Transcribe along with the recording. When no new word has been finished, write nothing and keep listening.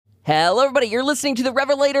Hello, everybody. You're listening to the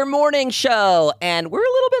Revelator Morning Show, and we're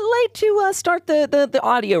a little bit late to start the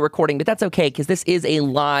audio recording, but that's okay because this is a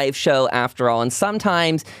live show after all, and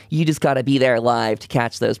sometimes you just got to be there live to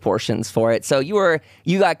catch those portions for it. So you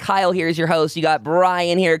got Kyle here as your host, you got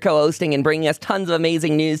Brian here co-hosting and bringing us tons of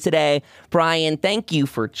amazing news today. Brian, thank you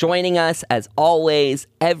for joining us as always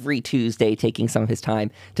every Tuesday, taking some of his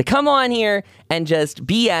time to come on here and just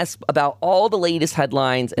BS about all the latest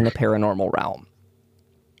headlines in the paranormal realm.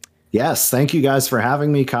 Yes, thank you guys for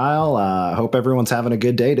having me, Kyle. Hope everyone's having a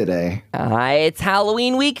good day today. It's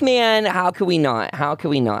Halloween week, man. How could we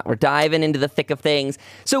not? We're diving into the thick of things.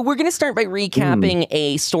 So we're going to start by recapping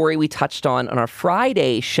a story we touched on our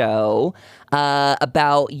Friday show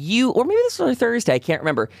about or maybe this was on Thursday, I can't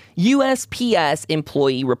remember. USPS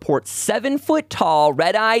employee reports 7-foot-tall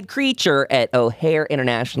red-eyed creature at O'Hare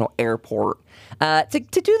International Airport. To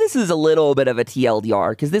do this is a little bit of a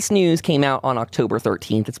TLDR because this news came out on October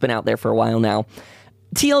 13th. It's been out there for a while now.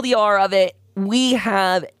 TLDR of it, we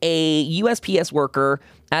have a USPS worker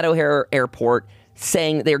at O'Hare Airport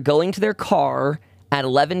saying they're going to their car at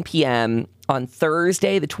 11 p.m. on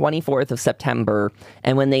Thursday, the 24th of September.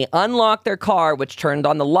 And when they unlocked their car, which turned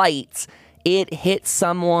on the lights, it hit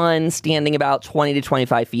someone standing about 20 to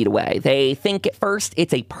 25 feet away. They think at first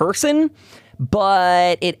it's a person,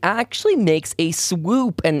 but it actually makes a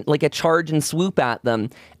swoop and like a charge and swoop at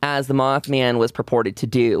them, as the Mothman was purported to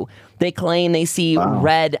do. They claim they see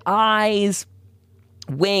red eyes,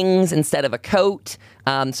 wings instead of a coat.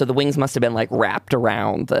 So the wings must have been like wrapped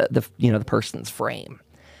around the person's frame.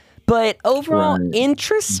 But overall,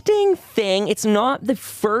 interesting thing, it's not the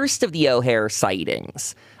first of the O'Hare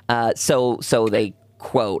sightings. So they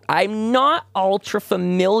quote, "I'm not ultra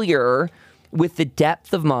familiar with the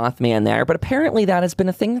depth of Mothman there, but apparently that has been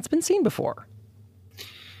a thing that's been seen before."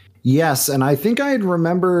 Yes, and I think I had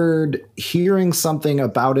remembered hearing something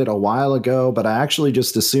about it a while ago, but I actually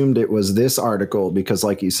just assumed it was this article because,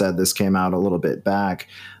 like you said, this came out a little bit back.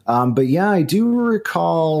 But yeah, I do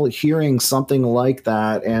recall hearing something like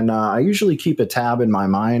that, and I usually keep a tab in my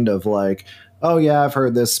mind of like, oh yeah, I've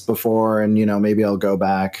heard this before, and maybe I'll go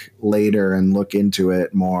back later and look into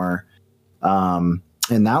it more.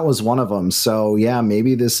 And that was one of them. So yeah,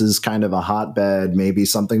 maybe this is kind of a hotbed. Maybe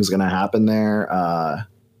something's going to happen there.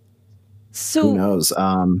 So who knows?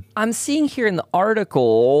 I'm seeing here in the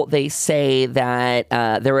article, they say that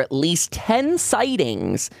there are at least 10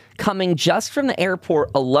 sightings coming just from the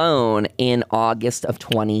airport alone in August of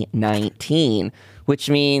 2019, which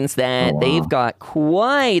means that they've got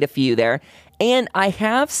quite a few there. And I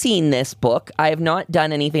have seen this book. I have not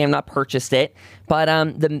done anything. I've not purchased it. But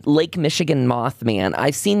the Lake Michigan Mothman,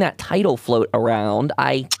 I've seen that title float around.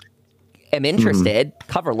 I am interested.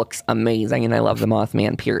 Cover looks amazing, and I love the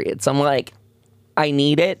Mothman, period. So I'm like, I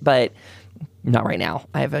need it, but not right now.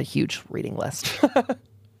 I have a huge reading list.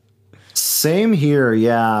 Same here.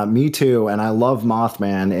 Yeah, me too. And I love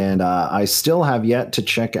Mothman, and I still have yet to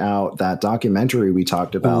check out that documentary we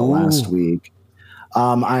talked about last week.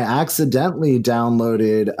 I accidentally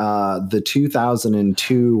downloaded the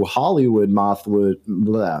 2002 Hollywood Mothman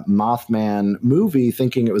movie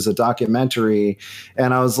thinking it was a documentary.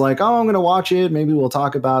 And I was like, oh, I'm going to watch it. Maybe we'll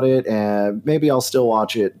talk about it. And maybe I'll still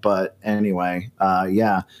watch it. But anyway,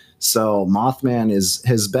 yeah. So Mothman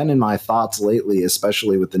has been in my thoughts lately,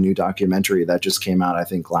 especially with the new documentary that just came out, I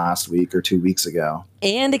think, last week or 2 weeks ago.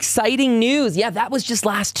 And exciting news. Yeah, that was just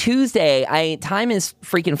last Tuesday. Time is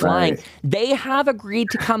freaking flying. Right. They have agreed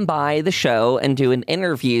to come by the show and do an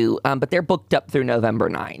interview, but they're booked up through November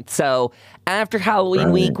 9th. So after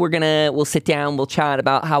Halloween week, we'll sit down, we'll chat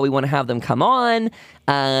about how we want to have them come on,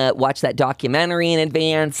 watch that documentary in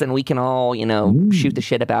advance, and we can all, shoot the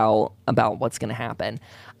shit about what's going to happen.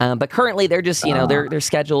 But currently they're just, their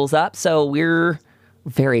schedule's up. So we're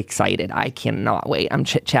very excited. I cannot wait. I'm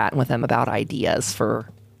chit-chatting with them about ideas for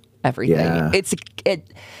everything. Yeah.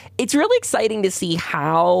 It's really exciting to see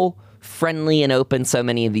how friendly and open so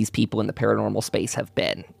many of these people in the paranormal space have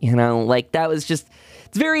been. That was just,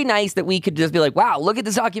 it's very nice that we could just be like, wow, look at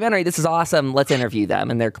this documentary. This is awesome. Let's interview them.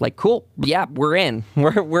 And they're like, cool. Yeah, we're in.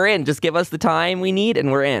 We're in. Just give us the time we need and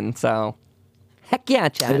we're in. So heck yeah,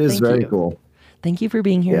 Chad. It is very cool. Thank you for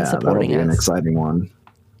being here and supporting us. That'll be an exciting one.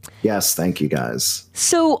 Yes, thank you guys.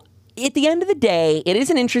 So at the end of the day, it is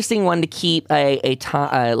an interesting one to keep like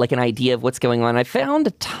an idea of what's going on. I found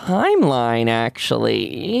a timeline,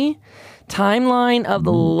 actually. Timeline of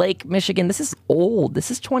the Lake Michigan. This is old. This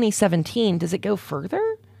is 2017. Does it go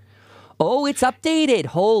further? Oh, it's updated.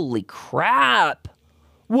 Holy crap.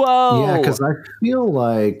 Whoa. Yeah, because I feel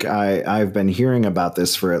like I've been hearing about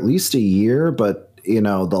this for at least a year, but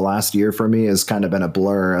the last year for me has kind of been a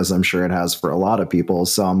blur, as I'm sure it has for a lot of people.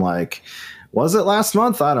 So I'm like, was it last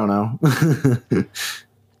month? I don't know.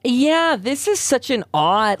 Yeah, this is such an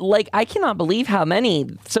odd, like, I cannot believe how many.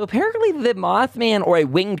 So apparently the Mothman, or a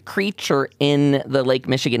winged creature in the Lake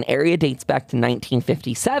Michigan area, dates back to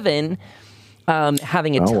 1957,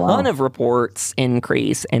 having a ton of reports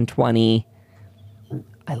increase in 20.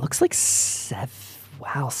 It looks like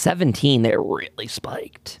 17, they really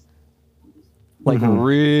spiked. Like,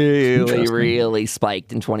 really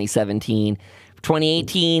spiked in 2017.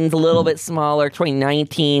 2018's a little bit smaller.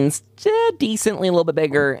 2019's decently a little bit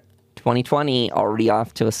bigger. 2020 already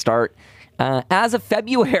off to a start. As of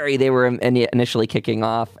February, they were initially kicking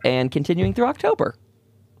off and continuing through October.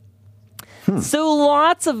 So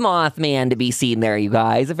lots of Mothman to be seen there, you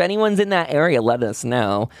guys. If anyone's in that area, let us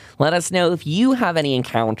know. Let us know if you have any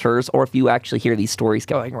encounters or if you actually hear these stories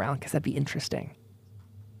going around, because that'd be interesting.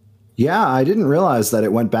 Yeah, I didn't realize that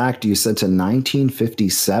it went back, you said, to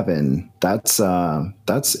 1957. That's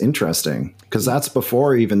interesting, because that's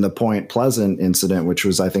before even the Point Pleasant incident, which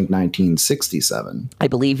was, I think, 1967. I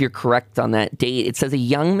believe you're correct on that date. It says a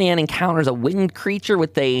young man encounters a winged creature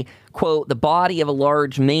with a, quote, the body of a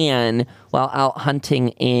large man while out hunting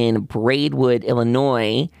in Braidwood,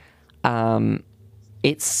 Illinois.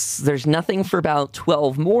 There's nothing for about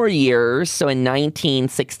 12 more years. So in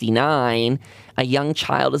 1969, a young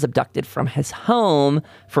child is abducted from his home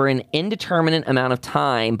for an indeterminate amount of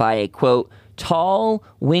time by a, quote, tall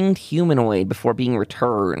winged humanoid before being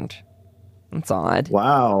returned. That's odd.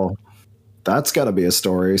 Wow. That's got to be a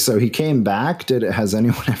story. So he came back. Has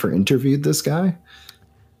anyone ever interviewed this guy?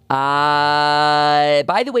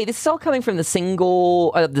 By the way, this is all coming from the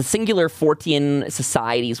Singular Fortean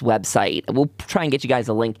Society's website. We'll try and get you guys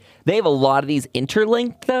a link. They have a lot of these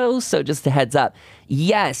interlinked, though, so just a heads up.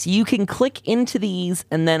 Yes, you can click into these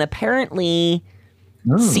and then apparently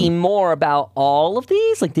see more about all of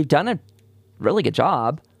these. Like, they've done a really good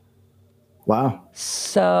job. Wow.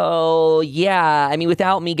 So, yeah, I mean,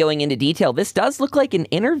 without me going into detail, this does look like an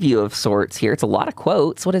interview of sorts here. It's a lot of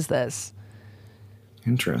quotes. What is this?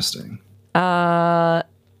 Interesting.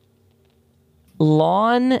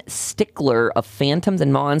 Lon Stickler of Phantoms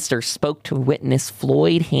and Monsters spoke to witness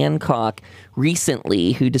Floyd Hancock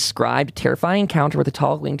recently, who described a terrifying encounter with a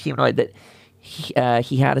tall winged humanoid that he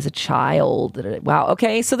had as a child. Wow.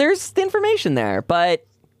 Okay, so there's the information there, but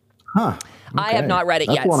okay. I have not read it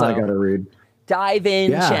yet. That's one so I gotta read. Dive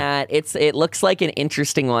in, chat. It looks like an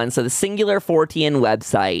interesting one. So the Singular Fortean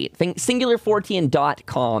website,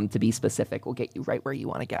 singularfortean.com to be specific, will get you right where you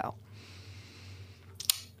want to go.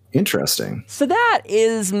 Interesting. So that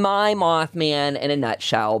is my Mothman in a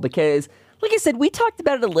nutshell, because, like I said, we talked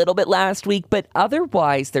about it a little bit last week, but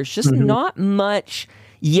otherwise there's just not much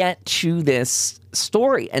yet to this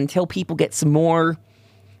story until people get some more,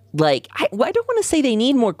 like, I don't want to say they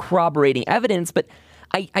need more corroborating evidence, but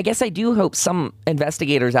I guess I do hope some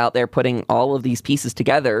investigators out there putting all of these pieces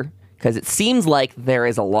together, because it seems like there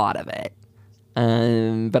is a lot of it.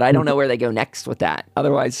 But I don't know where they go next with that.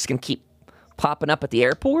 Otherwise, it's going to keep popping up at the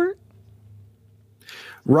airport.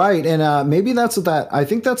 Right. And maybe that's I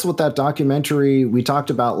think that's what that documentary we talked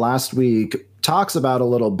about last week talks about a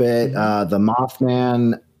little bit, the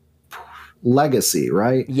Mothman legacy,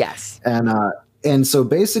 right? Yes. And so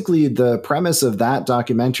basically the premise of that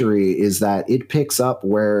documentary is that it picks up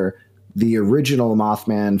where the original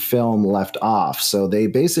Mothman film left off. So they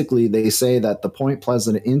say that the Point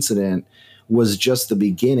Pleasant incident was just the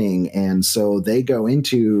beginning. And so they go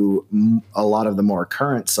into a lot of the more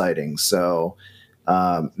current sightings. So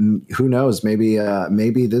who knows? Maybe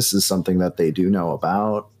this is something that they do know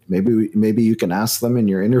about. Maybe you can ask them in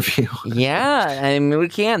your interview. Yeah, I mean, we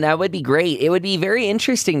can. That would be great. It would be very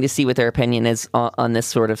interesting to see what their opinion is on this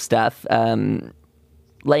sort of stuff.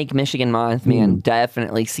 Lake Michigan Mothman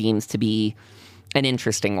definitely seems to be an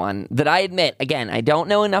interesting one that I admit, again, I don't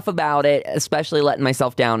know enough about it, especially letting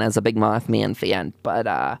myself down as a big Mothman fan. But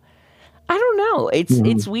I don't know.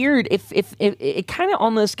 It's weird. If it kind of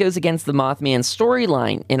almost goes against the Mothman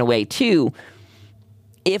storyline in a way too.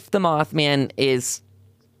 If the Mothman is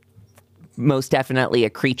most definitely a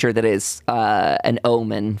creature that is an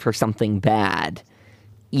omen for something bad,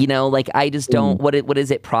 you know, like I just don't. What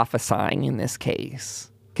is it prophesying in this case?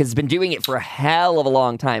 Because it's been doing it for a hell of a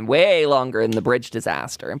long time, way longer than the bridge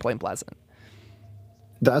disaster in Point Pleasant.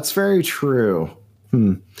 That's very true.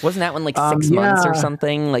 Wasn't that one like 6 months or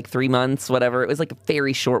something? Like 3 months, whatever. It was like a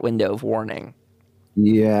very short window of warning.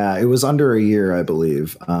 Yeah, it was under a year, I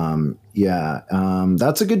believe.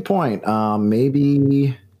 That's a good point.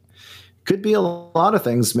 Maybe could be a lot of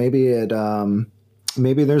things. Maybe it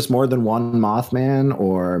maybe there's more than one Mothman,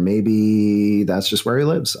 or maybe that's just where he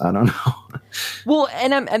lives. I don't know. Well,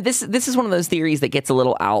 and this is one of those theories that gets a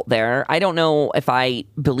little out there. I don't know if I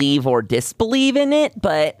believe or disbelieve in it,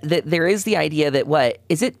 but there is the idea that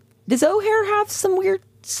does O'Hare have some weird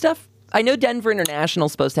stuff? I know Denver International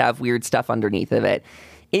is supposed to have weird stuff underneath of it.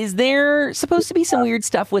 Is there supposed to be some weird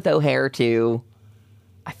stuff with O'Hare too?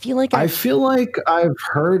 I feel like I've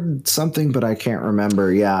heard something, but I can't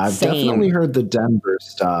remember. Yeah, I've definitely heard the Denver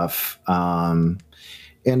stuff. And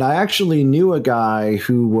I actually knew a guy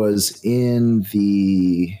who was in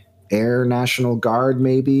the Air National Guard,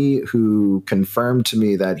 maybe, who confirmed to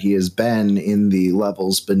me that he has been in the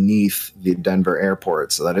levels beneath the Denver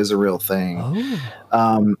airport. So that is a real thing.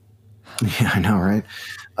 Oh. Yeah, I know, right?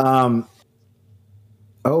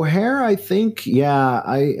 O'Hare, I think,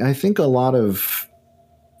 I think a lot of,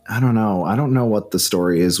 I don't know what the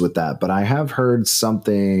story is with that, but I have heard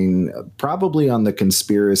something probably on the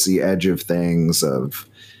conspiracy edge of things of,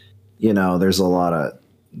 there's a lot of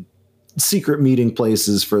secret meeting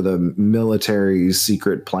places for the military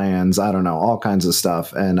secret plans. I don't know, all kinds of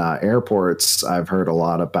stuff. And airports, I've heard a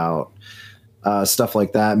lot about stuff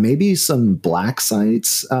like that. Maybe some black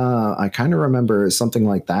sites. I kind of remember something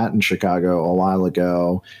like that in Chicago a while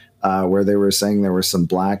ago, where they were saying there were some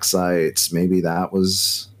black sites. Maybe that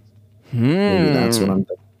was... Maybe that's what I'm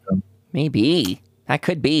thinking of. Maybe that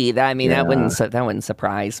could be that. I mean, that wouldn't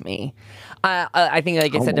surprise me. I think,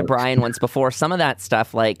 like I said to Brian once before, some of that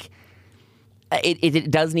stuff, like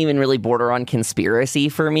it doesn't even really border on conspiracy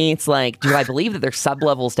for me. It's like, do I believe that there's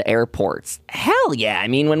sublevels to airports? Hell yeah! I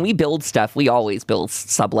mean, when we build stuff, we always build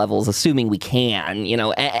sublevels, assuming we can,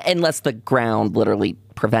 unless the ground literally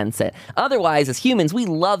prevents it. Otherwise, as humans, we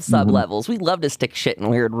love sublevels. We love to stick shit in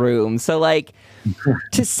weird rooms. So, like,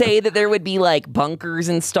 to say that there would be like bunkers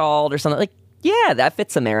installed or something, like, yeah, that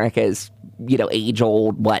fits America's,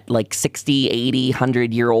 age-old, 60, 80,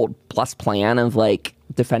 100-year-old plus plan of, like,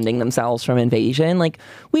 defending themselves from invasion. Like,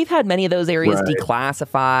 we've had many of those areas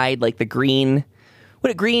declassified, like the Green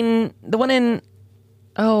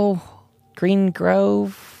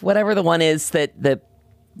Grove, whatever the one is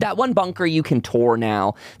that one bunker you can tour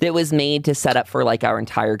now that was made to set up for like our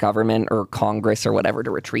entire government or Congress or whatever to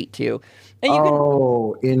retreat to.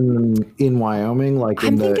 And in Wyoming, like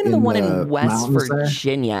I'm thinking of the one in West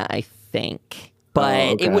Virginia, I think,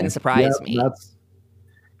 but it wouldn't surprise me.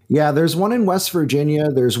 There's one in West Virginia.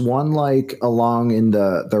 There's one like along in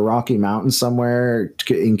the Rocky Mountains somewhere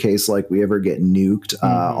in case like we ever get nuked.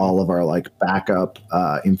 All of our like backup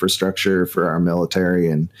infrastructure for our military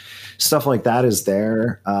and stuff like that is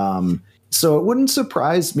there. So it wouldn't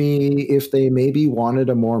surprise me if they maybe wanted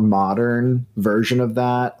a more modern version of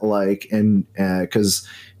that, like, and because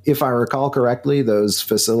if I recall correctly, those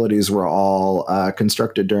facilities were all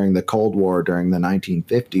constructed during the Cold War during the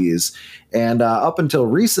 1950s. And up until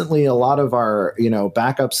recently, a lot of our,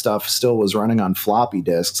 backup stuff still was running on floppy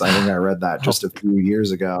disks. I think I read that just a few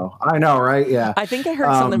years ago. I know, right? Yeah. I think I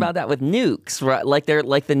heard something about that with nukes, right? Like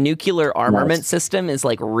the nuclear armament system is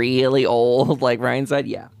like really old, like Ryan said.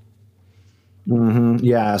 Yeah. Mm-hmm.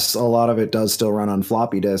 Yes, a lot of it does still run on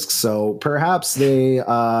floppy disks. So perhaps they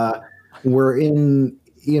were in,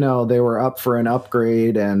 they were up for an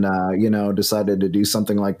upgrade and, decided to do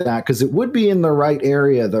something like that because it would be in the right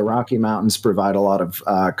area. The Rocky Mountains provide a lot of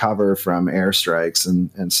cover from airstrikes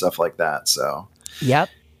and stuff like that. So, yep.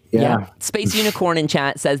 Yeah. Space Unicorn in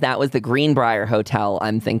chat says that was the Greenbrier Hotel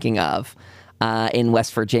I'm thinking of in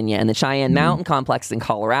West Virginia and the Cheyenne Mountain Complex in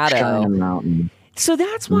Colorado. Cheyenne Mountain. So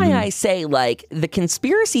that's why I say, like, the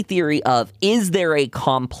conspiracy theory of, is there a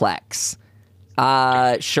complex?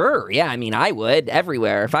 Sure. Yeah. I mean, I would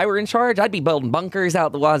everywhere. If I were in charge, I'd be building bunkers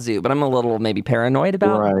out the wazoo, but I'm a little maybe paranoid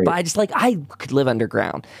about it. But I could live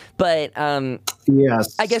underground. But,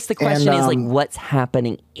 yes, I guess the question is like, what's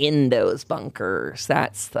happening in those bunkers?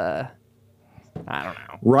 That's I don't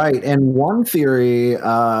know. Right. And one theory,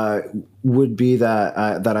 would be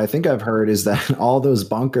that, that I think I've heard is that all those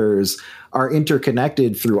bunkers are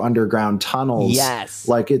interconnected through underground tunnels. Yes.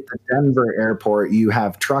 Like at the Denver airport, you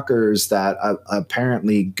have truckers that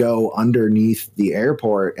apparently go underneath the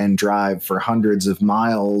airport and drive for hundreds of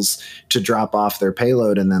miles to drop off their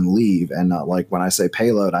payload and then leave. And like when I say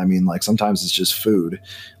payload, I mean like sometimes it's just food,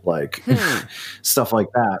 like stuff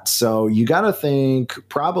like that. So you got to think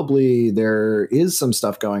probably there is some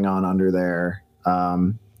stuff going on under there.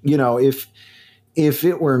 If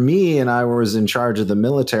it were me and I was in charge of the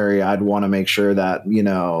military, I'd want to make sure that,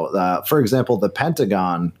 for example, the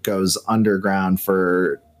Pentagon goes underground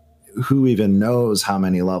for who even knows how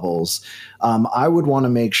many levels. I would want to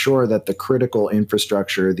make sure that the critical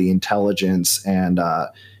infrastructure, the intelligence and,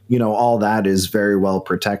 all that is very well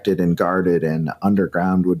protected and guarded, and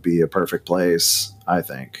underground would be a perfect place, I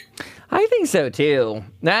think. I think so too.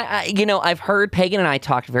 I've heard Pagan and I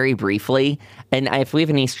talked very briefly, and if we have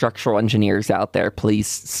any structural engineers out there, please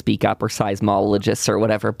speak up, or seismologists or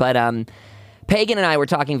whatever. But Pagan and I were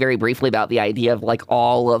talking very briefly about the idea of like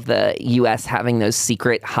all of the U.S. having those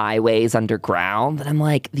secret highways underground. And I'm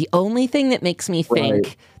like, the only thing that makes me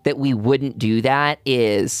think that we wouldn't do that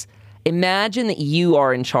is imagine that you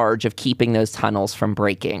are in charge of keeping those tunnels from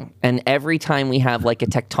breaking. And every time we have like a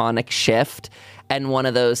tectonic shift and one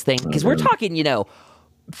of those things, because we're talking,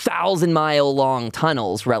 1,000-mile long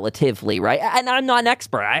tunnels relatively, right? And I'm not an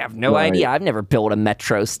expert. I have no idea. I've never built a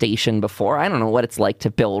metro station before. I don't know what it's like to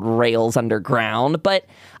build rails underground, but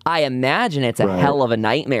I imagine it's a hell of a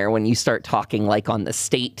nightmare when you start talking like on the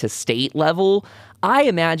state to state level. I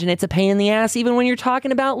imagine it's a pain in the ass even when you're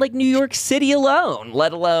talking about like New York City alone,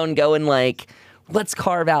 let alone going like, let's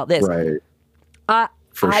carve out this. Right.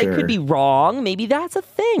 I could be wrong. Maybe that's a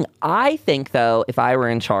thing. I think, though, if I were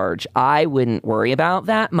in charge, I wouldn't worry about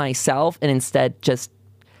that myself and instead just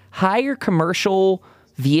hire commercial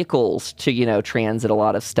vehicles to, transit a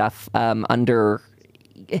lot of stuff under.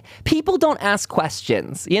 People don't ask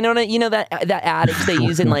questions. That adage they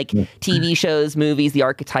use in like TV shows, movies, the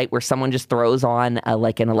archetype where someone just throws on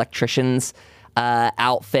like an electrician's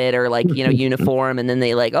outfit or like, uniform, and then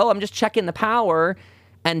they like, oh, I'm just checking the power.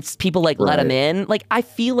 And people like let them in. Like, I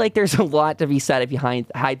feel like there's a lot to be said if you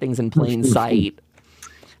hide things in plain sight.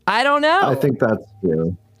 I don't know. I think that's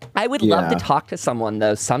true. I would love to talk to someone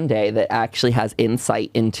though someday that actually has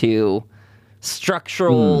insight into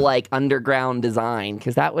structural like underground design,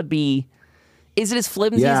 because that would be. Is it as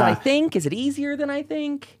flimsy as I think? Is it easier than I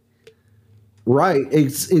think? Right.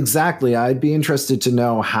 Exactly. I'd be interested to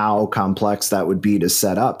know how complex that would be to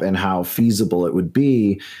set up and how feasible it would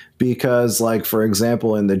be. Because, like, for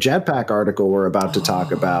example, in the jetpack article we're about to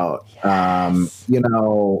talk about,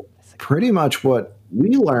 pretty much what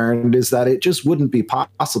we learned is that it just wouldn't be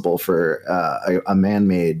possible for a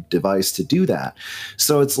man-made device to do that.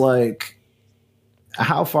 So it's like,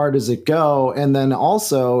 how far does it go? And then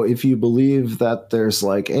also, if you believe that there's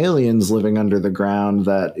like aliens living under the ground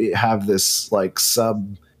that have this like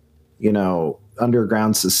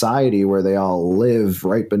underground society where they all live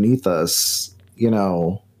right beneath us,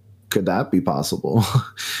 could that be possible?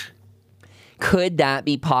 Could that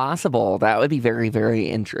be possible? That would be very, very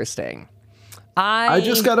interesting. I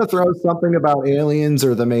just got to throw something about aliens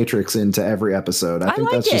or the Matrix into every episode. I think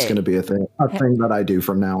that's just going to be a thing that I do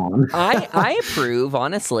from now on. I approve,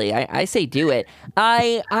 honestly. I say do it.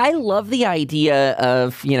 I love the idea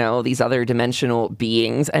of, these other dimensional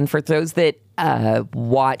beings. And for those that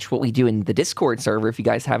watch what we do in the Discord server, if you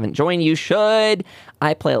guys haven't joined, you should.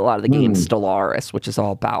 I play a lot of the game Stellaris, which is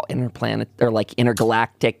all about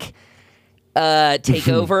intergalactic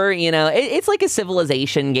takeover. It's like a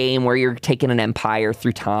civilization game where you're taking an empire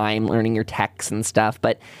through time, learning your techs and stuff,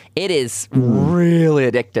 but it is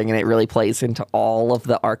really addicting, and it really plays into all of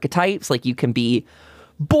the archetypes. Like, you can be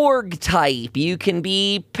Borg type, you can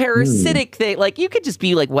be parasitic thing, like you could just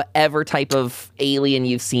be like whatever type of alien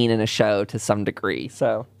you've seen in a show to some degree.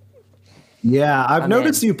 So yeah, I've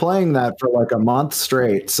noticed you playing that for like a month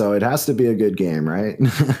straight, so it has to be a good game, right?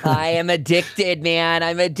 I am addicted, man.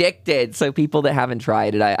 I'm addicted. So people that haven't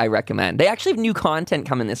tried it, I recommend. They actually have new content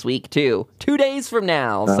coming this week, too. 2 days from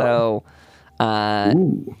now. So,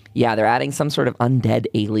 they're adding some sort of undead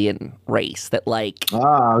alien race that like...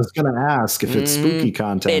 I was going to ask if it's spooky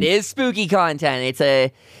content. It is spooky content.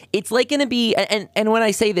 It's like going to be... And when I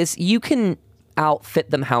say this, you can outfit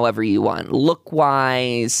them however you want,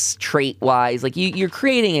 look-wise, trait-wise. Like, you're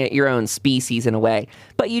creating your own species in a way,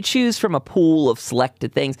 but you choose from a pool of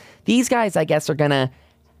selected things. These guys, I guess, are going to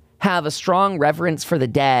have a strong reverence for the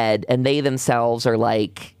dead, and they themselves are,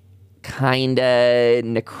 like, kind of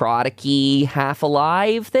necrotic-y,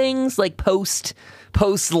 half-alive things, like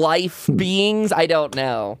post-life beings. I don't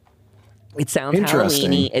know. It sounds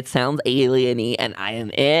Halloween-y, it sounds alien-y, and I am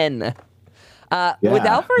in.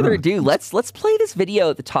 Without further ado, let's play this video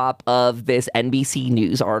at the top of this NBC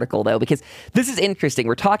News article, though, because this is interesting.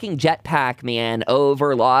 We're talking Jetpack Man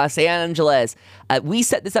over Los Angeles. We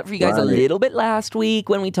set this up for you guys a little bit last week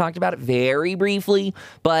when we talked about it very briefly,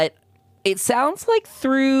 but it sounds like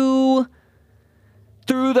through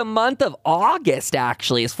the month of August,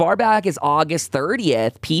 actually, as far back as August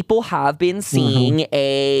 30th, people have been seeing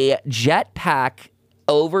a jetpack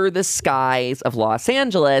over the skies of Los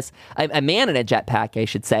Angeles, a man in a jetpack, I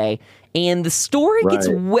should say. And the story gets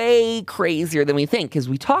way crazier than we think, because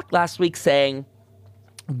we talked last week saying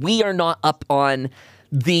we are not up on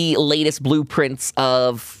the latest blueprints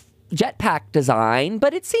of jetpack design,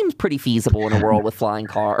 but it seems pretty feasible in a world with flying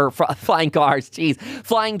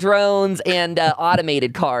drones and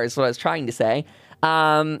automated cars. What I was trying to say.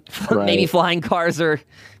 Maybe flying cars, or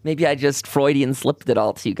maybe I just Freudian slipped it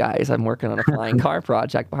all to you guys. I'm working on a flying car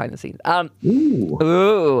project behind the scenes.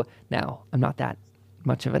 Ooh. No, I'm not that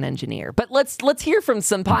much of an engineer, but let's hear from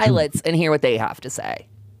some pilots and hear what they have to say.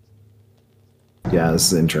 Yeah,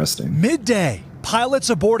 this is interesting. Midday, pilots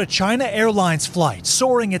aboard a China Airlines flight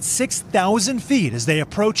soaring at 6,000 feet as they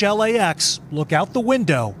approach LAX, look out the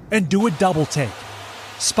window, and do a double take,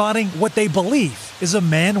 spotting what they believe is a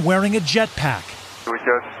man wearing a jetpack. We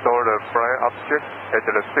just saw the flying object at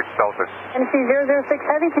the 6,000. MC006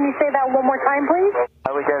 Heavy, can you say that one more time, please?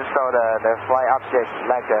 We just saw the flying object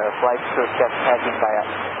like a flight suit just passing by at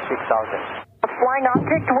 6,000. A flying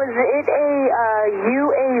object, was it a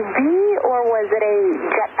UAV or was it a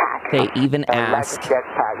jetpack? They even ask. Like a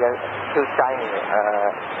jetpack, too shiny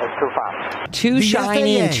and too fast. Too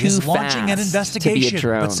shiny and too is fast launching an investigation, to be a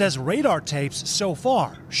drone. but says radar tapes so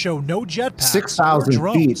far show no jetpacks 6,000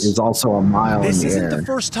 or feet drones. is also a mile This in the isn't air. the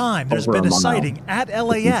first time there's Over been a mile. sighting at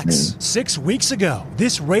LAX. 6 weeks ago,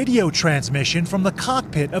 this radio transmission from the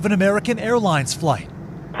cockpit of an American Airlines flight.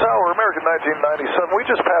 Tower, American 1997. We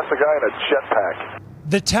just passed a guy in a jetpack.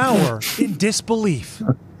 The tower in disbelief.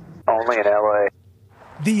 Only in LA.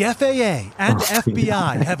 The FAA and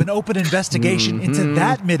FBI have an open investigation into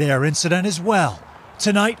that midair incident as well.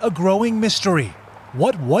 Tonight, a growing mystery.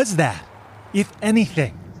 What was that, if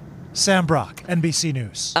anything? Sam Brock, NBC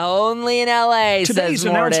News. Only in LA, Today's says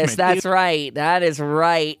Mortis. announcement That's right. That is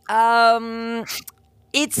right.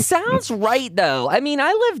 It sounds right, though. I mean,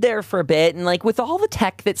 I lived there for a bit, and like with all the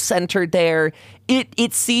tech that's centered there,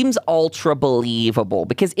 it seems ultra believable.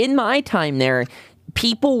 Because in my time there,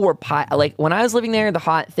 people were like when I was living there, the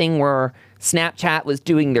hot thing where Snapchat was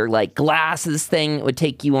doing their like glasses thing. It would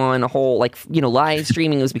take you on a whole live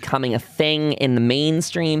streaming was becoming a thing in the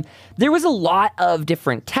mainstream. There was a lot of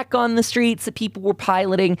different tech on the streets that people were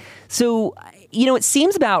piloting. So, it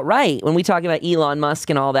seems about right when we talk about Elon Musk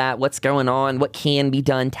and all that, what's going on, what can be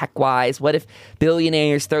done tech-wise, what if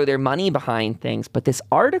billionaires throw their money behind things. But this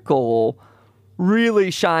article really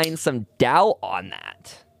shines some doubt on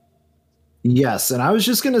that. Yes, and I was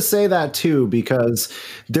just going to say that too, because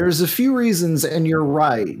there's a few reasons, and you're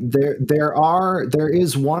right. There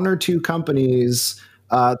is one or two companies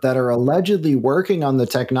that are allegedly working on the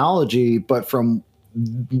technology, but from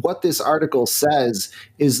what this article says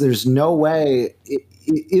is there's no way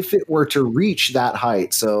if it were to reach that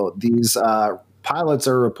height. So these pilots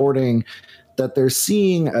are reporting that they're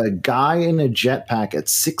seeing a guy in a jetpack at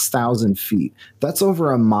 6,000 feet. That's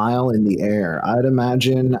over a mile in the air. I'd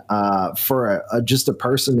imagine for just a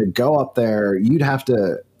person to go up there, you'd have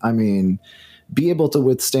to, be able to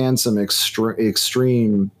withstand some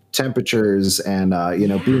extreme temperatures and,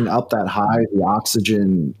 being up that high, the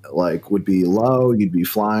oxygen would be low, you'd be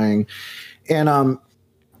flying. And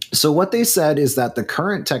so what they said is that the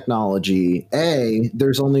current technology,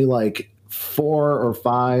 there's only 4 or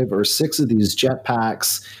 5 or 6 of these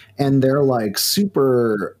jetpacks, and they're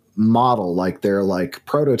super model, they're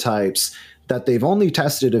prototypes that they've only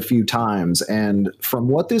tested a few times. And from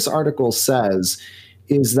what this article says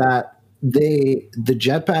is that the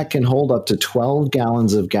jetpack can hold up to 12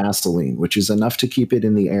 gallons of gasoline, which is enough to keep it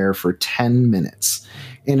in the air for 10 minutes.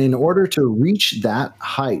 And in order to reach that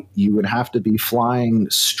height, you would have to be flying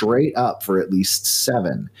straight up for at least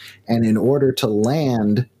 7. And in order to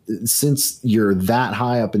land, since you're that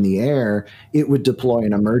high up in the air, it would deploy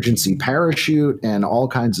an emergency parachute and all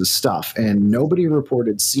kinds of stuff. And nobody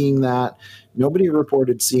reported seeing that. Nobody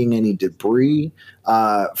reported seeing any debris.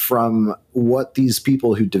 From what these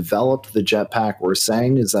people who developed the jetpack were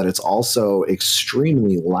saying is that it's also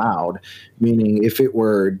extremely loud, meaning if it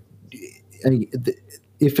were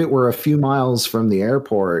a few miles from the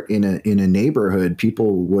airport in a neighborhood,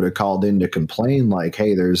 people would have called in to complain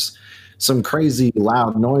hey, there's some crazy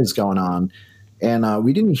loud noise going on. And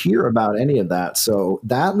we didn't hear about any of that. So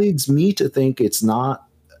that leads me to think it's not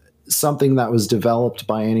something that was developed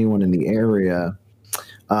by anyone in the area.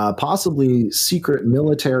 Possibly secret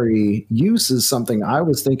military use is something I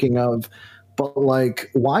was thinking of. But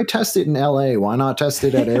why test it in LA? Why not test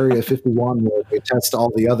it at Area 51 where they test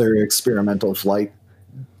all the other experimental flight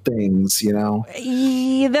things,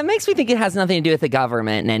 Yeah, that makes me think it has nothing to do with the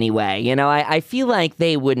government in any way. I feel like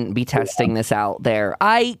they wouldn't be testing this out there.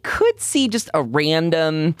 I could see just a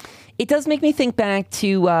random. It does make me think back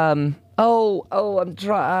to Bob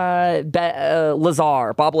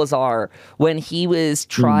Lazar, when he was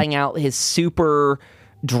trying out his super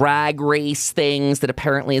drag race things that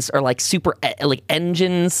apparently are super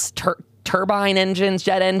engines turbine engines,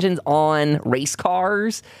 jet engines on race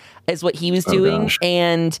cars is what he was doing. Gosh.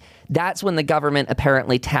 And that's when the government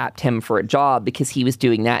apparently tapped him for a job because he was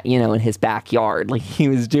doing that, in his backyard. Like he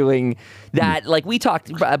was doing that. Like we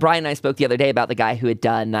talked, Brian and I spoke the other day about the guy who had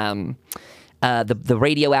done the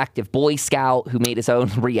radioactive Boy Scout who made his own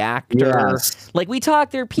reactor. Yes. Like we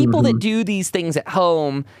talked, there are people that do these things at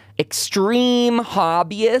home, extreme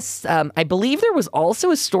hobbyists. I believe there was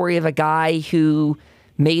also a story of a guy who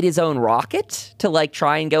made his own rocket to like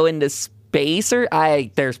try and go into space.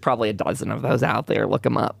 There's probably a dozen of those out there. Look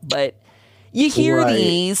them up. But you hear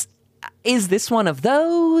these. Is this one of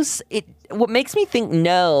those? What makes me think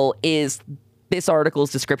no is this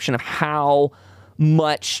article's description of how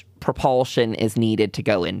much propulsion is needed to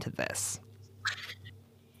go into this.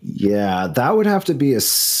 Yeah, that would have to be a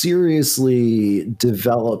seriously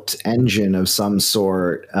developed engine of some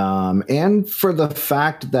sort. And for the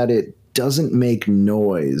fact that it doesn't make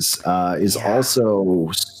noise is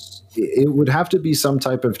also, it would have to be some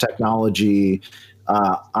type of technology,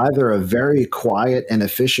 either a very quiet and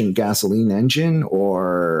efficient gasoline engine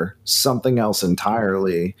or something else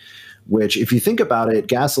entirely. Which, if you think about it,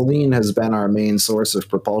 gasoline has been our main source of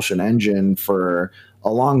propulsion engine for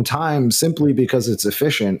a long time simply because it's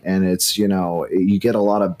efficient and it's, you get a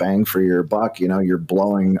lot of bang for your buck. You're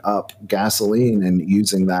blowing up gasoline and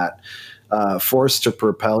using that force to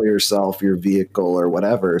propel yourself, your vehicle or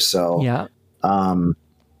whatever. So, I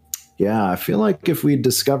feel like if we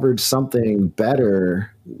discovered something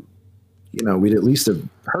better, we'd at least have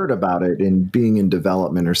heard about it in being in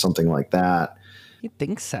development or something like that. You'd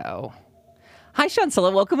think so. Hi,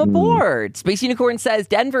 Shunsella. Welcome aboard. Space Unicorn says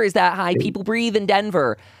Denver is that high. People breathe in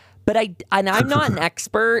Denver. But I'm not an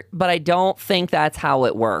expert, but I don't think that's how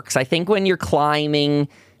it works. I think when you're climbing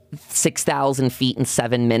 6,000 feet in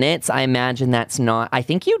 7 minutes, I imagine that's not, I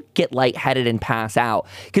think you'd get lightheaded and pass out.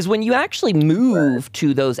 Because when you actually move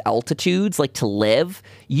to those altitudes, like to live,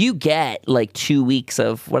 you get like 2 weeks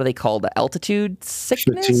of, what do they call the altitude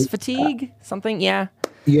sickness, fatigue, something? Yeah.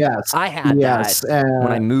 Yes. I had that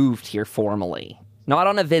when I moved here formally. Not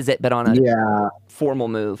on a visit, but on a formal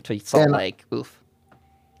move to Salt Lake. Oof.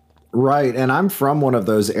 Right. And I'm from one of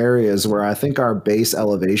those areas where I think our base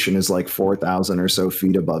elevation is like 4,000 or so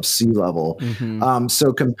feet above sea level.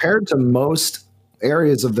 So compared to most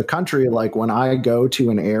areas of the country, like when I go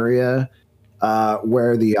to an area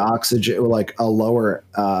where the oxygen, like a lower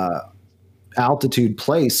altitude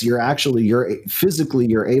place, you're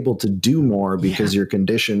physically able to do more because you're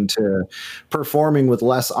conditioned to performing with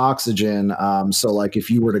less oxygen. So like if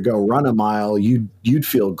you were to go run a mile, you'd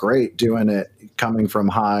feel great doing it coming from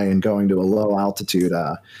high and going to a low altitude.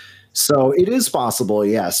 So it is possible,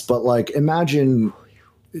 yes. But like imagine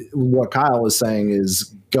what Kyle was saying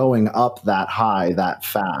is going up that high that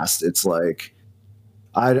fast. It's like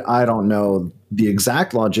I don't know the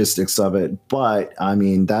exact logistics of it, but I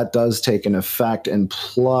mean, that does take an effect. And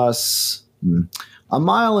plus a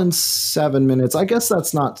mile in 7 minutes, I guess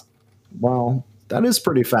that's not, well, that is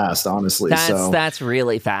pretty fast, honestly. That's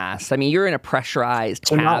really fast. I mean, you're in a pressurized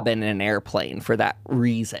cabin in an airplane for that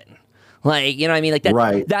reason. Like, you know what I mean? Like that,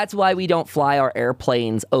 right. That's why we don't fly our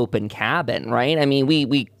airplanes open cabin, right? I mean,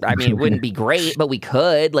 it wouldn't be great, but we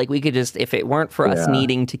could. Like, we could just, if it weren't for us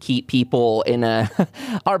needing to keep people in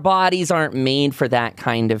our bodies aren't made for that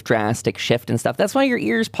kind of drastic shift and stuff. That's why your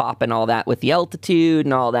ears pop and all that with the altitude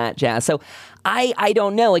and all that jazz. So I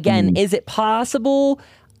don't know. Again, is it possible?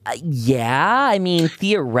 Yeah, I mean,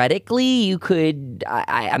 theoretically, you could.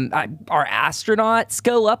 Our astronauts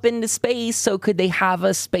go up into space, so could they have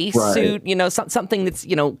a spacesuit? You know, something that's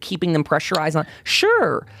keeping them pressurized on.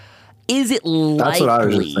 Sure. Is it likely? That's what I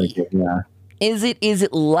was just thinking. Yeah. Is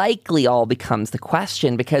it likely? All becomes the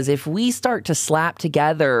question, because if we start to slap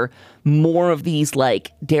together more of these,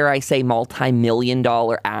 like, dare I say,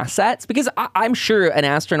 multi-million-dollar assets, because I'm sure an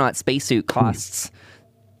astronaut spacesuit costs.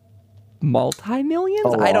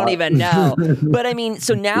 Multi-millions? I don't even know. But I mean,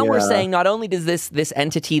 so now we're saying not only does this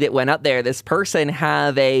entity that went up there, this person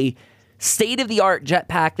have a state-of-the-art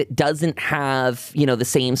jetpack that doesn't have, the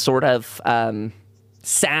same sort of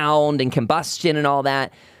sound and combustion and all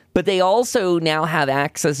that, but they also now have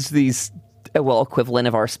access to these, equivalent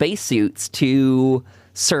of our spacesuits to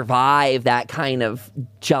survive that kind of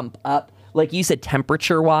jump up. Like you said,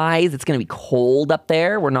 temperature-wise, it's going to be cold up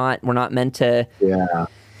there. We're not meant to...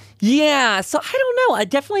 Yeah, so I don't know. I'm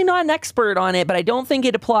definitely not an expert on it, but I don't think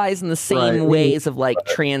it applies in the same ways of like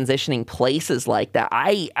transitioning places like that.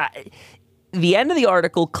 The end of the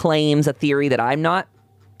article claims a theory that I'm not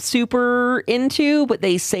super into, but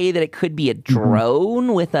they say that it could be a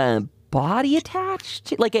drone with a body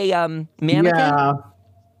attached, like a mannequin. Yeah.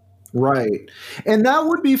 Right. And that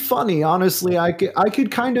would be funny. Honestly, I could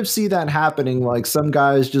kind of see that happening. Like some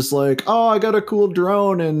guys just like, oh, I got a cool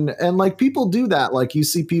drone, and like people do that. Like you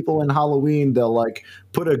see people in Halloween, they'll like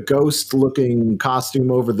put a ghost looking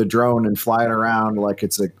costume over the drone and fly it around like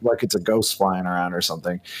it's a ghost flying around or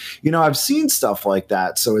something. I've seen stuff like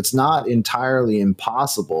that, so it's not entirely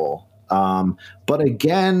impossible. But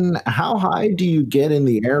again, how high do you get in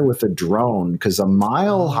the air with a drone? Because a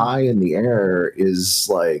mile high in the air is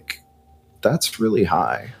like, that's really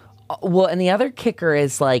high. Well, and the other kicker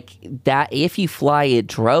is like that if you fly a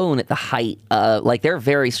drone at the height of, like, there are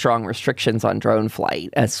very strong restrictions on drone flight,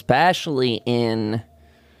 especially in,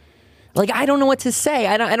 like, I don't know what to say.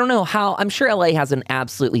 I don't know how. I'm sure LA has an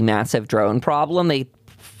absolutely massive drone problem. They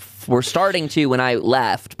were starting to when I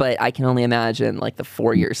left, but I can only imagine like the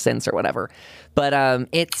 4 years since or whatever. But they're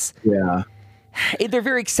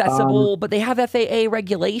very accessible, but they have FAA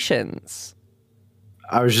regulations.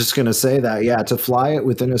 I was just going to say that, yeah, to fly it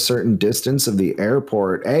within a certain distance of the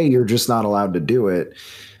airport, A, you're just not allowed to do it.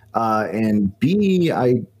 And B,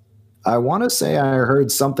 I want to say I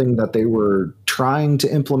heard something that they were trying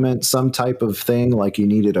to implement some type of thing, like you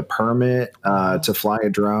needed a permit to fly a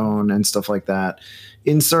drone and stuff like that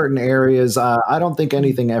in certain areas. I don't think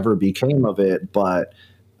anything ever became of it, but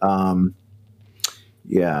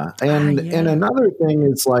yeah. And another thing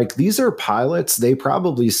is like, these are pilots. They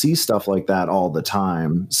probably see stuff like that all the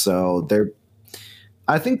time. So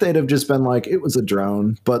I think they'd have just been like, it was a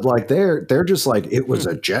drone, but like, they're just like, it was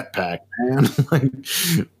a jetpack, man. Like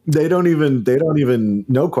they don't even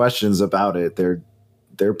no questions about it.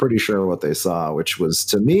 They're pretty sure what they saw, which was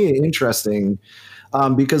to me interesting.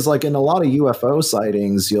 Because like in a lot of UFO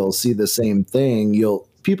sightings, you'll see the same thing.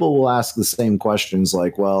 People will ask the same questions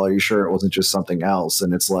like, well, are you sure it wasn't just something else?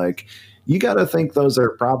 And it's like, you got to think those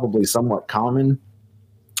are probably somewhat common.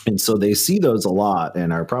 And so they see those a lot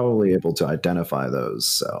and are probably able to identify those.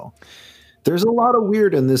 So there's a lot of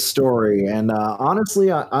weird in this story. And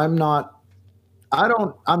honestly, I'm not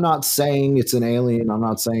saying it's an alien. I'm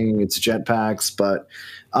not saying it's jetpacks, but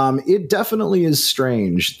it definitely is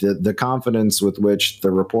strange, the confidence with which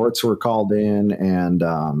the reports were called in. And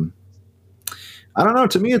I don't know.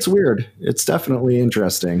 To me, it's weird. It's definitely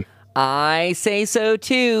interesting. I say so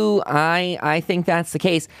too. I think that's the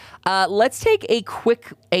case. Let's take a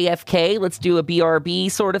quick AFK. Let's do a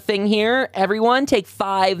BRB sort of thing here. Everyone, take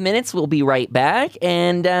 5 minutes. We'll be right back.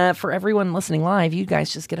 And for everyone listening live, you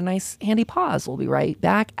guys just get a nice handy pause. We'll be right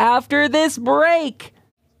back after this break.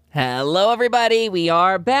 Hello, everybody. We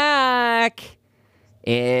are back.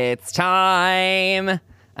 It's time.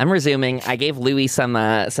 I'm resuming. I gave Louie some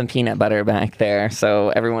peanut butter back there, so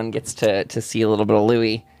everyone gets to see a little bit of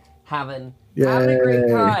Louie having a great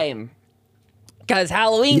time. Got his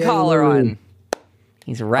Halloween collar on.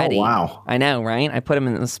 He's ready. Oh, wow. I know, right? I put him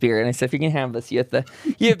in the spirit. I said, if you can have this, you have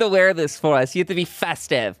to wear this for us. You have to be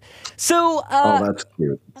festive. So, that's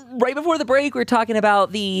cute. Right before the break, we were talking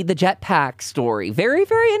about the jetpack story. Very,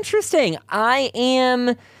 very interesting. I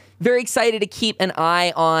am very excited to keep an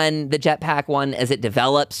eye on the jetpack one as it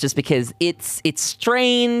develops, just because it's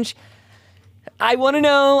strange. I want to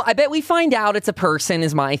know. I bet we find out it's a person,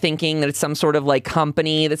 is my thinking, that it's some sort of like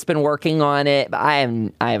company that's been working on it. But I have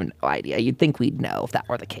no idea. You'd think we'd know if that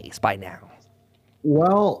were the case by now.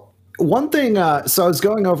 Well, one thing, so I was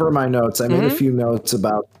going over my notes. I made a few notes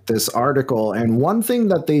about this article. And one thing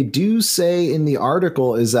that they do say in the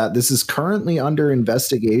article is that this is currently under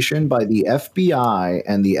investigation by the FBI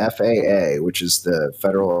and the FAA, which is the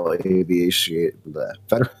Federal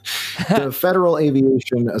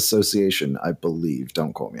Aviation Association, I believe.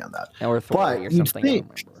 Don't quote me on that. Or authority or something. I don't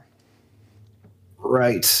remember.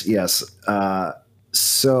 Right. Yes.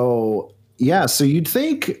 So you'd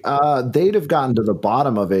think they'd have gotten to the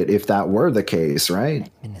bottom of it if that were the case, right?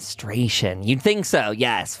 Administration. You'd think so,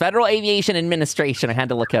 yes. Federal Aviation Administration. I had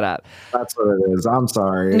to look it up. That's what it is. I'm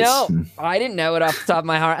sorry. No, I didn't know it off the top of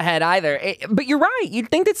my head either. But you're right. You'd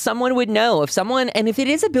think that someone would know. If it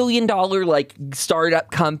is $1 billion like startup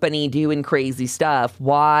company doing crazy stuff,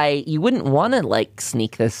 why you wouldn't want to like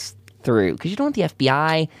sneak this through? Because you don't want the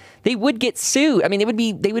FBI. They would get sued. I mean, they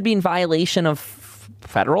would be in violation of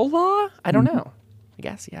federal law? I don't know. I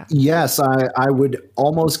guess, yeah. Yes, I would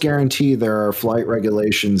almost guarantee there are flight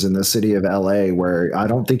regulations in the city of LA where I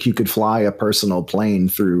don't think you could fly a personal plane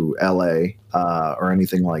through LA or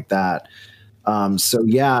anything like that. So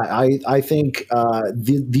yeah, I think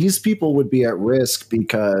these people would be at risk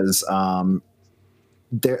because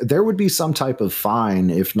there would be some type of fine,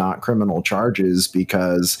 if not criminal charges,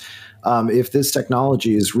 because if this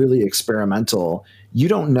technology is really experimental, you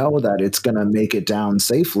don't know that it's going to make it down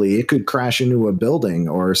safely. It could crash into a building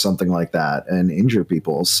or something like that and injure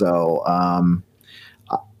people. So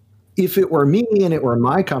if it were me and it were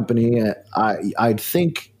my company, I'd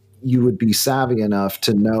think you would be savvy enough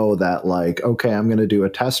to know that, like, okay, I'm going to do a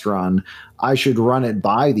test run. I should run it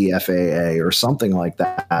by the FAA or something like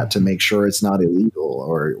that to make sure it's not illegal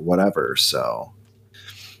or whatever. So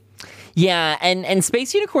yeah, and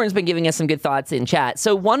Space Unicorn's been giving us some good thoughts in chat.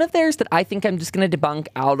 So one of theirs that I think I'm just going to debunk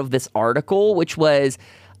out of this article, which was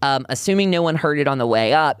assuming no one heard it on the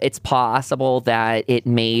way up, it's possible that it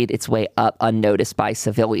made its way up unnoticed by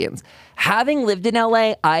civilians. Having lived in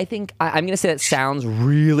LA, I think I'm going to say that sounds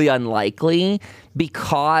really unlikely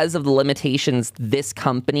because of the limitations this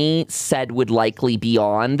company said would likely be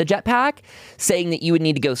on the jetpack, saying that you would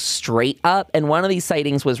need to go straight up. And one of these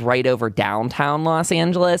sightings was right over downtown Los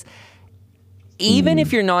Angeles. Even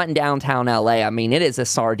if you're not in downtown LA, I mean, it is a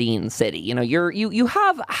sardine city. You know, you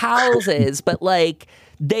have houses, but like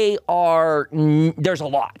they are, there's a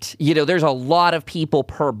lot. You know, there's a lot of people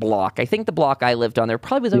per block. I think the block I lived on, there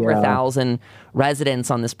probably was over 1,000 residents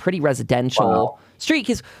on this pretty residential street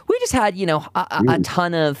because we just had, you know, a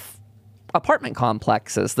ton of apartment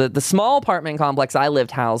complexes. The small apartment complex I lived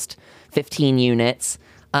housed 15 units,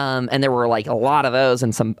 and there were like a lot of those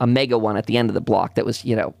and a mega one at the end of the block that was,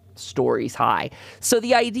 you know, stories high. So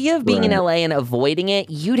the idea of being in LA and avoiding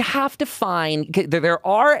it, you'd have to find, there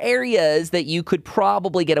are areas that you could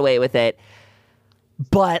probably get away with it,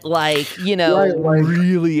 but like, you know,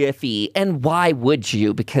 really iffy. And why would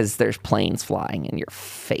you? Because there's planes flying in your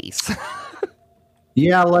face.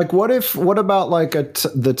 Yeah, like what about like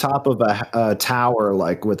the top of a tower,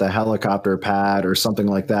 like with a helicopter pad or something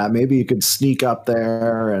like that? Maybe you could sneak up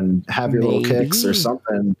there and have your little kicks or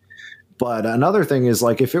something. But another thing is,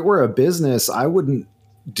 like, if it were a business, I wouldn't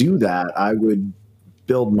do that. I would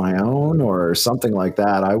build my own or something like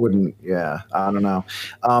that. I wouldn't. Yeah, I don't know.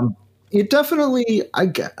 It definitely, I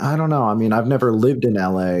don't know. I mean, I've never lived in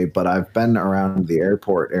LA, but I've been around the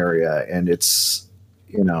airport area, and it's,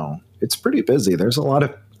 you know, it's pretty busy. There's a lot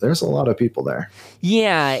of people there.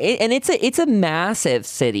 Yeah, and it's a massive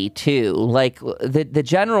city too. Like the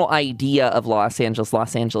general idea of Los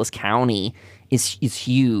Angeles County is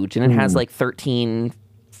huge, and it has like 15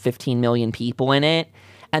 million people in it.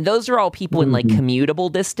 And those are all people in like commutable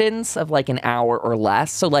distance of like an hour or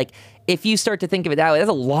less. So like if you start to think of it that way, there's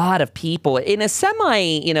a lot of people in a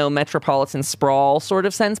semi, you know, metropolitan sprawl sort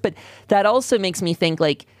of sense. But that also makes me think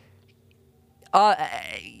like,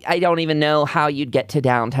 I don't even know how you'd get to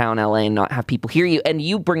downtown LA and not have people hear you. And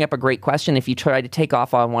you bring up a great question if you try to take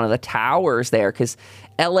off on one of the towers there, because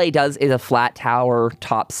LA is a flat tower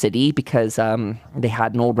top city because they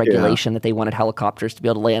had an old regulation that they wanted helicopters to be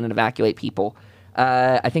able to land and evacuate people.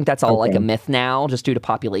 I think that's all like a myth now, just due to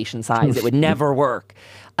population size. It would never work,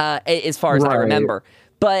 as far as I remember.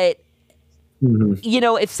 But you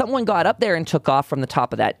know, if someone got up there and took off from the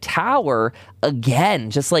top of that tower,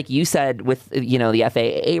 again, just like you said with, you know, the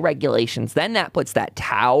FAA regulations, then that puts that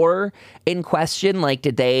tower in question. Like,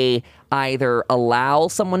 did they either allow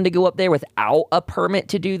someone to go up there without a permit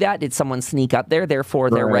to do that? Did someone sneak up there?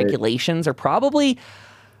 Therefore, their regulations are probably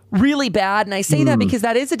really bad. And I say that because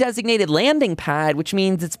that is a designated landing pad, which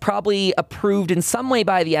means it's probably approved in some way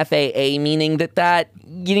by the FAA, meaning that,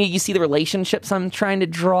 you know, you see the relationships I'm trying to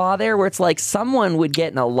draw there, where it's like someone would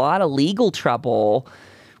get in a lot of legal trouble,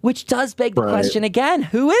 which does beg the question again,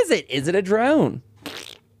 who is it? Is it a drone?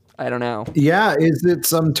 I don't know. Yeah, is it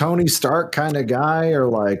some Tony Stark kind of guy, or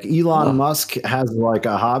like Elon Musk has like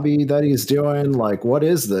a hobby that he's doing? Like, what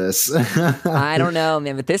is this? I don't know,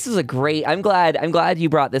 man. But this is a great. I'm glad you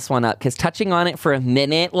brought this one up, because touching on it for a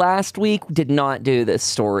minute last week did not do this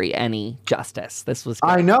story any justice. This was good.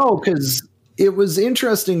 I know, because it was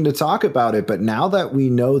interesting to talk about it, but now that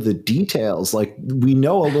we know the details, like we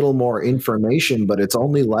know a little more information, but it's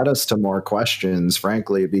only led us to more questions,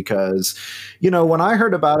 frankly, because, you know, when I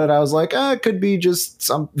heard about it, I was like, it could be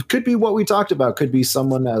could be what we talked about. Could be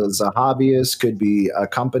someone as a hobbyist, could be a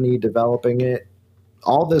company developing it,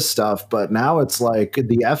 all this stuff. But now it's like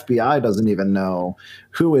the FBI doesn't even know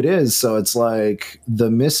who it is. So it's like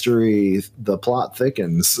the mystery, the plot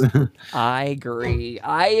thickens. I agree.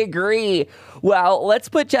 Well, let's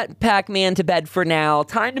put Jetpack Man to bed for now.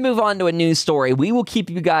 Time to move on to a news story. We will keep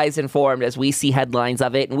you guys informed as we see headlines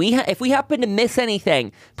of it. And if we happen to miss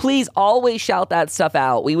anything, please always shout that stuff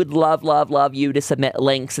out. We would love you to submit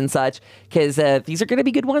links and such, because these are going to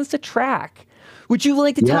be good ones to track. Would you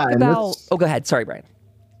like to talk about... Oh, go ahead. Sorry, Brian.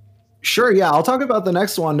 Sure, yeah, I'll talk about the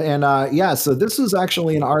next one. And yeah, so this was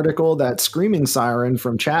actually an article that Screaming Siren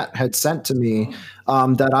from chat had sent to me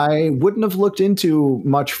that I wouldn't have looked into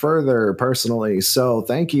much further personally. So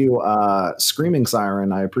thank you, Screaming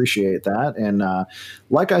Siren. I appreciate that. And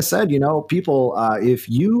like I said, people, if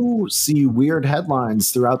you see weird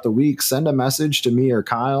headlines throughout the week, send a message to me or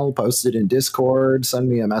Kyle, post it in Discord, send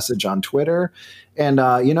me a message on Twitter. And,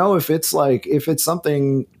 if it's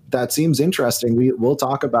something that seems interesting, we'll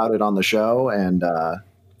talk about it on the show, and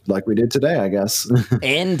like we did today, I guess.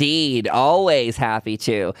 Indeed. Always happy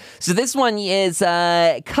to. So this one is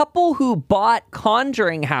a couple who bought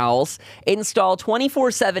Conjuring House, install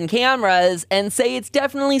 24/7 cameras, and say it's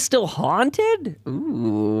definitely still haunted?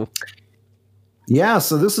 Ooh. Yeah,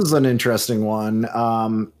 so this is an interesting one.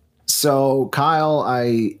 So Kyle,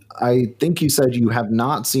 I think you said you have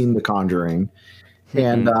not seen The Conjuring,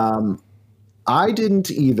 and I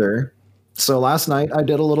didn't either. So last night I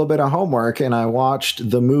did a little bit of homework and I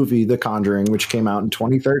watched the movie The Conjuring, which came out in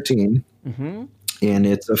 2013. And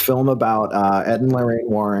it's a film about Ed and Lorraine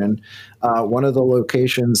Warren. One of the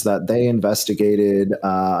locations that they investigated,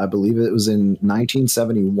 I believe it was in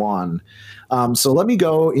 1971. So let me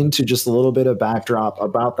go into just a little bit of backdrop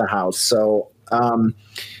about the house. So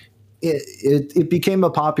it became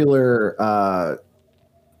a popular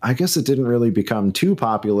I guess it didn't really become too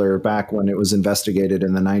popular back when it was investigated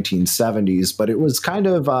in the 1970s, but it was kind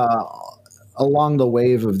of along the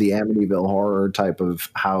wave of the Amityville horror type of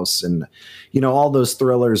house. And, all those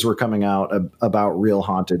thrillers were coming out about real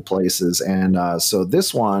haunted places. And so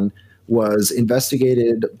this one was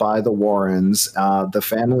investigated by the Warrens. The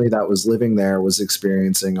family that was living there was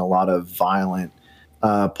experiencing a lot of violent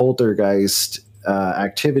poltergeist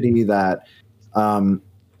activity that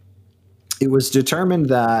it was determined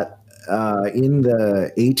that in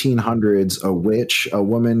the 1800s, a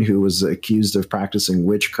woman who was accused of practicing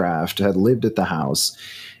witchcraft had lived at the house.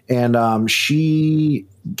 And she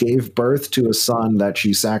gave birth to a son that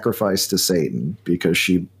she sacrificed to Satan because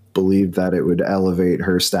she believed that it would elevate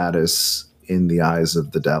her status in the eyes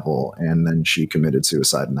of the devil. And then she committed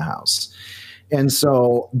suicide in the house. And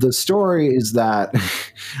so the story is that,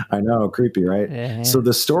 I know, creepy, right? Yeah. So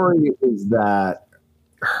the story is that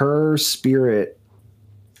her spirit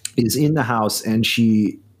is in the house, and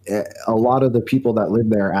a lot of the people that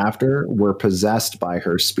lived there after were possessed by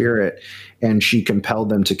her spirit, and she compelled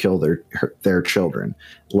them to kill their children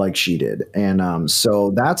like she did. And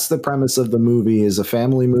so that's the premise of the movie. Is a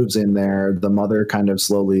family moves in there, the mother kind of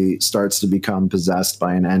slowly starts to become possessed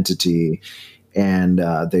by an entity, and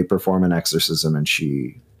they perform an exorcism and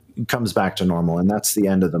she comes back to normal, and that's the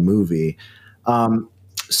end of the movie.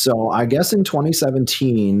 So I guess in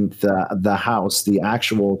 2017, the house, the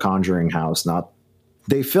actual Conjuring house,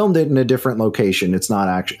 they filmed it in a different location. It's not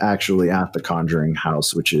actually at the Conjuring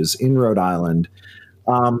house, which is in Rhode Island.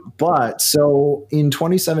 But so in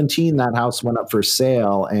 2017, that house went up for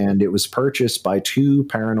sale, and it was purchased by two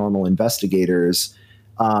paranormal investigators.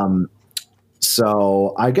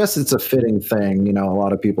 So I guess it's a fitting thing. A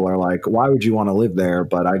lot of people are like, why would you want to live there?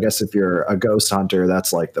 But I guess if you're a ghost hunter,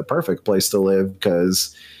 that's like the perfect place to live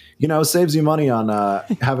because, it saves you money on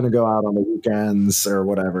having to go out on the weekends or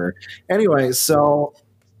whatever. Anyway, so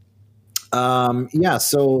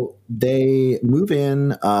so they move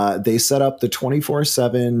in, they set up the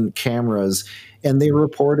 24/7 cameras, and they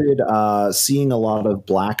reported seeing a lot of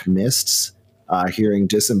black mists. Hearing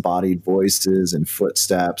disembodied voices and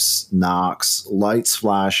footsteps, knocks, lights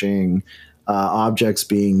flashing, objects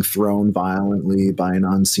being thrown violently by an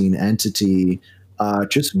unseen entity,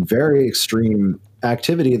 just very extreme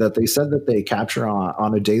activity that they said that they capture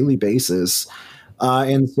on a daily basis.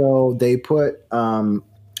 And so they put a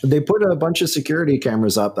bunch of security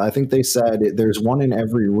cameras up. I think they said there's one in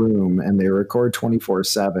every room, and they record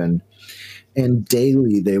 24/7. And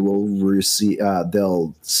daily they will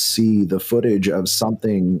they'll see the footage of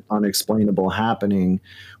something unexplainable happening,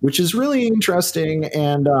 which is really interesting.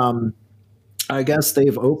 And I guess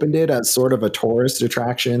they've opened it as sort of a tourist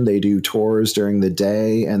attraction. They do tours during the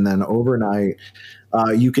day, and then overnight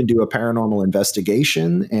you can do a paranormal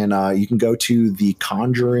investigation, and you can go to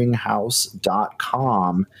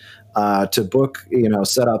theconjuringhouse.com to book,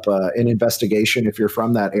 set up an investigation if you're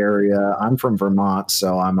from that area. I'm from Vermont,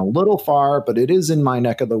 so I'm a little far, but it is in my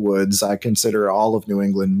neck of the woods. I consider all of New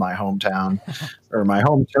England my hometown, or my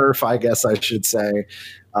home turf, I guess I should say.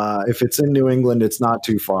 If it's in New England, it's not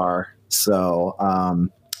too far. So,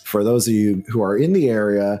 for those of you who are in the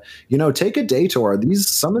area, take a day tour.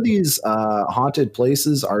 Some of these haunted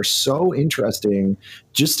places are so interesting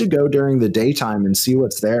just to go during the daytime and see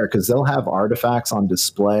what's there, because they'll have artifacts on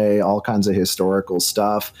display, all kinds of historical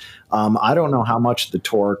stuff. I don't know how much the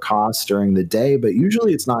tour costs during the day, but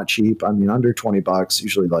usually it's not cheap. I mean, under $20,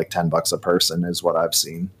 usually like $10 a person is what I've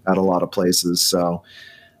seen at a lot of places. So,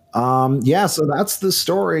 so that's the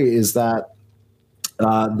story, is that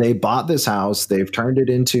they bought this house. They've turned it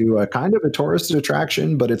into a kind of a tourist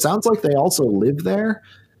attraction, but it sounds like they also live there.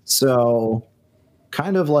 So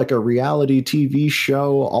kind of like a reality TV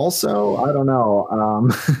show also. I don't know.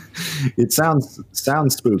 It sounds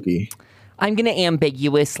spooky. I'm going to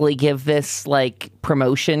ambiguously give this like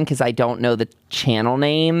promotion because I don't know the channel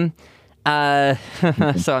name. So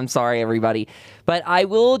I'm sorry, everybody. But I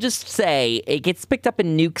will just say it gets picked up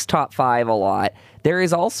in Nuke's top 5 a lot. There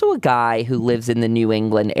is also a guy who lives in the New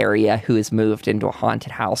England area who has moved into a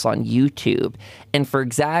haunted house on YouTube. And for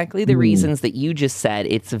exactly the reasons that you just said,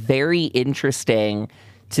 it's very interesting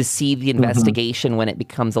to see the investigation when it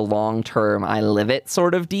becomes a long-term I live it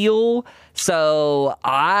sort of deal. So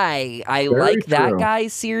I like that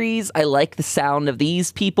guy's series. I like the sound of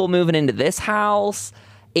these people moving into this house.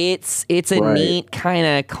 It's a neat kind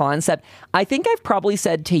of concept. I think I've probably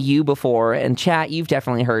said to you before, and chat, you've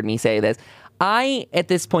definitely heard me say this. I, at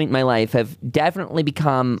this point in my life, have definitely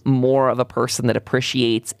become more of a person that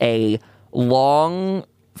appreciates a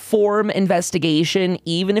long-form investigation,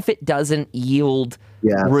 even if it doesn't yield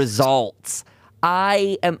results.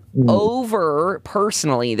 I am over,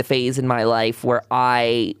 personally, the phase in my life where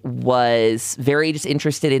I was very just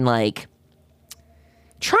interested in, like,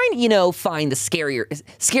 trying to, find the scarier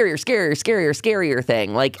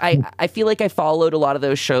thing. Like, I feel like I followed a lot of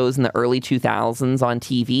those shows in the early 2000s on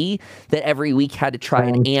TV that every week had to try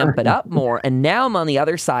and amp it up more. And now I'm on the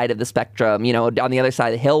other side of the spectrum, on the other side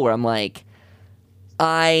of the hill, where I'm like,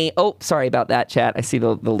 sorry about that, chat. I see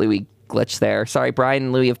the Louis glitch there. Sorry, Brian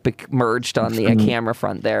and Louis have merged on the camera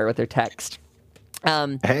front there with their text.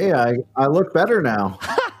 Hey, I look better now.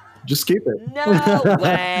 Just keep it. No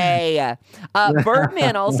way.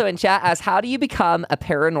 Birdman also in chat asks, how do you become a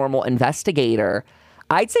paranormal investigator?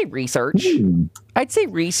 I'd say research. I'd say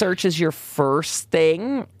research is your first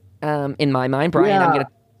thing in my mind. Brian, I'm going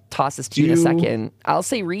to toss this to you in a second. I'll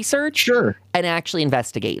say research and actually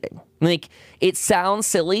investigating. Like, it sounds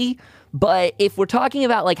silly, but if we're talking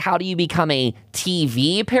about, like, how do you become a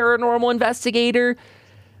TV paranormal investigator,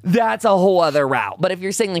 that's a whole other route. But if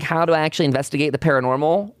you're saying, like, how do I actually investigate the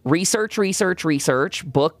paranormal? Research,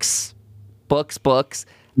 books,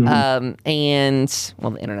 and,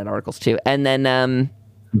 well, the internet articles too. And then,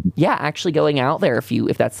 actually going out there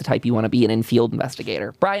if that's the type you want to be, an in-field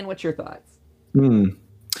investigator. Brian, what's your thoughts?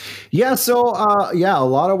 Yeah, so, a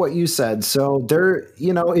lot of what you said. So there,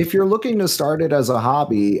 if you're looking to start it as a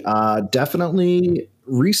hobby, definitely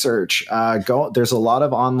research. There's a lot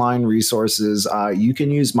of online resources. You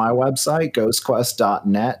can use my website,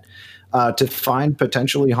 ghostquest.net, to find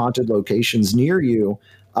potentially haunted locations near you.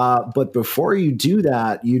 But before you do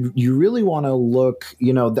that, you really want to look,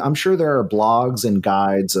 I'm sure there are blogs and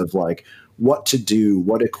guides of, like, what to do,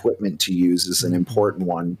 what equipment to use is an important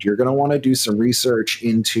one. You're going to want to do some research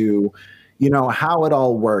into, how it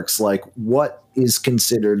all works, like what is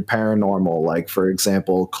considered paranormal. Like, for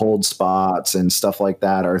example, cold spots and stuff like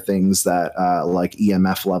that are things that, like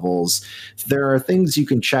EMF levels. There are things you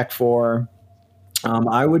can check for.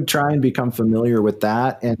 I would try and become familiar with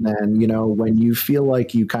that. And then, when you feel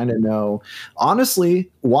like you kind of know, honestly,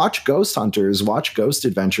 watch Ghost Hunters, watch Ghost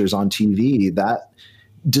Adventures on TV. That,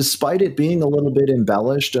 despite it being a little bit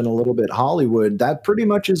embellished and a little bit Hollywood, that pretty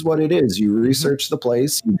much is what it is. You research the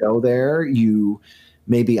place, you go there, you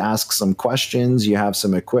maybe ask some questions, you have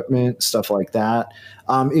some equipment, stuff like that.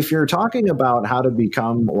 If you're talking about how to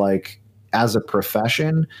become, like, as a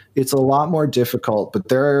profession, it's a lot more difficult, but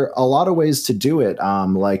there are a lot of ways to do it.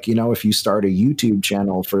 If you start a YouTube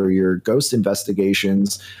channel for your ghost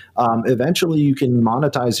investigations, eventually you can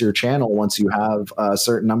monetize your channel once you have a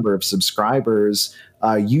certain number of subscribers.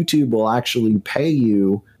 YouTube will actually pay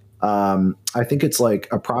you, I think it's like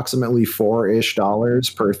approximately $4-ish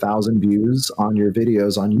per 1,000 views on your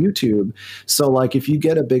videos on YouTube. So, like, if you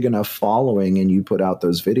get a big enough following and you put out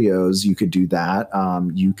those videos, you could do that.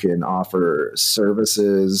 You can offer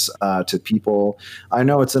services to people. I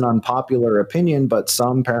know it's an unpopular opinion, but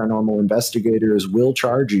some paranormal investigators will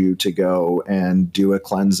charge you to go and do a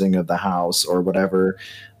cleansing of the house or whatever.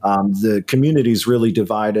 The community is really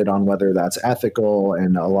divided on whether that's ethical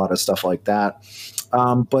and a lot of stuff like that.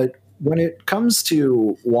 But when it comes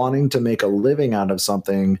to wanting to make a living out of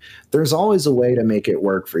something, there's always a way to make it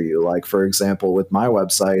work for you. Like, for example, with my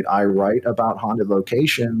website, I write about haunted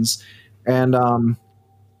locations, and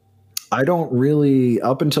I don't really,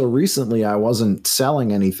 up until recently, I wasn't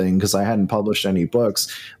selling anything because I hadn't published any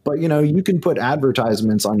books. But, you can put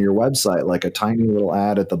advertisements on your website, like a tiny little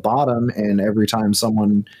ad at the bottom. And every time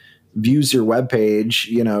someone views your webpage,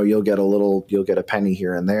 you'll get a penny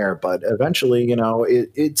here and there. But eventually,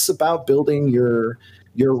 it's about building your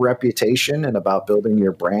reputation and about building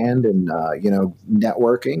your brand and,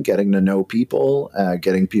 networking, getting to know people,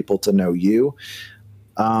 getting people to know you.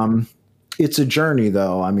 It's a journey,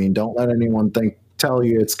 though. I mean, don't let anyone tell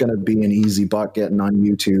you it's going to be an easy buck getting on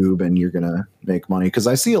YouTube and you're going to make money. Because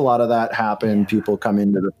I see a lot of that happen. Yeah. People come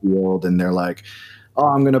into the field and they're like, oh,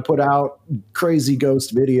 I'm going to put out crazy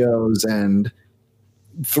ghost videos. And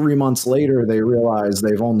 3 months later, they realize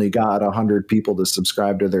they've only got 100 people to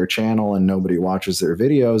subscribe to their channel and nobody watches their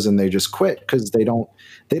videos, and they just quit because they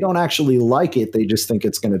don't actually like it. They just think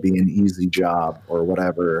it's going to be an easy job or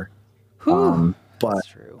whatever. But that's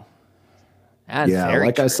true. That's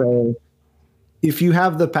like true. I say, if you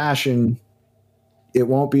have the passion, it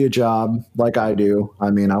won't be a job like I do. I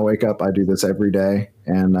mean, I wake up, I do this every day,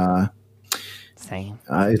 and same.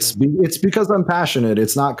 It's because I'm passionate.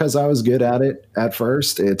 It's not because I was good at it at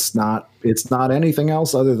first. It's not anything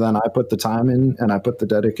else other than I put the time in and I put the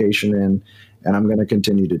dedication in, and I'm going to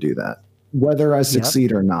continue to do that, whether I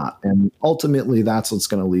succeed or not. And ultimately, that's what's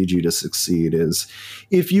going to lead you to succeed, is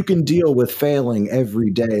if you can deal with failing every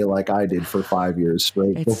day like I did for 5 years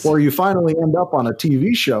straight before you finally end up on a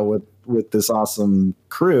TV show with this awesome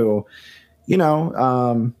crew,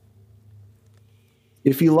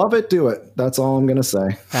 if you love it, do it. That's all I'm going to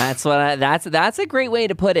say. That's a great way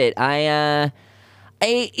to put it. It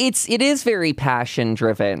is very passion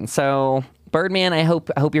driven. So Birdman, I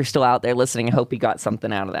hope you're still out there listening. I hope you got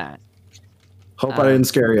something out of that. Hope I didn't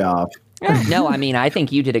scare you off. No, I mean, I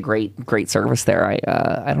think you did a great service there.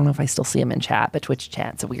 I don't know if I still see him in chat, but Twitch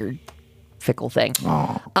chat's a weird, fickle thing.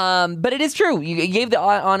 But it is true. You gave the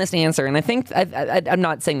honest answer, and I think I'm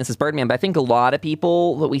not saying this is Birdman, but I think a lot of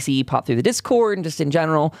people that we see pop through the Discord and just in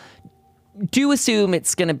general do assume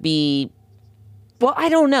it's going to be. Well, I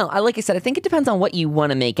don't know. Like I said, I think it depends on what you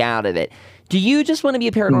want to make out of it. Do you just want to be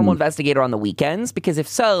a paranormal investigator on the weekends? Because if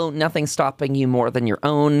so, nothing's stopping you more than your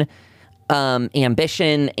own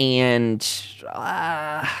ambition. And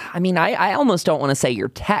I mean, I almost don't want to say your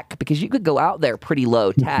tech, because you could go out there pretty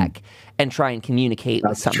low tech and try and communicate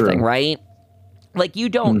with something, true. Right? Like, you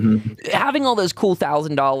don't having all those cool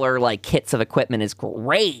 $1,000 like kits of equipment is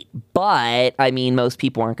great, but I mean, most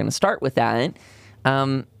people aren't going to start with that.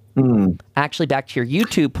 Actually, back to your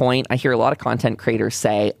YouTube point, I hear a lot of content creators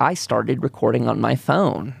say, I started recording on my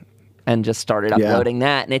phone and just started uploading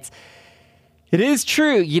that. And it is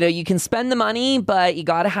true. You can spend the money, but you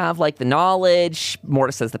got to have like the knowledge.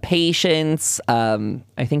 Mortis says the patience.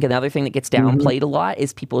 I think another thing that gets downplayed a lot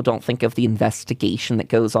is people don't think of the investigation that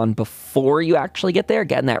goes on before you actually get there.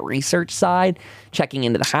 Getting that research side, checking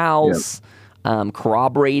into the house,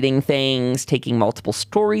 corroborating things, taking multiple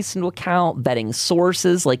stories into account, vetting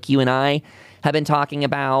sources like you and I have been talking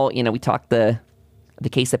about. We talked the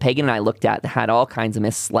case that Pagan and I looked at that had all kinds of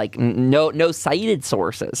no cited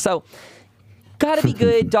sources. So gotta be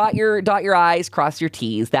good. dot your I's, cross your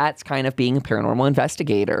T's. That's kind of being a paranormal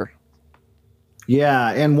investigator.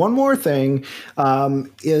 Yeah, and one more thing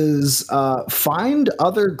is find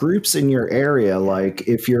other groups in your area. Like,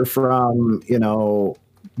 if you're from,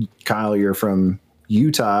 Kyle, you're from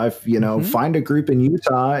Utah, find a group in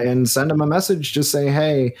Utah and send them a message. Just say,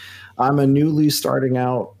 hey, I'm a newly starting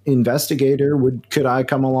out investigator. Could I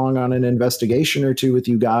come along on an investigation or two with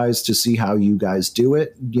you guys to see how you guys do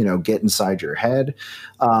it? Get inside your head.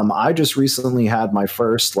 I just recently had my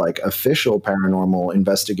first official paranormal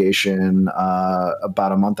investigation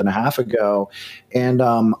about a month and a half ago. And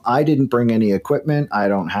I didn't bring any equipment. I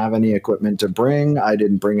don't have any equipment to bring. I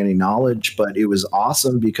didn't bring any knowledge, but it was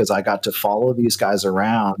awesome because I got to follow these guys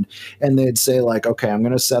around, and they'd say okay, I'm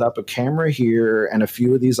going to set up a camera here and a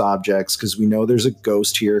few of these objects because we know there's a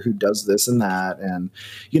ghost here who does this and that. And,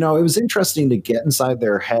 it was interesting to get inside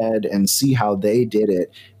their head and see how they did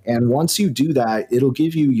it. And once you do that, it'll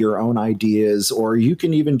give you your own ideas, or you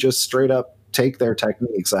can even just straight up take their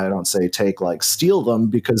techniques. I don't say steal them,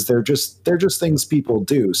 because they're just things people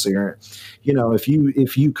do. So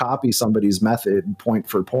if you copy somebody's method point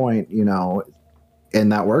for point,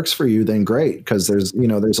 and that works for you, then great. Because there's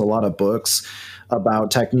a lot of books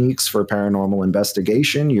about techniques for paranormal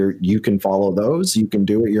investigation. You can follow those. You can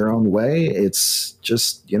do it your own way. It's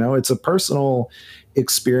just, it's a personal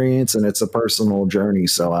experience and it's a personal journey.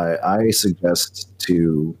 So I suggest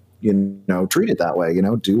to, treat it that way,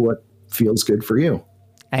 do what feels good for you.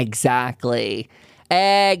 Exactly.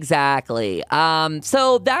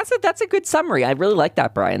 So that's a good summary. I really like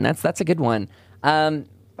that, Brian. That's a good one.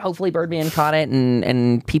 Hopefully Birdman caught it,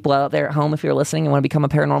 and people out there at home, if you're listening and want to become a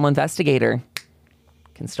paranormal investigator,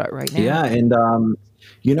 can start right now. Yeah, and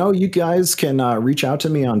you guys can reach out to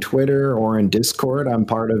me on Twitter or in Discord. I'm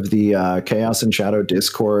part of the Chaos and Shadow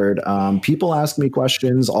Discord. People ask me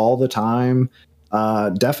questions all the time.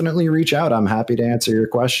 Definitely reach out. I'm happy to answer your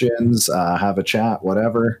questions, have a chat,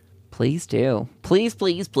 whatever. Please do. Please,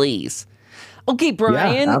 please, please. Okay,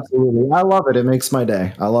 Brian. Yeah, absolutely. I love it. It makes my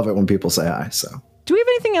day. I love it when people say hi. So, do we have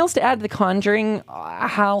anything else to add to the Conjuring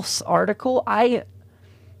House article? I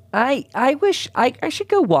wish I should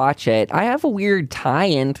go watch it. I have a weird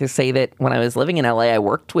tie-in to say that when I was living in LA, I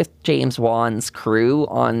worked with James Wan's crew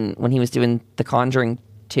on when he was doing The Conjuring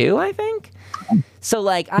 2, I think. So,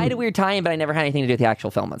 I had a weird tie-in, but I never had anything to do with the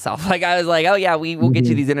actual film itself. I was like, oh, yeah, we'll get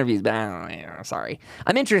you these interviews, but I don't know, sorry.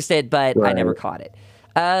 I'm interested, but I never caught it.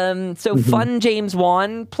 Fun James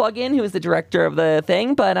Wan plug-in, who is the director of the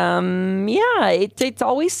thing, but it's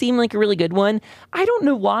always seemed like a really good one. I don't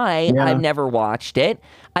know why I've never watched it.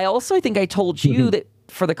 I think I told you that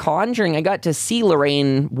for The Conjuring, I got to see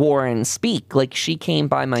Lorraine Warren speak. She came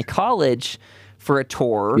by my college for a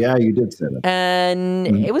tour. Yeah, you did say that. And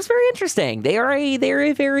it was very interesting. They're a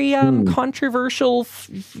very controversial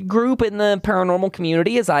group in the paranormal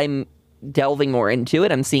community. As I'm delving more into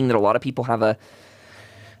it, I'm seeing that a lot of people have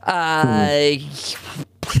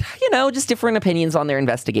just different opinions on their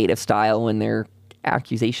investigative style and their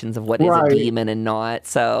accusations of what is a demon and not.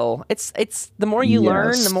 So it's the more you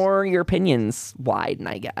learn, the more your opinions widen,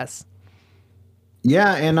 I guess.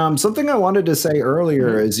 Yeah, and something I wanted to say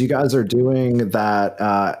earlier is you guys are doing that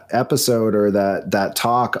episode or that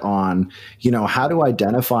talk on, how to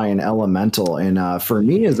identify an elemental. And for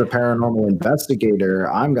me as a paranormal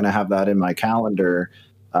investigator, I'm going to have that in my calendar.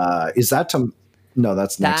 Is that no,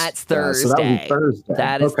 that's next. That's Thursday. So that would be Thursday.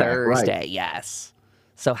 That is Thursday, right. Yes.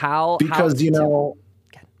 So how to tell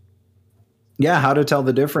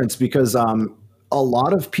the difference, because a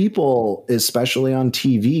lot of people, especially on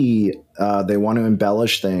TV, they want to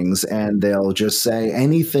embellish things and they'll just say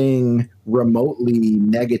anything remotely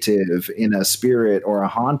negative in a spirit or a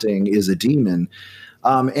haunting is a demon.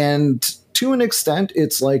 And to an extent,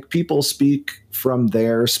 it's like people speak from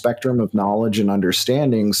their spectrum of knowledge and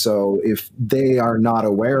understanding. So if they are not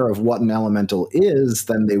aware of what an elemental is,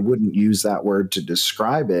 then they wouldn't use that word to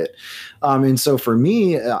describe it. And so for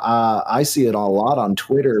me, I see it a lot on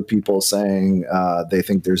Twitter, people saying they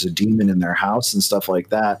think there's a demon in their house and stuff like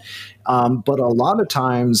that. But a lot of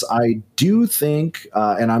times I do think,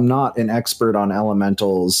 and I'm not an expert on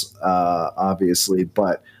elementals, obviously,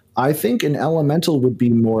 but I think an elemental would be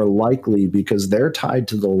more likely because they're tied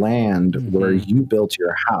to the land where you built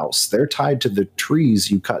your house. They're tied to the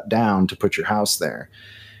trees you cut down to put your house there.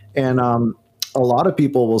 And a lot of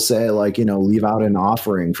people will say, leave out an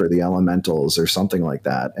offering for the elementals or something like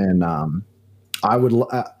that. And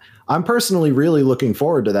I'm personally really looking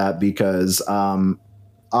forward to that because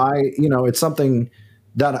it's something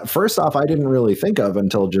that first off, I didn't really think of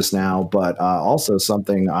until just now, but also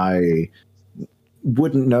something I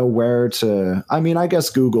wouldn't know where to, I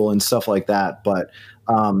guess Google and stuff like that, but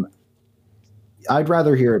I'd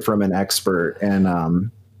rather hear it from an expert. And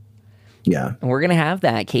And we're going to have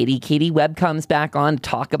that. Katie Webb comes back on to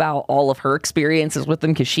talk about all of her experiences with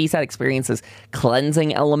them because she's had experiences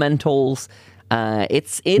cleansing elementals.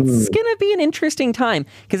 It's going to be an interesting time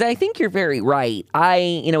because I think you're very right.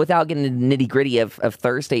 Without getting into the nitty gritty of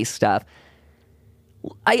Thursday stuff,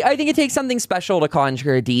 I think it takes something special to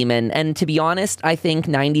conjure a demon. And to be honest, I think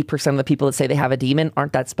 90% of the people that say they have a demon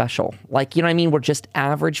aren't that special. We're just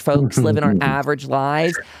average folks living our average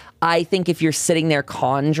lives. I think if you're sitting there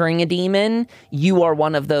conjuring a demon, you are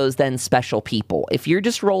one of those then special people. If you're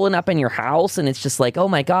just rolling up in your house and it's just like, oh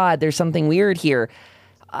my God, there's something weird here.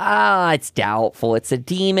 It's doubtful. It's a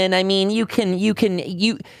demon. Right. The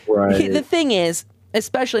thing is,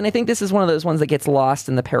 especially, and I think this is one of those ones that gets lost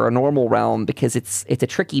in the paranormal realm because it's a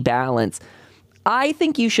tricky balance. I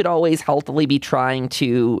think you should always healthily be trying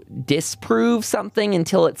to disprove something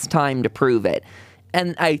until it's time to prove it.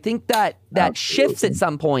 And I think that shifts at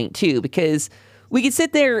some point too, because we could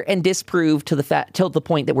sit there and disprove to the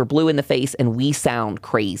point that we're blue in the face and we sound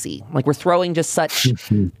crazy. Like we're throwing just such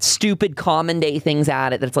stupid common day things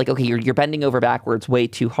at it that it's like, okay, you're bending over backwards way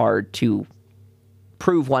too hard to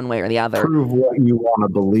prove one way or the other. Prove what you want to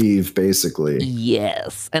believe, basically.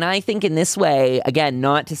 Yes. And I think in this way, again,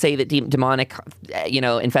 not to say that demonic,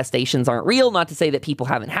 infestations aren't real, not to say that people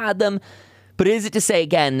haven't had them, but is it to say,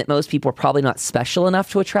 again, that most people are probably not special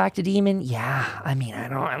enough to attract a demon? Yeah. I mean, I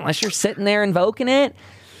don't, unless you're sitting there invoking it.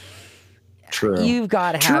 True. You've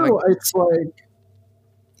got to have It's like,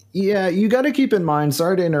 yeah, you got to keep in mind,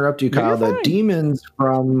 sorry to interrupt you, Kyle, that demons,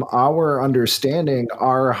 from our understanding,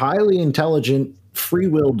 are highly intelligent,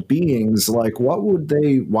 free-willed beings. Like, why would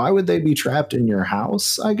they be trapped in your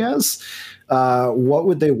house, I guess? What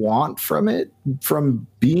would they want from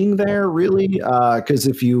being there, really? Because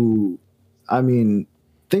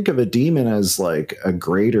think of a demon as like a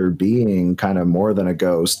greater being, kind of more than a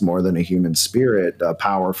ghost, more than a human spirit, a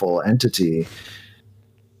powerful entity.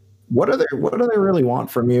 What do they really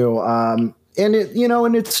want from you? And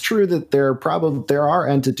it's true that there are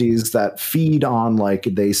entities that feed on, like,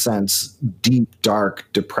 they sense deep, dark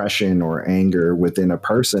depression or anger within a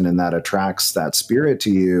person, and that attracts that spirit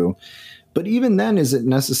to you. But even then, is it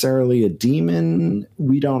necessarily a demon?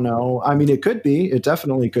 We don't know. I mean, it could be. It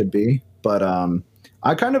definitely could be. But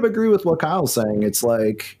I kind of agree with what Kyle's saying. It's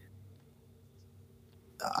like,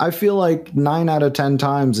 I feel like 9 out of 10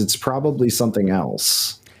 times it's probably something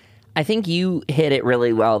else. I think you hit it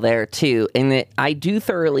really well there, too. And that I do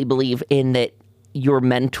thoroughly believe in that your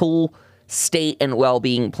mental state and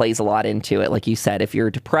well-being plays a lot into it. Like you said, if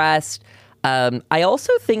you're depressed, I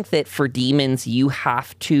also think that for demons, you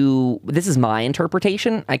have to, this is my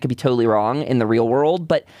interpretation, I could be totally wrong in the real world,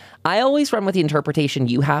 but I always run with the interpretation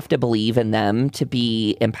you have to believe in them to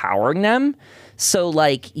be empowering them. So,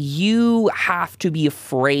 like, you have to be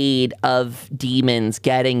afraid of demons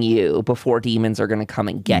getting you before demons are going to come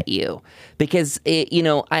and get you. Because,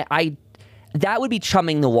 that would be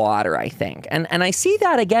chumming the water, I think. And I see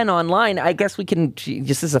that again online. I guess we can,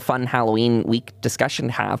 just as a fun Halloween week discussion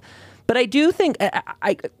to have. But I do think,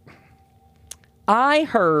 I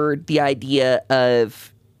heard the idea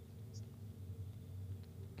of,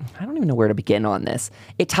 I don't even know where to begin on this.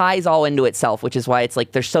 It ties all into itself, which is why it's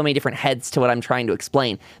like there's so many different heads to what I'm trying to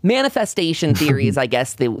explain. Manifestation theory is, I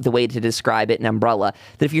guess, the way to describe it in umbrella.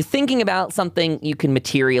 That if you're thinking about something, you can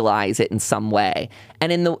materialize it in some way.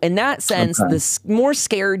 And in that sense, the more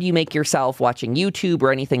scared you make yourself watching YouTube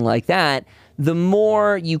or anything like that, the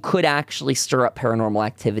more you could actually stir up paranormal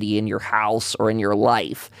activity in your house or in your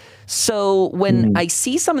life. So when I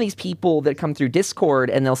see some of these people that come through Discord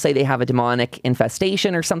and they'll say they have a demonic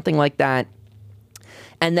infestation or something like that,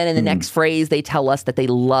 and then in the next phrase they tell us that they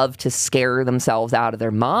love to scare themselves out of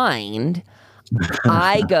their mind,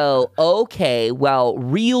 I go, okay, well,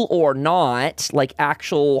 real or not, like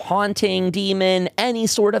actual haunting, demon, any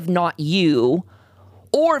sort of not you,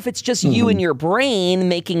 or if it's just you and your brain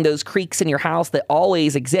making those creaks in your house that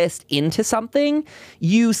always exist into something,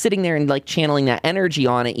 you sitting there and like channeling that energy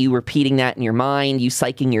on it, you repeating that in your mind, you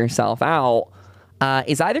psyching yourself out,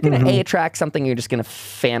 is either going to attract something, you're just going to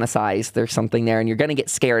fantasize there's something there, and you're going to get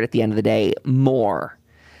scared at the end of the day more.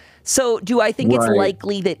 So do I think it's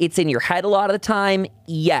likely that it's in your head a lot of the time?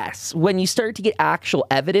 Yes. When you start to get actual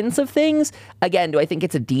evidence of things, again, do I think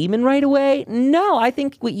it's a demon right away? No, I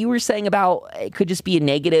think what you were saying about it could just be a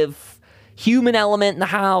negative human element in the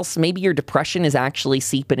house. Maybe your depression is actually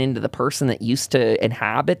seeping into the person that used to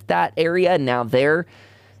inhabit that area, and now they're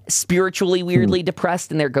spiritually weirdly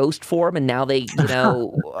depressed in their ghost form, and now they,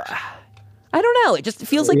 I don't know. It just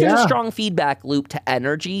feels like there's a strong feedback loop to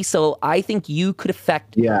energy. So I think you could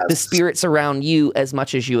affect the spirits around you as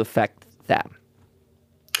much as you affect them.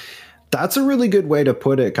 That's a really good way to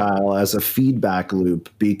put it, Kyle, as a feedback loop,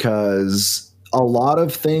 because a lot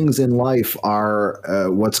of things in life are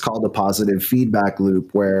what's called a positive feedback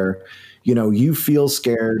loop, where, you feel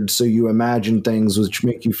scared, so you imagine things which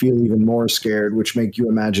make you feel even more scared, which make you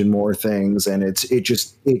imagine more things. And it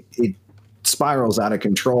spirals out of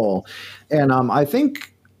control. And I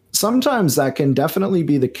think sometimes that can definitely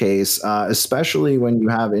be the case, especially when you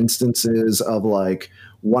have instances of, like,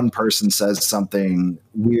 one person says something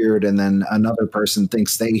weird and then another person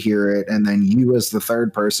thinks they hear it, and then you as the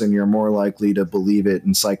third person, you're more likely to believe it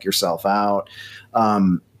and psych yourself out,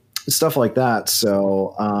 stuff like that.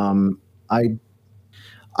 So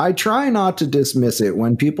I try not to dismiss it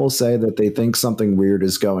when people say that they think something weird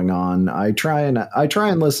is going on. I try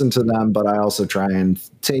and listen to them, but I also try and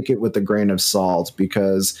take it with a grain of salt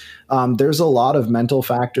because there's a lot of mental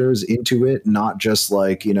factors into it, not just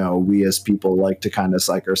like, we as people like to kind of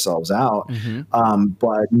psych ourselves out,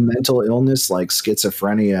 but mental illness like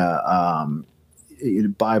schizophrenia,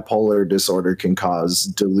 bipolar disorder can cause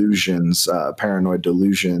delusions, paranoid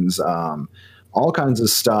delusions, all kinds of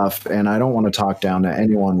stuff. And I don't want to talk down to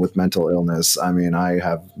anyone with mental illness. I mean, I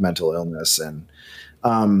have mental illness, and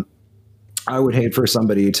I would hate for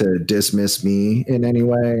somebody to dismiss me in any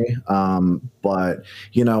way. But,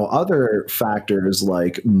 other factors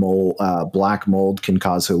like black mold can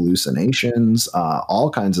cause hallucinations, all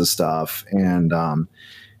kinds of stuff. And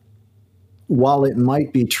while it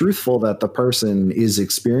might be truthful that the person is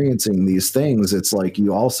experiencing these things, it's like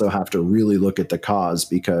you also have to really look at the cause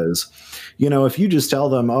because, if you just tell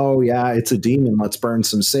them, oh, yeah, it's a demon, let's burn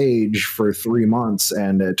some sage for 3 months,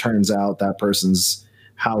 and it turns out that person's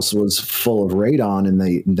house was full of radon and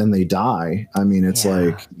then they die. I mean, it's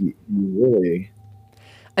like you really...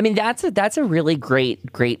 I mean, that's a really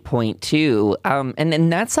great point, too.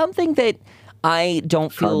 And that's something that I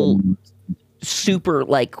don't feel... super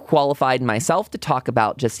qualified myself to talk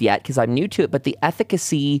about just yet because I'm new to it, but the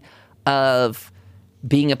efficacy of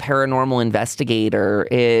being a paranormal investigator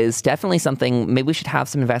is definitely something. Maybe we should have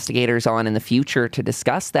some investigators on in the future to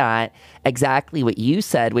discuss that, exactly what you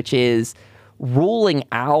said, which is ruling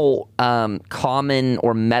out common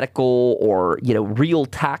or medical or real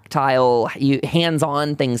tactile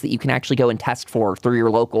hands-on things that you can actually go and test for through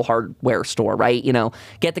your local hardware store, right?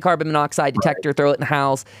 Get the carbon monoxide detector, throw it in the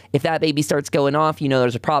house. If that baby starts going off,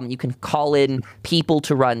 there's a problem. You can call in people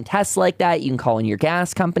to run tests like that. You can call in your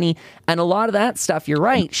gas company, and a lot of that stuff, you're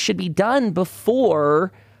right, should be done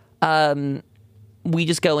before we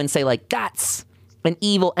just go and say that's an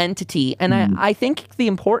evil entity. And I think the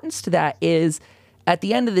importance to that is, at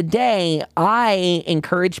the end of the day, I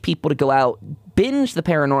encourage people to go out, binge the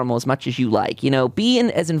paranormal as much as you like, be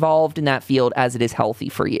as involved in that field as it is healthy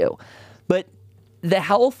for you. But the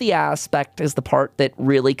healthy aspect is the part that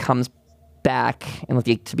really comes back, and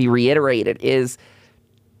to be reiterated, is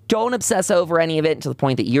don't obsess over any of it to the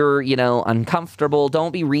point that you're, uncomfortable.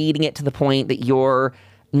 Don't be reading it to the point that you're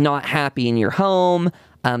not happy in your home.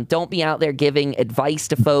 Don't be out there giving advice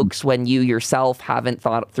to folks when you yourself haven't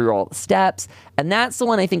thought through all the steps. And that's the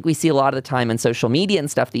one I think we see a lot of the time in social media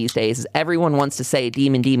and stuff these days, is everyone wants to say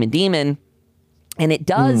demon, demon, demon. And it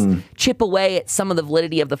does chip away at some of the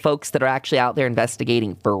validity of the folks that are actually out there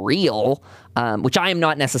investigating for real, which I am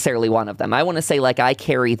not necessarily one of them. I want to say I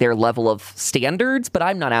carry their level of standards, but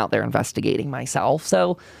I'm not out there investigating myself.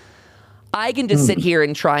 So I can just sit here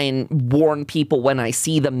and try and warn people when I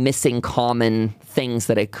see the missing common things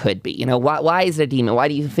that it could be. Why is it a demon? Why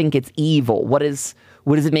do you think it's evil? What is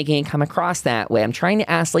it making it come across that way? I'm trying to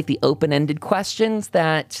ask the open-ended questions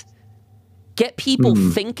that get people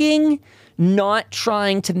thinking, not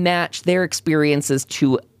trying to match their experiences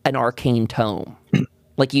to an arcane tome.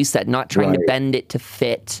 Like you said, not trying to bend it to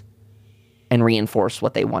fit and reinforce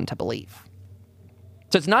what they want to believe.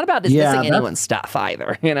 So it's not about dismissing anyone's stuff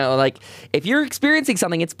either. If you're experiencing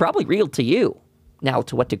something, it's probably real to you. Now,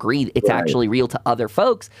 to what degree it's actually real to other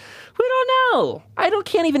folks, we don't know.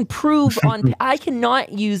 Can't even prove on. I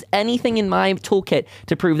cannot use anything in my toolkit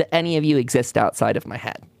to prove that any of you exist outside of my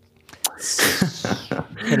head.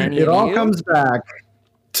 It all comes back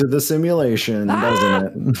to the simulation,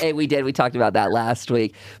 doesn't it? Hey, we did. We talked about that last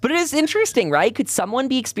week. But it is interesting, right? Could someone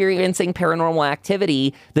be experiencing paranormal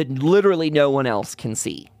activity that literally no one else can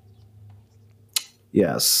see?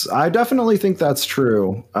 Yes, I definitely think that's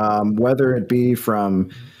true. Whether it be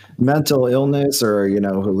from mental illness or,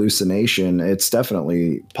 hallucination, it's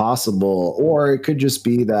definitely possible. Or it could just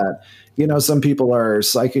be that, some people are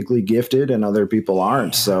psychically gifted and other people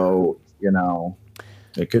aren't. So,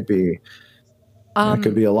 it could be... it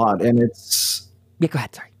could be a lot. And it's... Yeah, go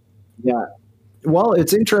ahead. Sorry. Yeah. Well,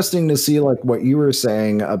 it's interesting to see what you were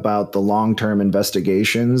saying about the long-term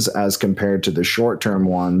investigations as compared to the short-term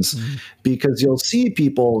ones, because you'll see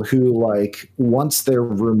people who once they're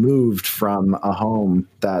removed from a home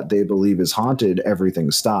that they believe is haunted,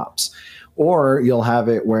 everything stops. Or you'll have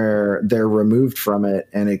it where they're removed from it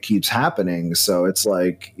and it keeps happening. So it's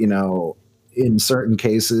in certain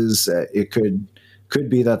cases, it could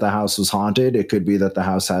be that the house was haunted. It could be that the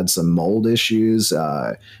house had some mold issues.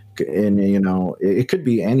 And, it could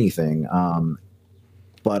be anything.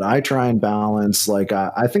 But I try and balance,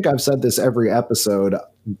 I think I've said this every episode,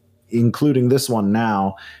 including this one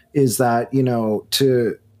now, is that,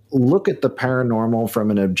 to look at the paranormal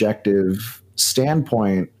from an objective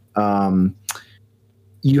standpoint,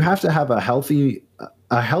 you have to have a healthy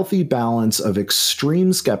balance of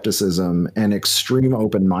extreme skepticism and extreme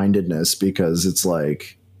open-mindedness, because it's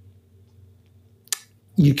like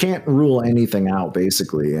you can't rule anything out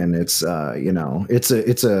basically. And it's,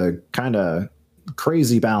 it's a kind of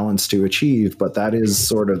crazy balance to achieve, but that is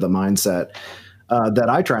sort of the mindset that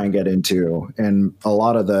I try and get into. And a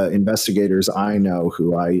lot of the investigators I know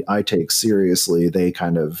who I take seriously, they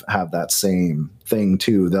kind of have that same thing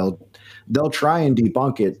too. They'll try and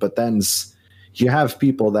debunk it, but then you have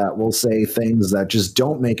people that will say things that just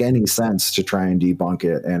don't make any sense to try and debunk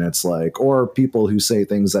it. And it's like, or people who say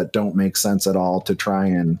things that don't make sense at all to try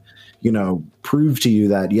and, prove to you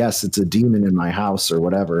that, yes, it's a demon in my house or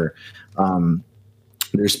whatever.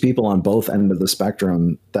 There's people on both ends of the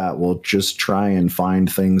spectrum that will just try and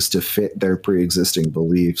find things to fit their pre-existing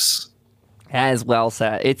beliefs. As well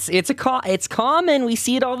said. It's common. We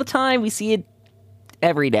see it all the time. We see it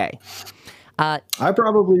every day. I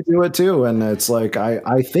probably do it too. And it's like,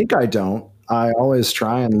 I think I don't. I always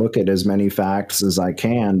try and look at as many facts as I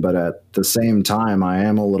can, but at the same time, I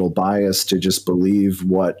am a little biased to just believe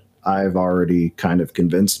what I've already kind of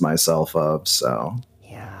convinced myself of. So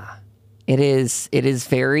yeah, it is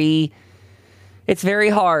very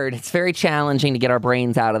hard. It's very challenging to get our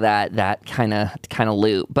brains out of that kind of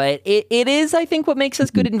loop. But it is, I think, what makes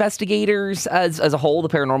us good investigators as a whole, the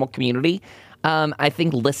paranormal community. I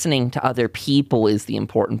think listening to other people is the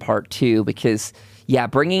important part too, because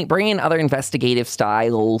bringing other investigative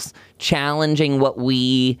styles, challenging what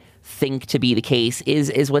we think to be the case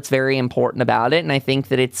is what's very important about it. And I think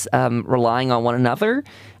that it's relying on one another,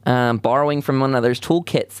 borrowing from one another's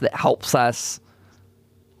toolkits that helps us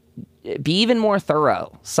be even more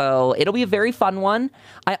thorough. So it'll be a very fun one.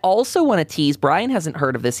 I also want to tease, Brian hasn't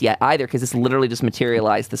heard of this yet either, because this literally just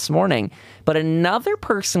materialized this morning, but another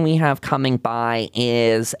person we have coming by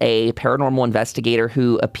is a paranormal investigator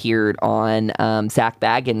who appeared on Zach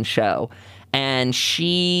Bagans' show. And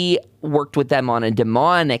she worked with them on a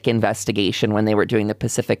demonic investigation when they were doing the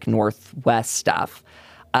Pacific Northwest stuff.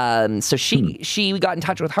 So we got in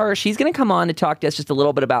touch with her. She's going to come on to talk to us just a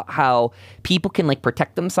little bit about how people can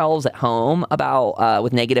protect themselves at home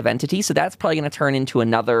with negative entities. So that's probably going to turn into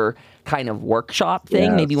another kind of workshop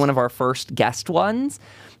thing, maybe one of our first guest ones.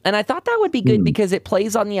 And I thought that would be good because it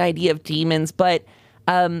plays on the idea of demons. But,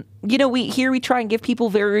 we try and give people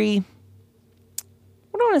very,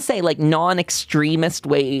 I don't want to say non-extremist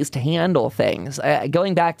ways to handle things.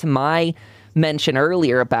 Going back to my mention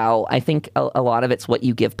earlier about, I think a lot of it's what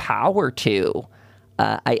you give power to.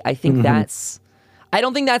 I think I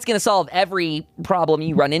don't think that's going to solve every problem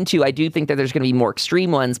you run into. I do think that there's going to be more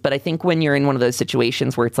extreme ones, but I think when you're in one of those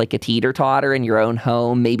situations where it's like a teeter-totter in your own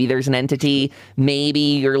home, maybe there's an entity, maybe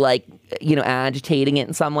you're agitating it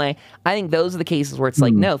in some way. I think those are the cases where it's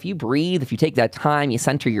no, if you breathe, if you take that time, you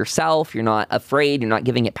center yourself, you're not afraid, you're not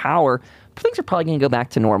giving it power, things are probably going to go back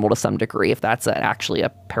to normal to some degree if that's actually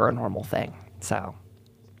a paranormal thing. So,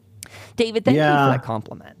 David, thank you for that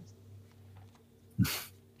compliment.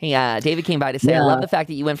 Hey, David came by to say, I love the fact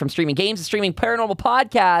that you went from streaming games to streaming paranormal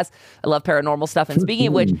podcasts. I love paranormal stuff. And speaking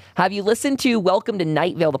of which, have you listened to Welcome to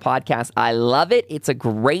Night Vale, the podcast? I love it. It's a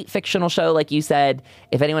great fictional show, like you said.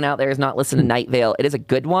 If anyone out there has not listened to Night Vale, it is a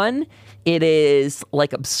good one. It is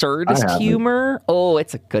absurdist humor. Oh,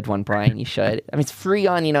 it's a good one, Brian. You should. I mean, it's free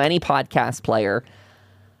on, any podcast player.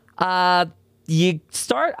 You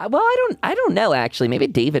start, well, I don't know, actually. Maybe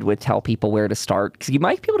David would tell people where to start, because you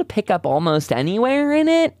might be able to pick up almost anywhere in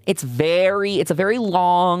it. It's a very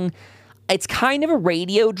long, it's kind of a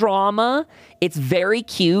radio drama. It's very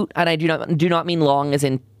cute, and I do not mean long as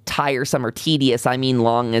in tiresome or tedious. I mean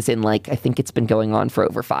long as in I think it's been going on for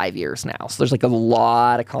over 5 years now. So there's a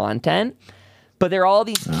lot of content. But there are all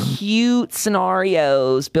these cute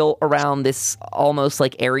scenarios built around this almost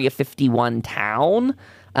Area 51 town.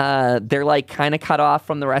 They're kind of cut off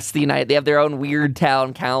from the rest of the United. They have their own weird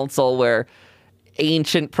town council where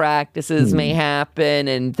ancient practices may happen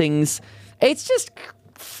and things. It's just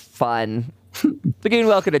fun. Again,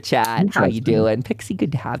 welcome to chat. How you doing? Pixie,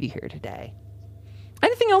 good to have you here today.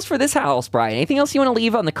 Anything else for this house, Brian? Anything else you want to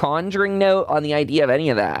leave on the Conjuring note on the idea of any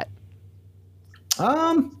of that?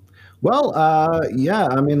 Yeah,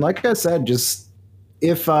 I mean, like I said, just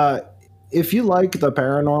if you like the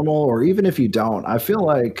paranormal, or even if you don't, I feel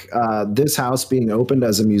like this house being opened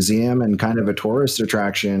as a museum and kind of a tourist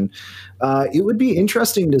attraction, it would be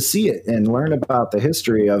interesting to see it and learn about the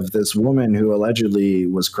history of this woman who allegedly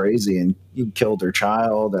was crazy and killed her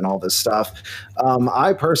child and all this stuff.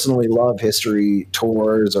 I personally love history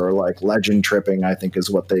tours, or legend tripping, I think is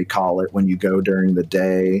what they call it when you go during the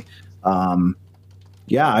day.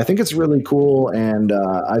 I think it's really cool. And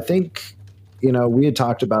I think we had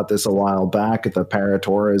talked about this a while back at the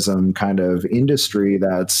paratourism kind of industry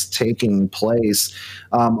that's taking place.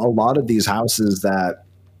 A lot of these houses that,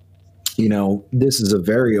 this is a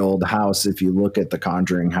very old house. If you look at the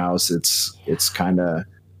Conjuring house, it's kind of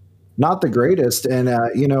not the greatest. And,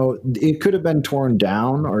 it could have been torn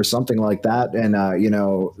down or something like that. And,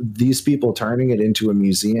 these people turning it into a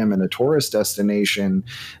museum and a tourist destination,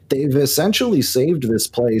 they've essentially saved this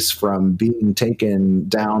place from being taken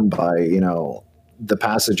down by, the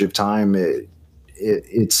passage of time.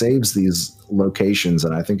 It saves these locations.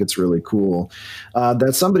 And I think it's really cool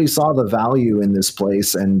that somebody saw the value in this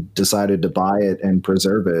place and decided to buy it and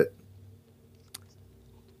preserve it.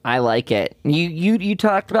 I like it. You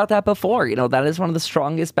talked about that before. That is one of the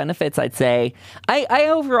strongest benefits, I'd say. I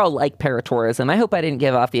overall like paratourism. I hope I didn't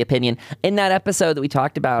give off the opinion. In that episode that we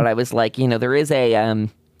talked about, I was like, there is a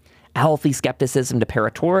healthy skepticism to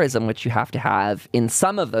paratourism, which you have to have in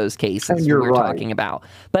some of those cases we're talking about.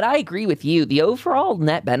 But I agree with you. The overall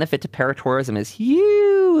net benefit to paratourism is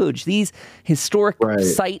huge. These historic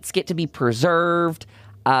sites get to be preserved.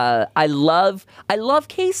 I love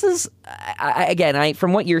cases.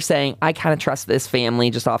 From what you're saying, I kind of trust this family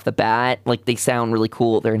just off the bat. Like, they sound really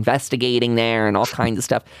cool. They're investigating there and all kinds of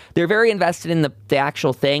stuff. They're very invested in the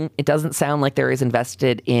actual thing. It doesn't sound like they're as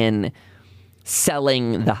invested in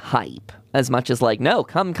selling the hype as much as like, no,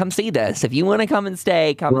 come see this. If you want to come and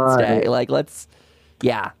stay, come and stay. Like,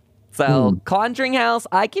 So Conjuring House,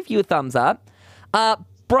 I give you a thumbs up.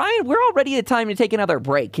 Brian, we're already at time to take another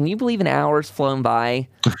break. Can you believe an hour's flown by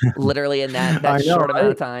literally in that short amount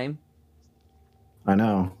of time? I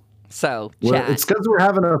know. So, it's because we're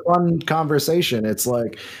having a fun conversation. It's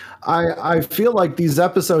like, I feel like these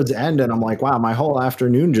episodes end and I'm like, wow, my whole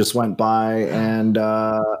afternoon just went by. And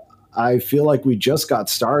I feel like we just got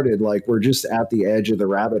started. Like, we're just at the edge of the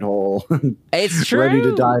rabbit hole. It's true. Ready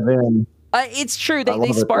to dive in. It's true.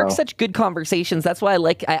 They spark such good conversations. That's why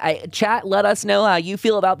I chat. Let us know how you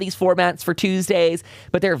feel about these formats for Tuesdays.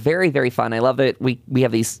 But they're very, very fun. I love that we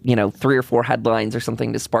have these 3 or 4 headlines or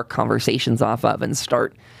something to spark conversations off of and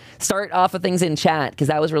start off of things in chat, because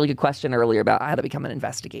that was a really good question earlier about how to become an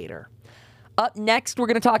investigator. Up next, we're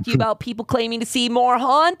going to talk to you about people claiming to see more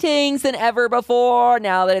hauntings than ever before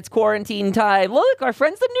now that it's quarantine time. Look, our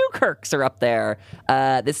friends the Newkirks are up there.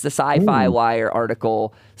 This is a Sci-Fi Wire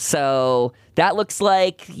article. So that looks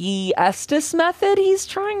like the Estes method he's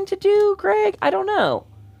trying to do, Greg. I don't know.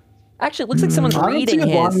 Actually, it looks like someone's reading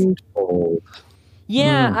his.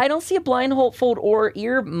 Yeah, I don't see a blindfold or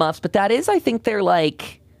ear muffs, but that is, I think they're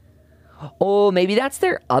like... Oh, maybe that's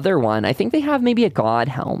their other one. I think they have maybe a God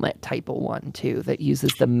helmet type of one, too, that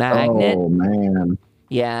uses the magnet. Oh, man.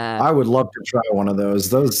 Yeah. I would love to try one of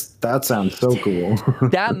those. That sounds so cool.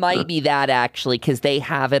 That might be that, actually, because they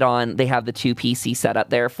have it on. They have the 2 PC set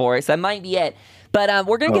up there for us. That might be it. But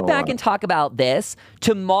we're going to get back and talk about this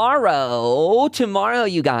tomorrow. Tomorrow,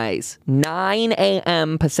 you guys, 9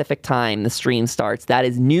 a.m. Pacific time, the stream starts. That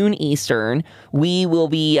is noon Eastern. We will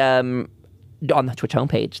be... on the Twitch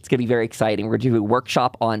homepage. It's going to be very exciting. We're going to do a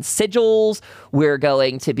workshop on sigils. We're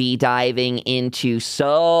going to be diving into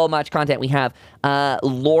so much content. We have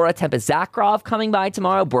Laura Tempest-Zakharov coming by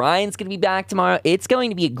tomorrow. Brian's going to be back tomorrow. It's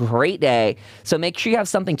going to be a great day. So make sure you have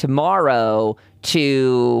something tomorrow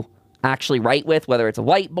to actually write with, whether it's a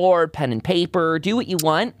whiteboard, pen and paper, do what you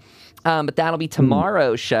want. But that'll be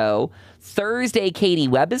tomorrow's show. Thursday, Katie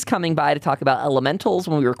Webb is coming by to talk about elementals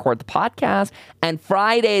when we record the podcast. And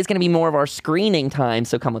Friday is going to be more of our screening time.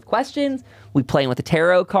 So come with questions. We playing with the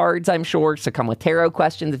tarot cards, I'm sure. So come with tarot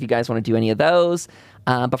questions if you guys want to do any of those.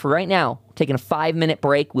 But for right now, taking a 5-minute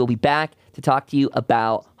break. We'll be back to talk to you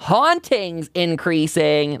about hauntings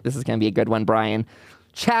increasing. This is going to be a good one, Brian.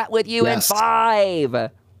 Chat with you in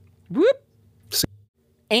 5. Whoop.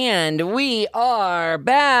 And we are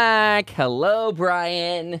back. Hello,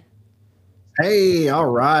 Brian. Hey, all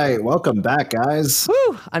right. Welcome back, guys.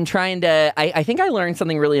 Whew. I'm trying to... I think I learned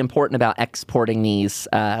something really important about exporting these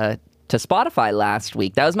to Spotify last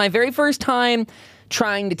week. That was my very first time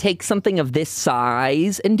trying to take something of this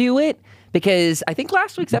size and do it, because I think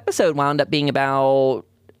last week's episode wound up being about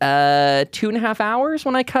 2.5 hours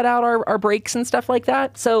when I cut out our breaks and stuff like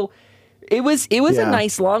that. So... It was a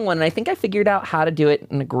nice long one, and I think I figured out how to do it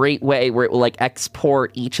in a great way where it will like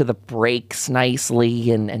export each of the breaks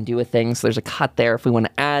nicely and do a thing. So there's a cut there if we want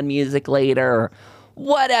to add music later or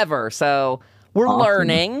whatever. So we're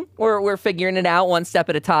learning. We're figuring it out one step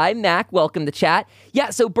at a time. Mac, welcome to chat.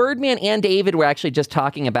 Yeah, so Birdman and David were actually just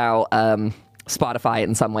talking about Spotify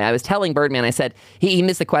in some way. I was telling Birdman, I said, he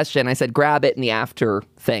missed the question. I said, grab it in the after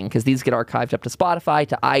thing, because these get archived up to Spotify,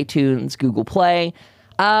 to iTunes, Google Play.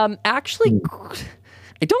 Actually,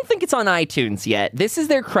 I don't think it's on iTunes yet. This is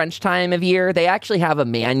their crunch time of year. They actually have a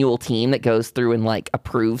manual team that goes through and like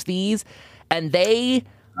approves these, and they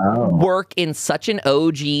work in such an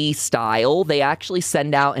OG style. They actually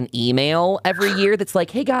send out an email every year that's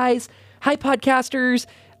like, hey guys, hi podcasters.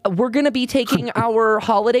 We're going to be taking our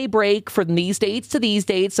holiday break from these dates to these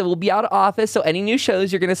dates, so we'll be out of office. So any new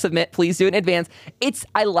shows you're going to submit, please do it in advance.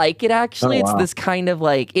 I like it actually. It's this kind of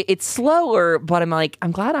like, it's slower, but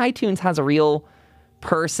I'm glad iTunes has a real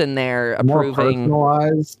person there approving. More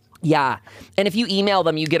personalized. Yeah. And if you email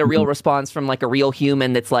them, you get a real response from like a real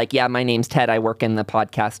human that's like, yeah, my name's Ted. I work in the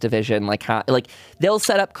podcast division. Like they'll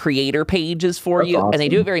set up creator pages for you, awesome. And they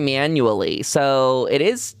do it very manually. So it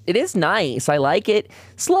is nice. I like it.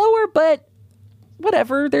 Slower, but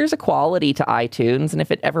whatever. There's a quality to iTunes. And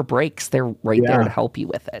if it ever breaks, they're right there to help you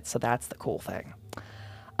with it. So that's the cool thing.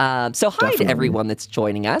 So hi to everyone that's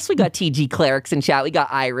joining us. We got TG Clerics in chat. We got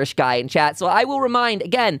Irish Guy in chat. So I will remind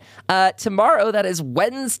again, tomorrow, that is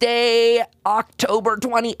Wednesday, October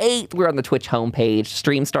 28th. We're on the Twitch homepage.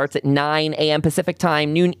 Stream starts at 9 a.m. Pacific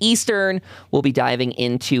time, noon Eastern. We'll be diving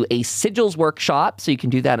into a sigils workshop. So you can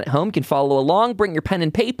do that at home. You can follow along, bring your pen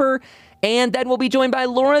and paper. And then we'll be joined by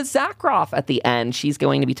Laura Zakroff at the end. She's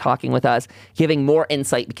going to be talking with us, giving more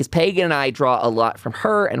insight, because Pagan and I draw a lot from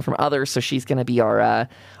her and from others. So she's going to be our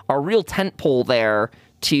real tent pole there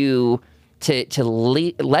to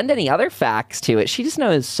lend any other facts to it. She just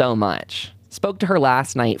knows so much. Spoke to her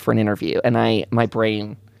last night for an interview, and my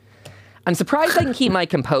brain. I'm surprised I can keep my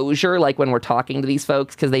composure, like when we're talking to these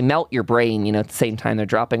folks, because they melt your brain. You know, at the same time they're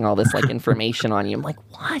dropping all this like information on you. I'm like,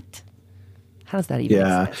 what? How does that even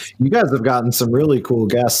exist? You guys have gotten some really cool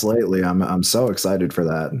guests lately. I'm so excited for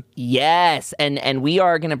that. Yes, and we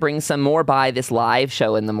are going to bring some more by this live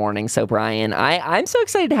show in the morning. So, Brian, I'm so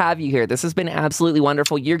excited to have you here. This has been absolutely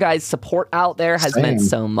wonderful. Your guys' support out there has meant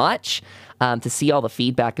so much. To see all the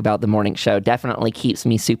feedback about the morning show definitely keeps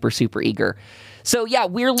me super, super eager. So, yeah,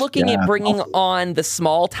 we're looking at bringing on the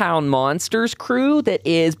Small Town Monsters crew that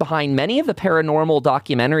is behind many of the paranormal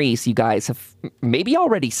documentaries you guys have maybe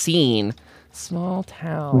already seen. Small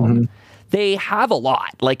Town. They have a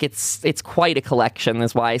lot. Like it's quite a collection.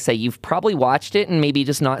 That's why I say you've probably watched it and maybe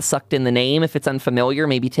just not sucked in the name. If it's unfamiliar,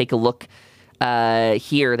 maybe take a look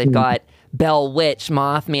here. They've got Bell Witch,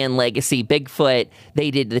 Mothman Legacy, Bigfoot.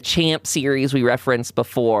 They did the Champ series we referenced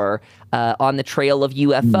before. On the Trail of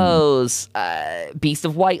UFOs, Beast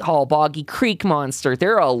of Whitehall, Boggy Creek Monster.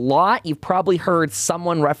 There are a lot. You've probably heard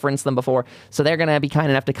someone reference them before. So they're going to be kind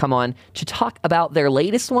enough to come on to talk about their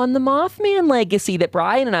latest one, the Mothman Legacy, that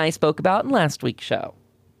Brian and I spoke about in last week's show.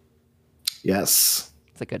 Yes.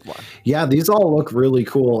 A good one. Yeah, these all look really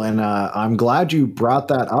cool, and I'm glad you brought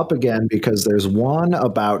that up again, because there's one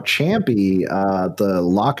about Champy, the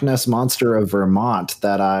Loch Ness Monster of Vermont,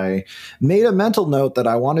 that I made a mental note that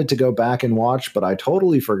I wanted to go back and watch, but I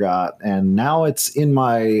totally forgot, and now it's in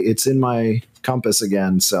my compass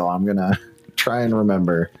again, so I'm gonna try and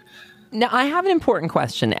remember. Now, I have an important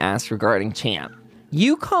question to ask regarding Champ.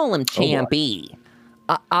 You call him Champy.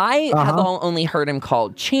 I have only heard him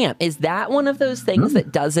called Champ. Is that one of those things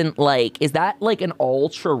that doesn't is that like an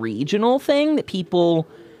ultra regional thing that people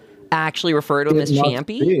actually refer to him as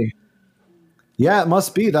Champy? Yeah, it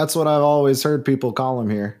must be. That's what I've always heard people call him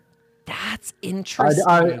here. That's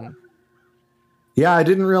interesting. I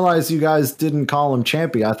didn't realize you guys didn't call him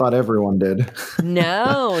Champy. I thought everyone did.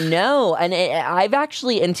 No. And I've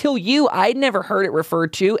actually, until I'd never heard it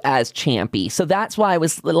referred to as Champy. So that's why I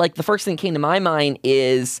was like, the first thing that came to my mind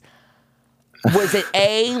was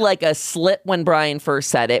it like a slip when Brian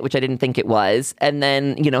first said it, which I didn't think it was. And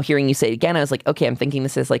then, hearing you say it again, I was like, okay, I'm thinking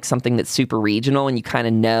this is like something that's super regional, and you kind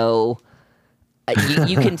of know.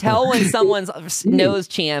 You can tell when someone knows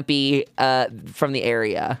Champy from the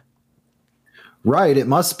area. Right, it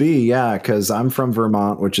must be, yeah, because I'm from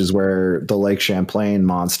Vermont, which is where the Lake Champlain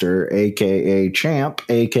monster, a.k.a. Champ,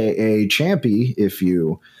 a.k.a. Champy, if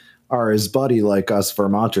you are his buddy like us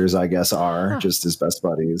Vermonters, I guess, are just his best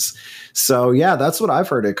buddies. So, yeah, that's what I've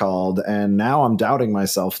heard it called, and now I'm doubting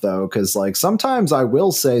myself, though, because, sometimes I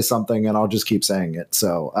will say something and I'll just keep saying it.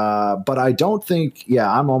 So, but I don't think,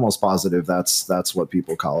 I'm almost positive that's what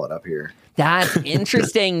people call it up here. That's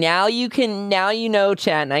interesting. Now you know,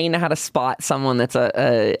 chat. Now you know how to spot someone that's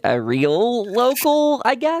a real local,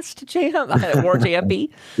 I guess, to Champ or Champy.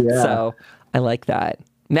 Yeah. So I like that.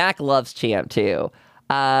 Mac loves Champ too.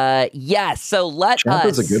 Yes. So let Champ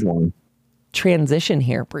us is a good one. Transition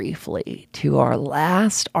here briefly to our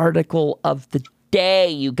last article of the day,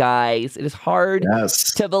 you guys. It is hard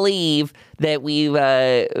to believe that we've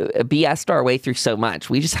BS'd our way through so much.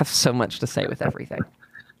 We just have so much to say with everything.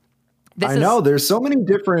 I know there's so many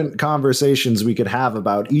different conversations we could have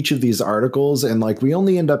about each of these articles, and like we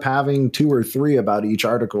only end up having 2 or 3 about each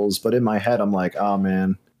articles. But in my head, I'm like, oh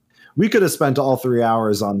man, we could have spent all 3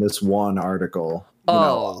 hours on this one article. You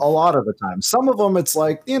know, a lot of the time. Some of them, it's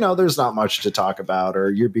like, you know, there's not much to talk about,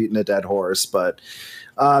 or you're beating a dead horse. But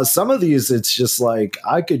some of these, it's just like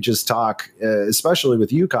I could just talk, especially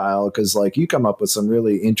with you, Kyle, because like you come up with some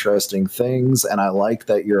really interesting things, and I like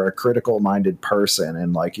that you're a critical-minded person,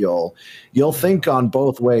 and like you'll think on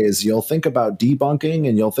both ways. You'll think about debunking,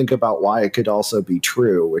 and you'll think about why it could also be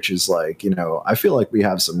true, which is like, you know, I feel like we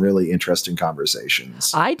have some really interesting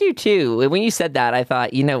conversations. I do too. When you said that, I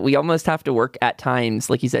thought, you know, we almost have to work at times,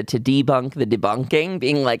 like you said, to debunk the debunking,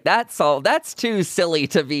 being like, that's too silly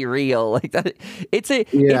to be real. Like that, it's a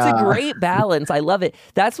great balance. I love it.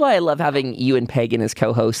 That's why I love having you and Pagan as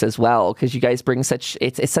co-hosts as well, because you guys bring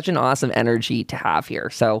it's such an awesome energy to have here.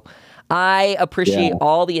 So I appreciate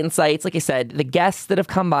all the insights. Like I said, the guests that have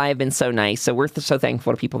come by have been so nice. So we're so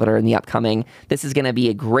thankful to people that are in the upcoming. This is going to be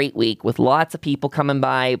a great week with lots of people coming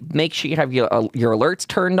by. Make sure you have your alerts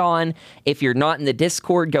turned on. If you're not in the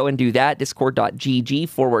Discord, go and do that.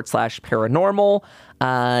 Discord.gg/paranormal.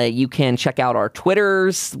 You can check out our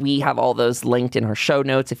Twitters. We have all those linked in our show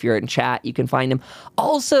notes. If you're in chat, you can find them.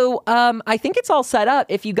 Also, I think it's all set up.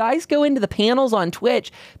 If you guys go into the panels on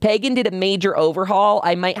Twitch, Pagan did a major overhaul.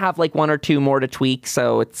 I might have like 1 or 2 more to tweak,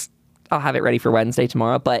 so I'll have it ready for Wednesday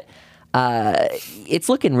tomorrow. But it's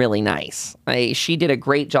looking really nice. She did a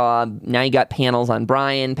great job. Now you got panels on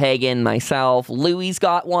Brian, Pagan, myself. Louie's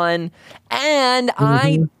got one. And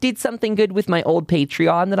I did something good with my old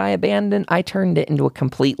Patreon that I abandoned. I turned it into a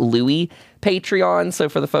complete Louie Patreon. So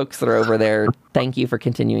for the folks that are over there, thank you for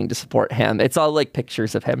continuing to support him. It's all like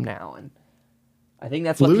pictures of him now. And I think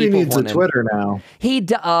that's what Louie people needs want a Twitter now.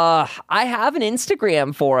 I have an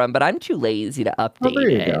Instagram for him, but I'm too lazy to update there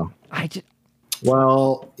you it. go.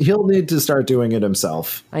 Well, he'll need to start doing it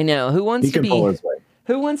himself. I know. Who wants to pull his weight.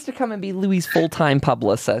 Who wants to come and be Louie's full-time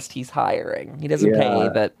publicist? He's hiring. He doesn't pay,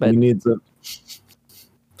 but he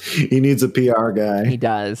needs a PR guy. He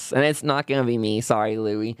does, and it's not going to be me. Sorry,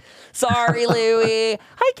 Louie. Sorry, Louie.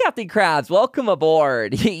 Hi, Captain Krabs. Welcome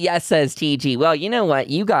aboard. Yes, says TG. Well, you know what?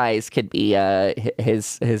 You guys could be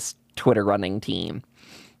his Twitter running team.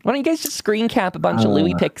 Why don't you guys just screen cap a bunch of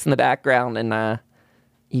Louie pics in the background, and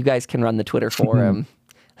you guys can run the Twitter for him.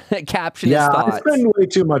 Caption his thoughts. I spend way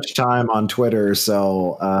too much time on Twitter,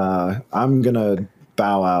 so I'm gonna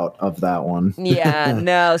bow out of that one. Yeah,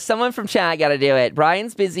 no, someone from chat got to do it.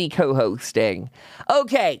 Brian's busy co-hosting.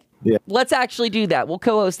 Okay, let's actually do that. We'll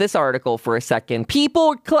co-host this article for a second.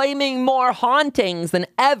 People claiming more hauntings than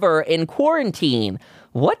ever in quarantine.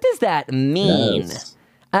 What does that mean? Yes.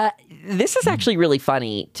 This is actually really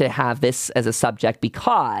funny to have this as a subject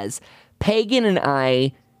because Pagan and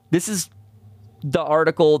I, this is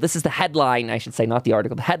the headline, I should say, not the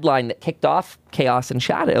article, the headline that kicked off Chaos and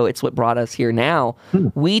Shadow. It's what brought us here now.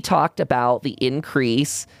 We talked about the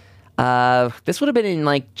increase, this would have been in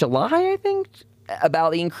like July, I think,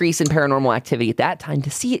 about the increase in paranormal activity at that time. To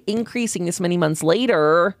see it increasing this many months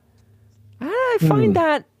later, I find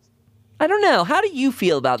that, I don't know. How do you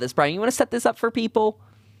feel about this, Brian? You want to set this up for people?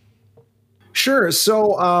 Sure.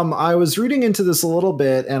 So I was reading into this a little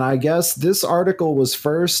bit, and I guess this article was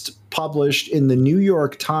first published in the New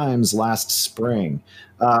York Times last spring.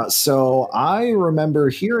 So I remember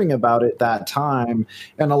hearing about it that time,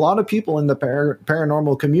 and a lot of people in the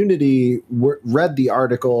paranormal community read the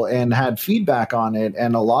article and had feedback on it,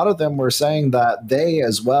 and a lot of them were saying that they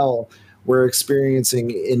as well were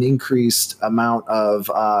experiencing an increased amount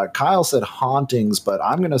of, Kyle said hauntings, but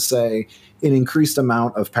I'm going to say an increased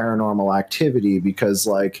amount of paranormal activity because,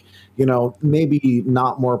 like, you know, maybe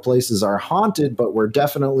not more places are haunted, but we're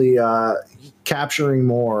definitely capturing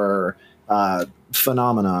more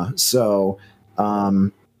phenomena. So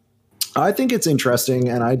I think it's interesting,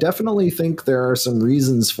 and I definitely think there are some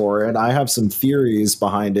reasons for it. I have some theories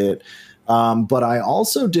behind it. But I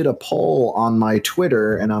also did a poll on my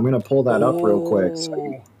Twitter, and I'm going to pull that up real quick.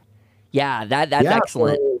 Yeah, that's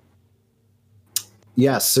excellent.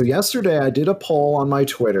 Yes. So yesterday I did a poll on my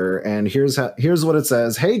Twitter, and here's what it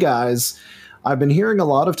says. Hey guys, I've been hearing a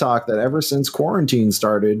lot of talk that ever since quarantine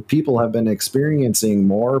started, people have been experiencing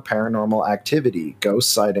more paranormal activity,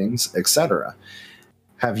 ghost sightings, etc.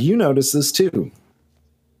 Have you noticed this too?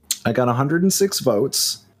 I got 106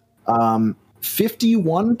 votes.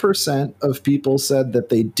 51% of people said that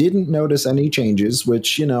they didn't notice any changes,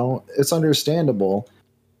 which, you know, it's understandable.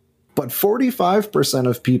 But 45%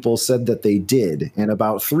 of people said that they did, and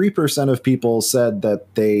about 3% of people said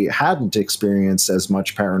that they hadn't experienced as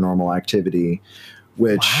much paranormal activity,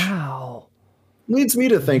 which, leads me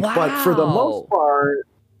to think. Wow. But for the most part,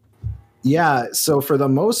 yeah. So for the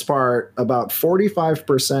most part, about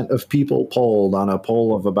 45% of people polled on a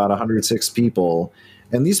poll of about 106 people.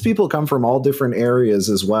 And these people come from all different areas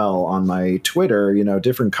as well on my Twitter,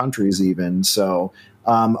 different countries even. So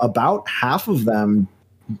about half of them,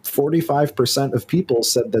 45% of people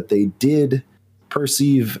said that they did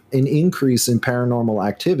perceive an increase in paranormal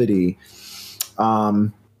activity.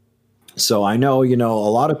 So I know,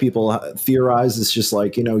 a lot of people theorize it's just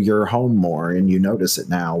like, you're home more and you notice it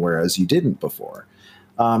now, whereas you didn't before.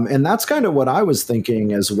 And that's kind of what I was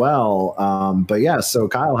thinking as well. But yeah, so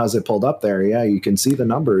Kyle has it pulled up there. Yeah, you can see the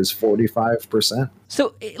numbers, 45%.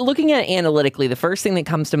 So looking at it analytically, the first thing that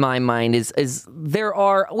comes to my mind is there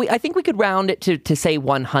are, I think we could round it to say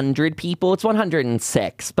 100 people. It's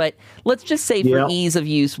 106, but let's just say for ease of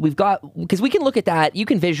use, we've got, because we can look at that, you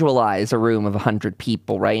can visualize a room of 100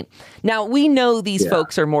 people, right? Now, we know these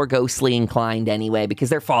folks are more ghostly inclined anyway,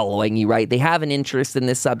 because they're following you, right? They have an interest in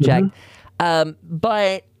this subject.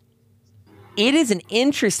 But it is an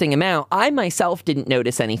interesting amount. I myself didn't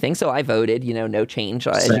notice anything, so I voted, no change,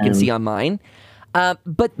 as you can see on mine.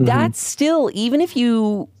 But that's still, even if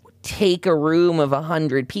you take a room of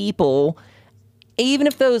 100 people, even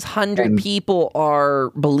if those 100 people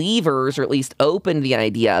are believers or at least open to the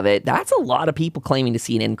idea of it, that's a lot of people claiming to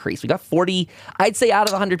see an increase. We got 40, I'd say out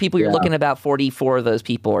of 100 people, you're looking at about 44 of those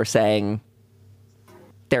people are saying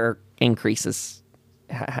their increases.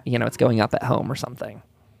 It's going up at home or something.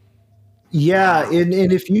 Yeah, and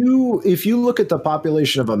if you look at the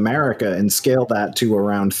population of America and scale that to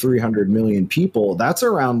around 300 million people, that's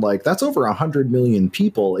over 100 million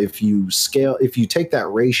people if you take that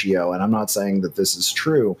ratio. And I'm not saying that this is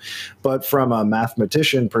true, but from a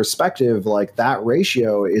mathematician perspective, like that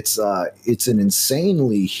ratio, it's an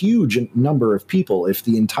insanely huge number of people. If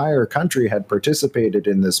the entire country had participated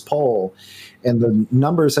in this poll and the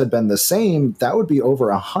numbers had been the same, that would be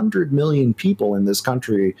over 100 million people in this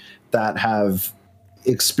country that have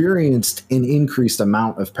experienced an increased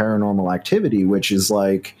amount of paranormal activity, which is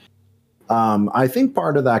like, I think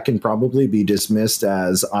part of that can probably be dismissed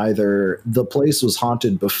as either the place was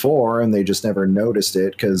haunted before and they just never noticed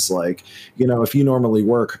it. Cause if you normally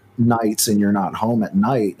work nights and you're not home at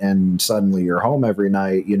night and suddenly you're home every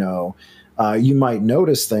night, you might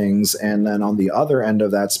notice things. And then on the other end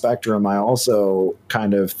of that spectrum, I also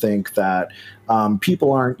kind of think that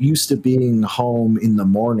people aren't used to being home in the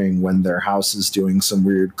morning when their house is doing some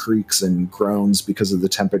weird creaks and groans because of the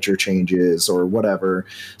temperature changes or whatever,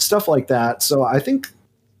 stuff like that. So I think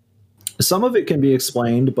some of it can be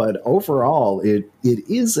explained, but overall, it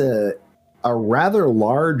is a rather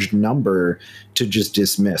large number to just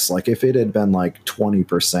dismiss. Like if it had been like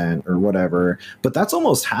 20% or whatever, but that's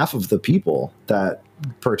almost half of the people that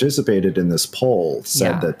participated in this poll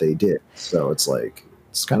said that they did. So it's like,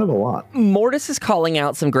 it's kind of a lot. Mortis is calling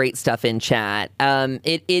out some great stuff in chat.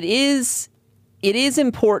 It is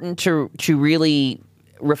important to really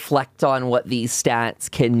reflect on what these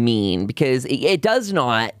stats can mean, because it does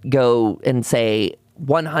not go and say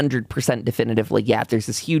 100% definitively, there's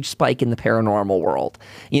this huge spike in the paranormal world.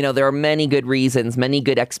 There are many good reasons, many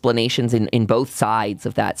good explanations in both sides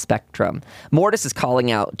of that spectrum. Mortis is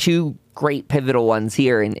calling out two great pivotal ones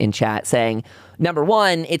here in chat, saying, number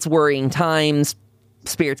one, it's worrying times.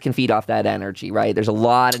 Spirits can feed off that energy, right? There's a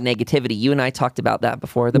lot of negativity. You and I talked about that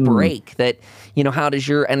before the break, that, how does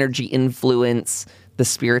your energy influence the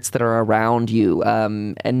spirits that are around you?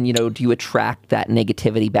 And, do you attract that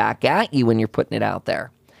negativity back at you when you're putting it out there?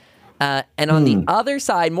 And on the other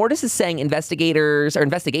side, Mortis is saying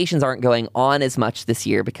investigations aren't going on as much this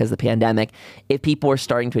year because of the pandemic. If people are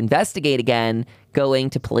starting to investigate again, going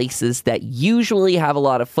to places that usually have a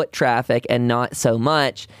lot of foot traffic and not so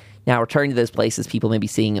much, now returning to those places, people may be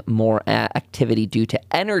seeing more activity due to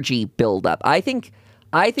energy buildup. I think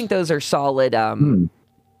those are solid.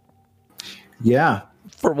 Yeah.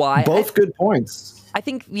 For why? Both good points. I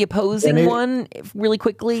think the opposing one, really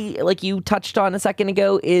quickly, like you touched on a second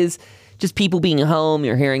ago, is just people being home.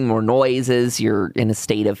 You're hearing more noises. You're in a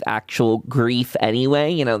state of actual grief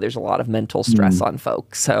anyway. There's a lot of mental stress on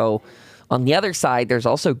folks. So on the other side, there's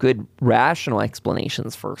also good rational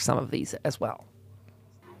explanations for some of these as well.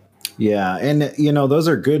 Yeah, and those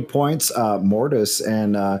are good points, Mortis,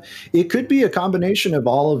 and it could be a combination of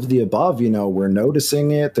all of the above. We're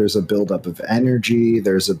noticing it. There's a buildup of energy.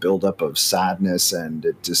 There's a buildup of sadness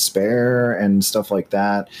and despair and stuff like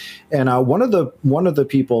that. And one of the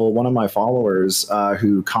people, one of my followers,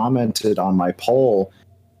 who commented on my poll,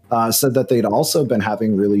 said that they'd also been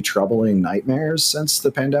having really troubling nightmares since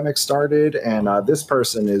the pandemic started. And this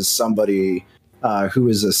person is somebody who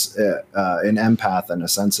is an empath and a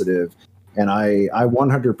sensitive. And I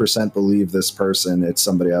 100% believe this person. It's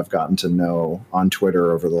somebody I've gotten to know on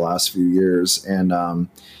Twitter over the last few years. And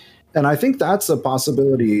I think that's a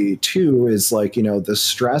possibility too, is like, you know, the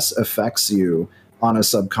stress affects you on a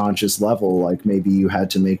subconscious level. Like maybe you had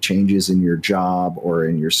to make changes in your job or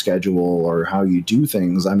in your schedule or how you do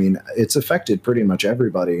things. I mean, it's affected pretty much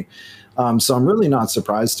everybody. So I'm really not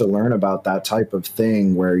surprised to learn about that type of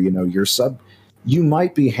thing where, you know, you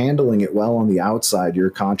might be handling it well on the outside. Your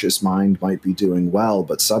conscious mind might be doing well,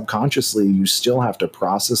 but subconsciously you still have to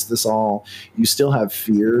process this all. You still have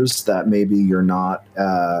fears that maybe you're not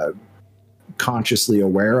consciously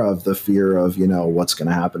aware of, the fear of, you know, what's going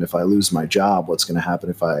to happen if I lose my job? What's going to happen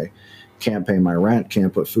if I can't pay my rent,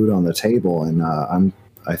 can't put food on the table? And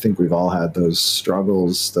I think we've all had those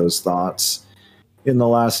struggles, those thoughts in the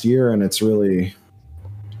last year, and it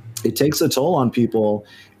takes a toll on people.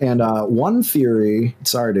 And one theory,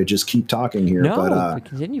 sorry to just keep talking here, but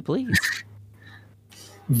continue, please.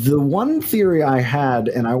 The one theory I had,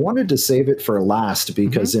 and I wanted to save it for last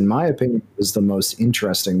because in my opinion it was the most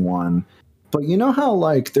interesting one. But you know how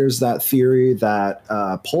like there's that theory that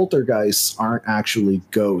poltergeists aren't actually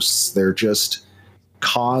ghosts. They're just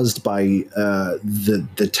caused by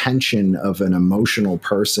the tension of an emotional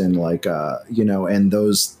person, like, you know, and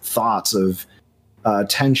those thoughts of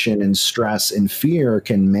tension and stress and fear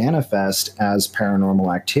can manifest as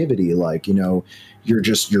paranormal activity. Like, you know, you're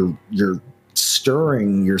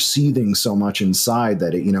stirring, you're seething so much inside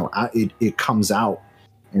that it, you know, it comes out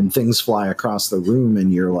and things fly across the room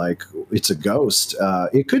and you're like, it's a ghost.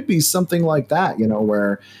 It could be something like that, you know,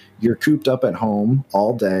 where you're cooped up at home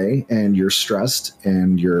all day and you're stressed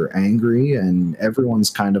and you're angry and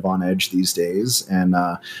everyone's kind of on edge these days. And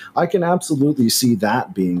I can absolutely see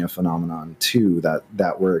that being a phenomenon too,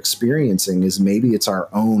 that we're experiencing, is maybe it's our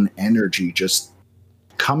own energy just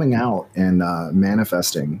coming out and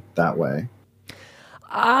manifesting that way.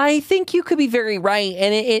 I think you could be very right.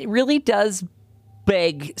 And it really does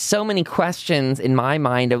beg so many questions in my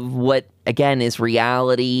mind of what, again, is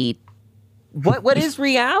reality. What is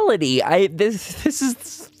reality? This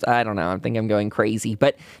is, I don't know. I think I'm going crazy,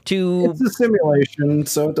 but it's a simulation,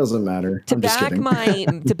 so it doesn't matter. To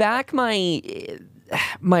back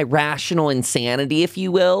my rational insanity, if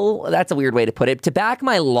you will. That's a weird way to put it. To back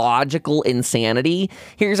my logical insanity,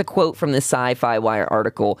 here's a quote from this Sci-Fi Wire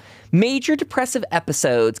article. Major depressive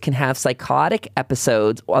episodes can have psychotic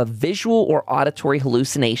episodes of visual or auditory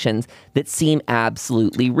hallucinations that seem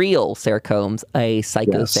absolutely real. Sarah Combs, a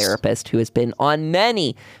psychotherapist who has been on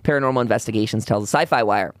many paranormal investigations, tells the Sci-Fi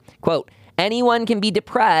Wire, quote, anyone can be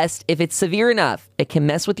depressed if it's severe enough. It can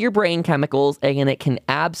mess with your brain chemicals and it can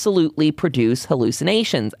absolutely produce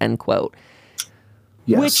hallucinations, end quote.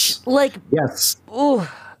 Yes. Which, like, yes. Ooh,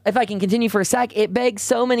 if I can continue for a sec, it begs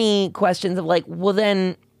so many questions of like, well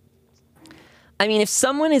then, I mean, if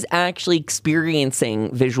someone is actually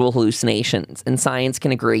experiencing visual hallucinations and science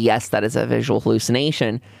can agree, yes, that is a visual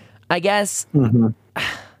hallucination, I guess, I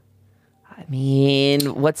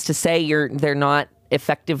mean, what's to say they're not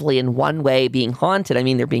effectively in one way being haunted? I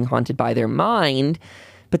mean, they're being haunted by their mind,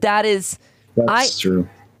 but that's true.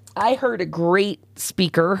 I heard a great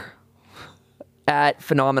speaker at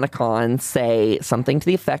PhenomenaCon say something to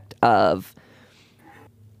the effect of,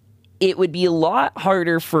 it would be a lot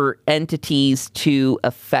harder for entities to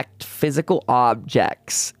affect physical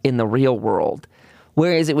objects in the real world,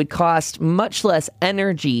 whereas it would cost much less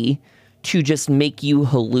energy to just make you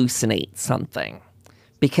hallucinate something.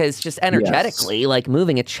 Because just energetically, like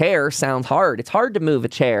moving a chair sounds hard. It's hard to move a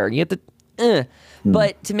chair. You have to,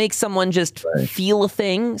 but to make someone just feel a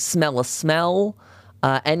thing, smell a smell,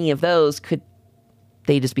 any of those, could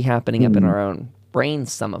they just be happening up in our own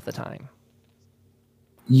brains some of the time?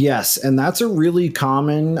 Yes, and that's a really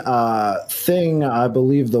common thing. I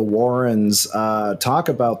believe the Warrens talk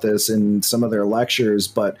about this in some of their lectures,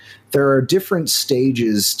 but there are different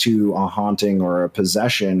stages to a haunting or a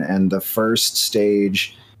possession, and the first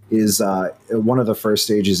stage is one of the first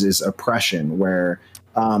stages is oppression, where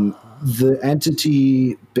the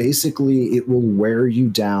entity basically, it will wear you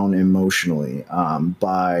down emotionally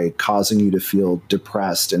by causing you to feel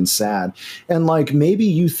depressed and sad. And like maybe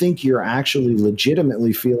you think you're actually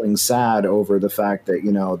legitimately feeling sad over the fact that,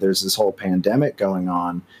 you know, there's this whole pandemic going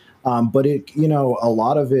on. But it, you know, a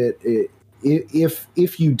lot of it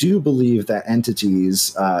if you do believe that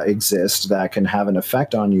entities exist that can have an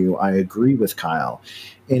effect on you, I agree with Kyle.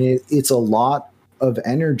 And it's a lot of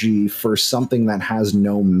energy for something that has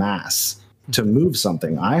no mass to move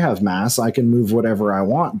something. I have mass, I can move whatever I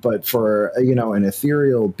want, but for, you know, an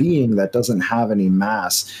ethereal being that doesn't have any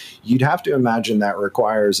mass, you'd have to imagine that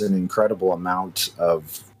requires an incredible amount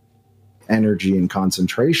of energy and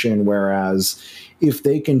concentration. Whereas if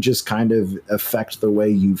they can just kind of affect the way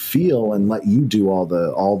you feel and let you do all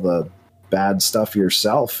the bad stuff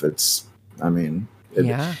yourself, it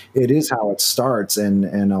is how it starts.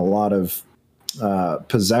 And a lot of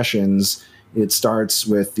possessions, it starts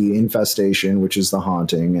with the infestation, which is the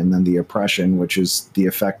haunting, and then the oppression, which is the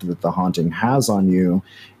effect that the haunting has on you,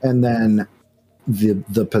 and then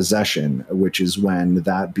the possession, which is when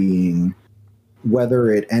that being,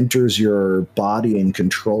 whether it enters your body and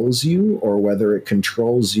controls you, or whether it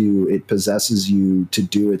controls you, it possesses you to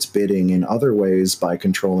do its bidding in other ways by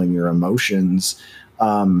controlling your emotions.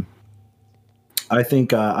 I think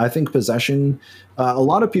possession, a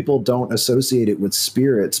lot of people don't associate it with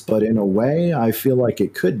spirits, but in a way, I feel like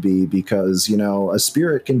it could be, because, you know, a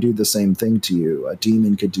spirit can do the same thing to you. A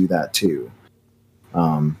demon could do that too.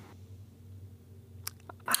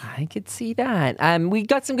 I could see that. We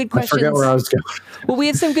got some good questions. I forget where I was going. Well, we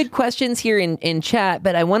have some good questions here in chat,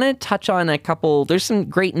 but I want to touch on a couple. There's some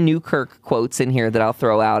great Newkirk quotes in here that I'll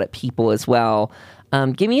throw out at people as well.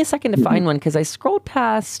 Give me a second to find one, because I scrolled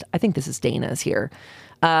past. I think this is Dana's here.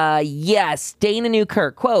 Yes, Dana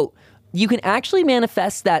Newkirk, quote, "You can actually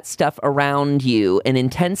manifest that stuff around you in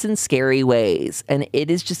intense and scary ways, and it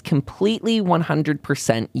is just completely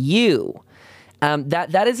 100% you."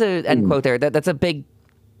 That is a end quote there. That's a big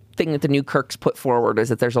thing that the Newkirks put forward, is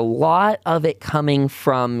that there's a lot of it coming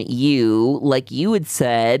from you, like you had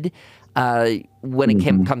said, when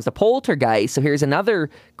it comes to poltergeist. So here's another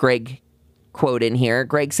Greg quote in here.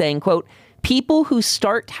 Greg saying, quote, "People who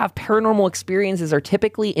start to have paranormal experiences are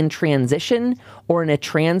typically in transition or in a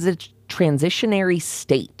transitionary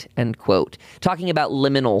state," end quote. Talking about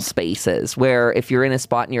liminal spaces, where if you're in a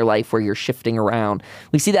spot in your life where you're shifting around.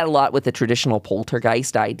 We see that a lot with the traditional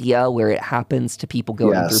poltergeist idea, where it happens to people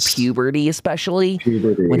going through puberty, especially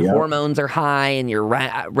when hormones are high and your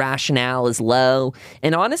rationale is low.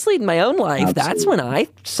 And honestly, in my own life, that's when I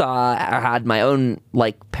had my own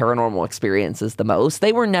like paranormal experiences the most.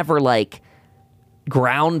 They were never like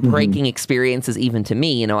groundbreaking experiences even to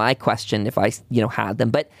me. You know, I questioned if I, had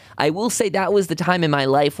them. But I will say that was the time in my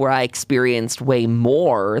life where I experienced way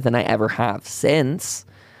more than I ever have since.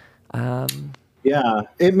 Yeah,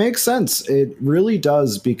 it makes sense. It really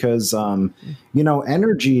does, because,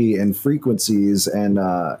 energy and frequencies, and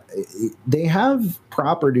they have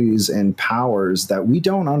properties and powers that we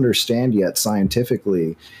don't understand yet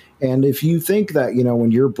scientifically. And if you think that,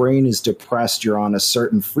 when your brain is depressed, you're on a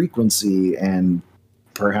certain frequency, and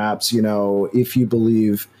perhaps, if you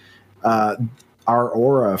believe our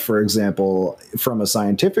aura, for example, from a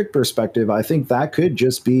scientific perspective, I think that could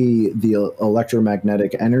just be the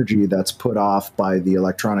electromagnetic energy that's put off by the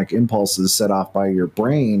electronic impulses set off by your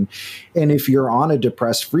brain. And if you're on a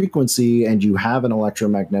depressed frequency and you have an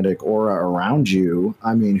electromagnetic aura around you,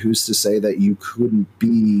 I mean, who's to say that you couldn't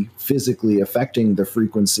be physically affecting the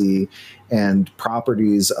frequency and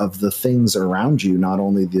properties of the things around you, not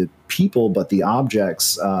only the people, but the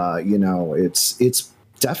objects? It's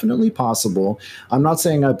definitely possible. I'm not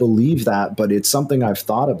saying I believe that, but it's something I've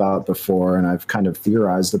thought about before, and I've kind of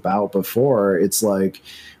theorized about before. It's like,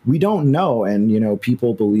 we don't know. And,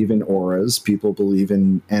 people believe in auras, people believe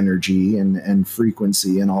in energy and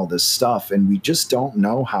frequency and all this stuff. And we just don't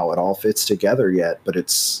know how it all fits together yet. But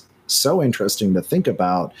it's so interesting to think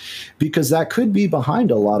about, because that could be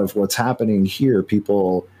behind a lot of what's happening here.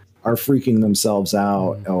 People are freaking themselves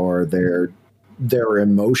out, or their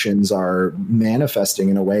emotions are manifesting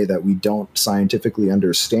in a way that we don't scientifically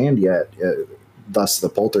understand yet. Thus the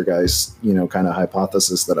poltergeist, kind of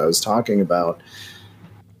hypothesis that I was talking about.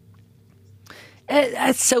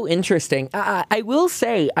 That's so interesting. I will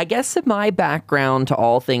say, I guess in my background to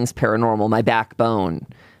all things paranormal, my backbone,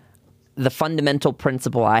 the fundamental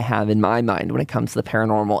principle I have in my mind when it comes to the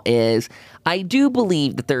paranormal is I do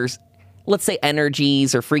believe that there's, let's say,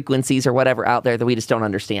 energies or frequencies or whatever out there that we just don't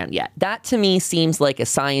understand yet. That to me seems like a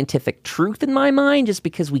scientific truth in my mind, just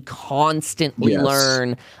because we constantly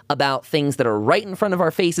learn about things that are right in front of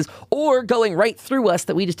our faces or going right through us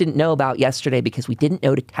that we just didn't know about yesterday because we didn't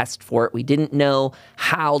know to test for it. We didn't know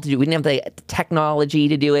how to do it. We didn't have the technology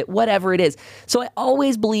to do it, whatever it is. So I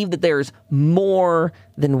always believe that there's more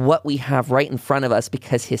than what we have right in front of us,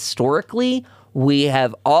 because historically, we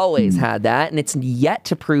have always had that, and it's yet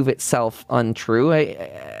to prove itself untrue. It's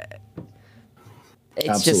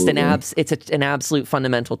Absolutely. just an absolute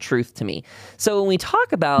fundamental truth to me. So when we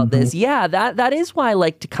talk about this, that is why I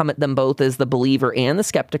like to come at them both as the believer and the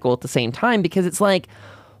skeptical at the same time, because it's like,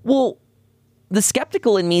 well, the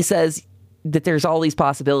skeptical in me says, that there's all these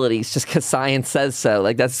possibilities just because science says so.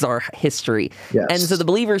 Like, that's our history. Yes. And so the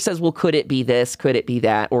believer says, well, could it be this? Could it be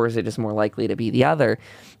that? Or is it just more likely to be the other?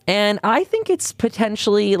 And I think it's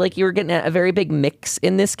potentially, like, you're getting a very big mix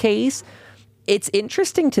in this case. It's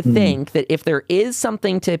interesting to think that if there is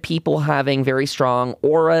something to people having very strong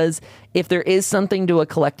auras, if there is something to a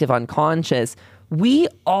collective unconscious, we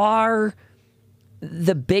are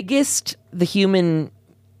the biggest the human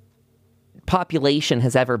population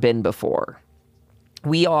has ever been before.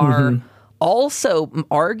 We are also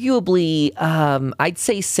arguably, I'd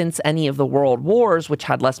say since any of the world wars, which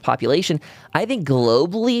had less population, I think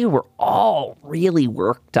globally we're all really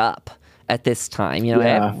worked up at this time. You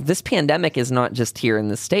know, this pandemic is not just here in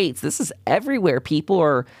the States. This is everywhere. People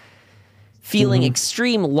are feeling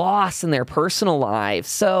extreme loss in their personal lives.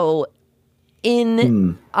 So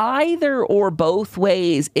in either or both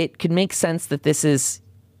ways, it could make sense that this is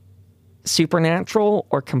supernatural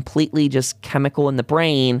or completely just chemical in the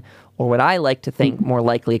brain, or what I like to think more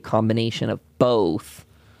likely a combination of both,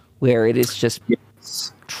 where it is just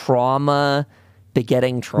trauma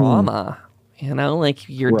begetting trauma. You know, like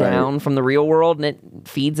you're down from the real world and it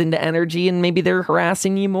feeds into energy and maybe they're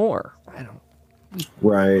harassing you more. I don't.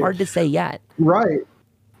 Hard to say yet. Right.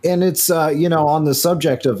 And it's, you know, on the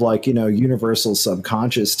subject of like, you know, universal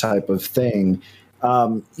subconscious type of thing,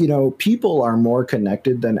 you know, people are more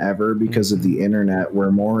connected than ever because of the internet.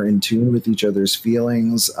 We're more in tune with each other's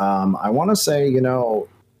feelings. I want to say, you know,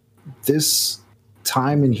 this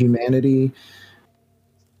time in humanity,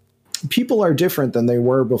 people are different than they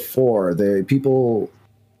were before. People,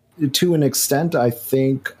 to an extent, I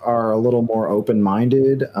think, are a little more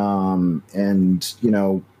open-minded, and, you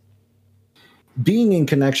know, being in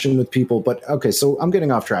connection with people. But okay, so I'm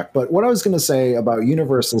getting off track. But what I was going to say about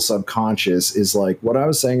universal subconscious is like what I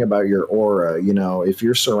was saying about your aura. You know, if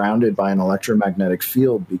you're surrounded by an electromagnetic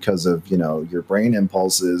field because of, you know, your brain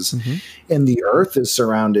impulses, and the earth is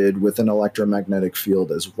surrounded with an electromagnetic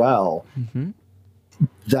field as well,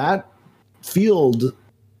 that field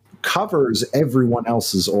covers everyone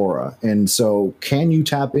else's aura. And so can you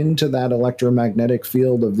tap into that electromagnetic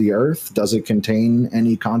field of the earth? Does it contain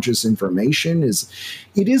any conscious information? It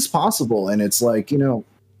is possible. And it's like, you know,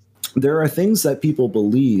 there are things that people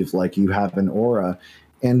believe, like you have an aura,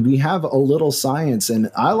 and we have a little science.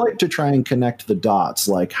 And I like to try and connect the dots.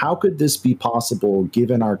 Like, how could this be possible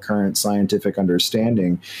given our current scientific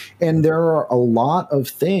understanding? And there are a lot of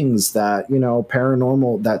things that, you know,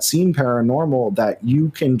 paranormal, that seem paranormal, that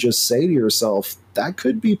you can just say to yourself, that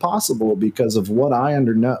could be possible because of what I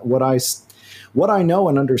know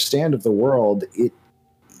and understand of the world.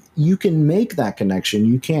 You can make that connection.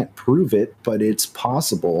 You can't prove it, but it's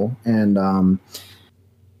possible. And,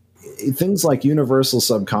 things like universal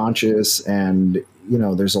subconscious and, you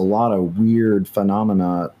know, there's a lot of weird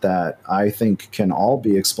phenomena that I think can all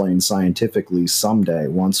be explained scientifically someday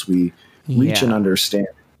once we reach an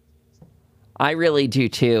understanding. I really do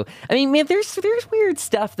too. I mean, man, there's weird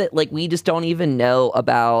stuff that like we just don't even know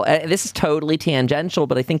about. This is totally tangential,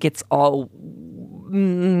 but I think it's all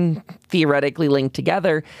theoretically linked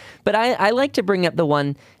together. But I like to bring up the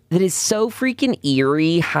one that is so freaking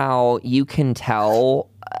eerie, how you can tell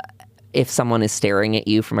if someone is staring at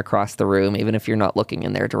you from across the room, even if you're not looking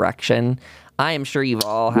in their direction. I am sure you've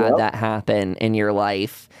all had that happen in your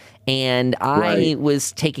life. And I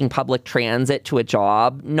was taking public transit to a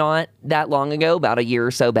job not that long ago, about a year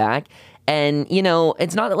or so back. And, you know,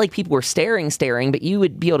 it's not that like people were staring, but you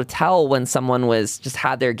would be able to tell when someone was just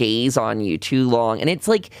had their gaze on you too long. And it's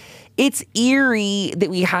like, it's eerie that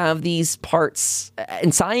we have these parts,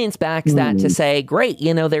 and science backs that to say, great,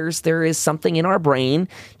 you know, there is something in our brain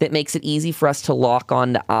that makes it easy for us to lock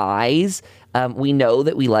onto eyes. We know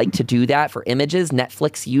that we like to do that for images.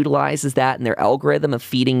 Netflix utilizes that in their algorithm of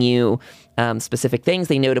feeding you specific things.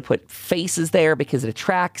 They know to put faces there because it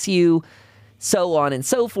attracts you, so on and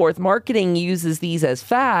so forth. Marketing uses these as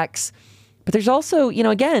facts. But there's also, you know,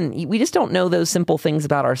 again, we just don't know those simple things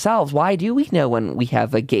about ourselves. Why do we know when we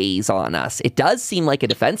have a gaze on us? It does seem like a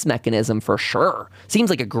defense mechanism for sure. Seems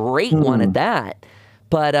like a great one at that.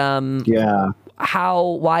 But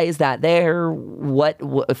why is that there? What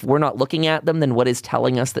if we're not looking at them, then what is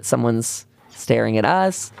telling us that someone's staring at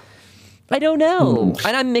us? I don't know.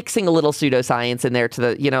 And I'm mixing a little pseudoscience in there to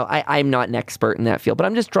the, you know, I'm not an expert in that field, but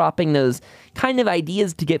I'm just dropping those kind of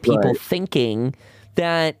ideas to get people thinking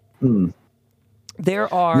that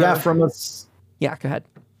there are... go ahead.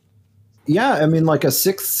 Yeah, I mean, like a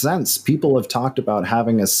sixth sense. People have talked about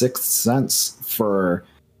having a sixth sense for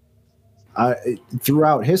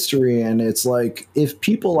throughout history, and it's like if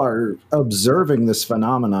people are observing this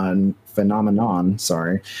phenomenon phenomenon,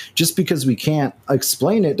 sorry, just because we can't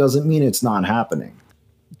explain it doesn't mean it's not happening.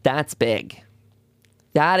 That's big.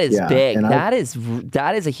 That is big. That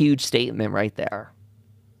is a huge statement right there.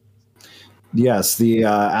 Yes, the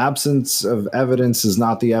absence of evidence is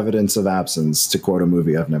not the evidence of absence, to quote a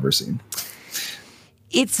movie I've never seen.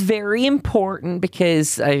 It's very important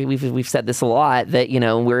because we've said this a lot, that, you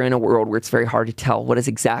know, we're in a world where it's very hard to tell what is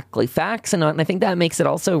exactly facts and not. And I think that makes it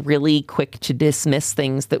also really quick to dismiss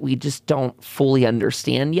things that we just don't fully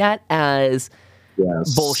understand yet as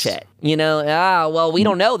bullshit. You know, well, we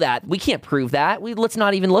don't know that. We can't prove that. Let's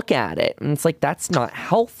not even look at it. And it's like, that's not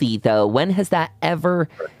healthy, though. When has that ever...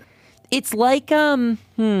 It's like,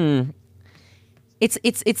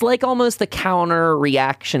 It's like almost the counter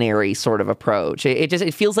reactionary sort of approach.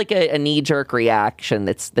 It feels like a knee-jerk reaction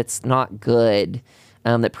that's not good,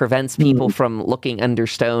 that prevents people from looking under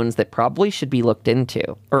stones that probably should be looked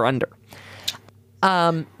into or under.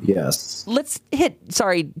 Yes. Let's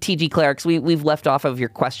sorry, TG Clerics, we've left off of your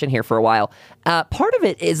question here for a while. Part of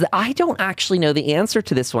it is that I don't actually know the answer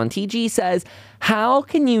to this one. TG says, how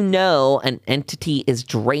can you know an entity is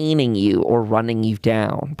draining you or running you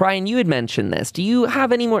down? Brian, you had mentioned this. Do you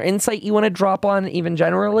have any more insight you want to drop on even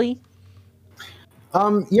generally?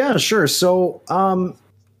 Yeah, sure. So,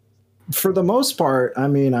 for the most part, I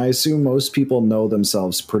mean, I assume most people know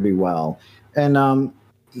themselves pretty well. And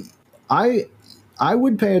I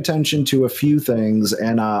would pay attention to a few things,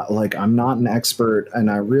 and like, I'm not an expert, and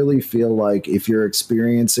I really feel like if you're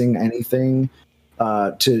experiencing anything,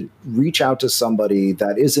 to reach out to somebody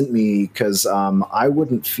that isn't me, because I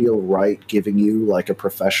wouldn't feel right giving you like a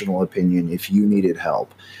professional opinion if you needed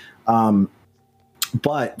help.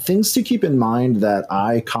 But things to keep in mind that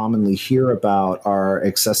I commonly hear about are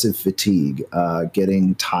excessive fatigue,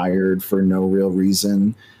 getting tired for no real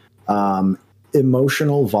reason,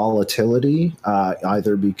 emotional volatility,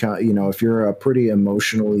 either because, you know, if you're a pretty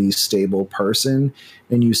emotionally stable person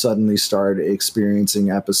and you suddenly start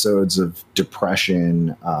experiencing episodes of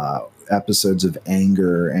depression, episodes of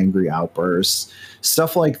angry outbursts,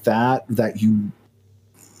 stuff like that, that you,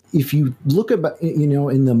 if you look about, you know,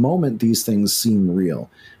 in the moment, these things seem real.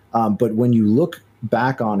 But when you look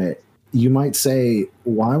back on it, you might say,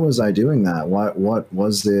 why was I doing that? What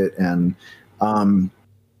was it? And,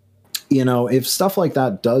 you know, if stuff like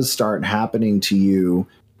that does start happening to you,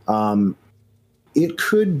 it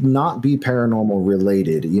could not be paranormal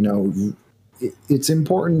related. You know, it's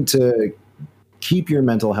important to keep your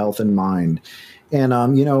mental health in mind.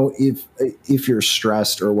 And, you know, if you're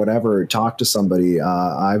stressed or whatever, talk to somebody.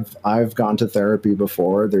 I've gone to therapy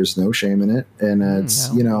before. There's no shame in it. And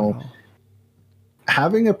it's, you know,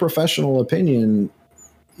 having a professional opinion,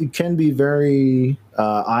 it can be very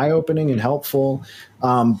eye-opening and helpful.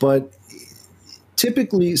 But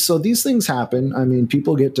typically, so these things happen. I mean,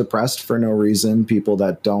 people get depressed for no reason. People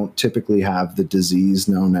that don't typically have the disease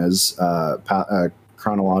known as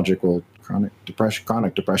chronic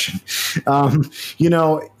depression. You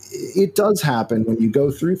know, it does happen when you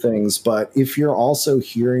go through things. But if you're also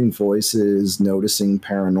hearing voices, noticing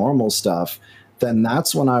paranormal stuff, then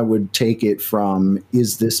that's when I would take it from,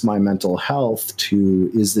 is this my mental health,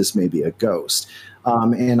 to, is this maybe a ghost?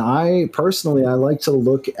 And I personally, I like to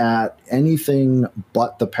look at anything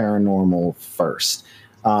but the paranormal first,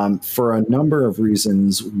 for a number of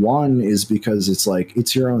reasons. One is because it's like,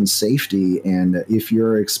 it's your own safety. And if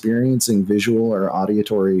you're experiencing visual or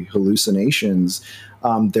auditory hallucinations,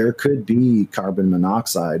 there could be carbon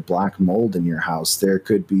monoxide, black mold in your house. There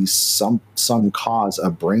could be some cause,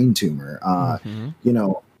 a brain tumor. You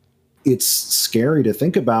know, it's scary to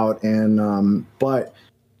think about. And, but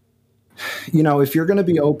you know, if you're going to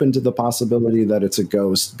be open to the possibility that it's a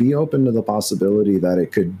ghost, be open to the possibility that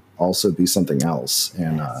it could also be something else.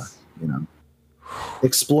 And, you know,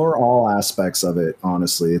 explore all aspects of it.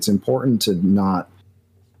 Honestly, it's important to not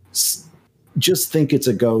just think it's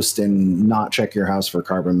a ghost and not check your house for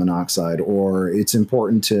carbon monoxide, or it's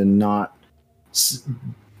important to not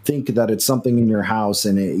think that it's something in your house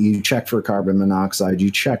and you check for carbon monoxide, you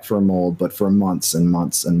check for mold, but for months and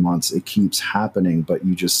months and months, it keeps happening. But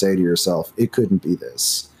you just say to yourself, it couldn't be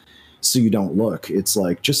this. So you don't look. It's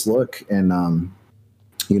like, just look. And,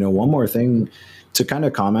 you know, one more thing to kind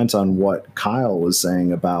of comment on what Kyle was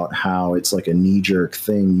saying about how it's like a knee-jerk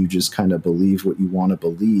thing. You just kind of believe what you want to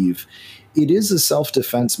believe. It is a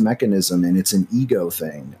self-defense mechanism, and it's an ego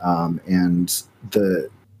thing. And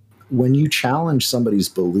when you challenge somebody's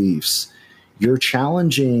beliefs, you're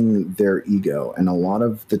challenging their ego. And a lot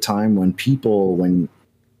of the time when people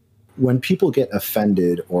get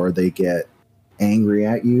offended or they get angry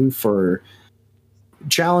at you for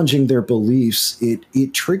challenging their beliefs,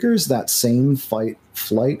 it triggers that same fight,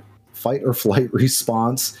 flight, fight or flight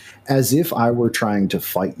response as if I were trying to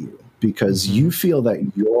fight you, because you feel that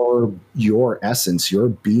your essence, your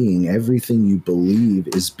being, everything you believe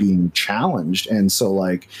is being challenged. And so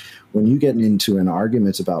like when you get into an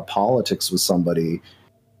argument about politics with somebody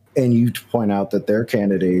and you point out that their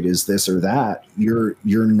candidate is this or that, you're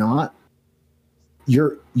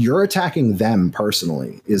attacking them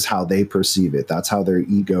personally, is how they perceive it. That's how their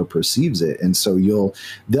ego perceives it. And so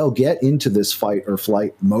they'll get into this fight or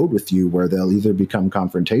flight mode with you where they'll either become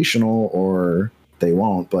confrontational or they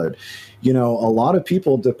won't. But, you know, a lot of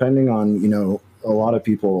people, depending on, you know, a lot of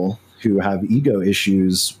people who have ego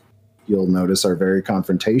issues, you'll notice are very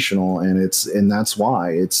confrontational. And that's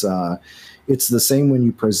why it's the same when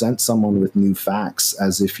you present someone with new facts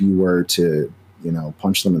as if you were to, you know,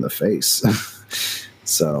 punch them in the face.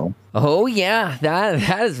 So. Oh yeah,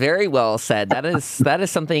 that is very well said. That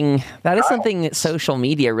is something that social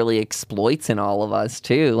media really exploits in all of us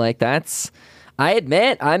too. Like that's, I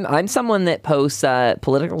admit, I'm someone that posts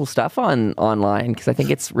political stuff online because I think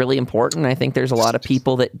it's really important. I think there's a lot of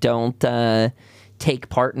people that don't take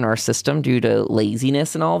part in our system due to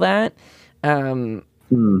laziness and all that. And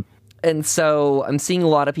so I'm seeing a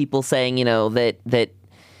lot of people saying, you know, that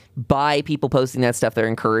by people posting that stuff, they're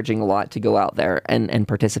encouraging a lot to go out there and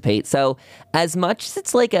participate. So as much as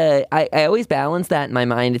it's like I always balance that in my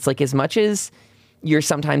mind. It's like as much as you're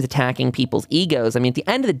sometimes attacking people's egos, I mean, at the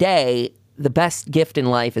end of the day, the best gift in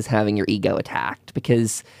life is having your ego attacked,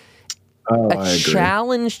 because a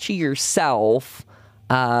challenge to yourself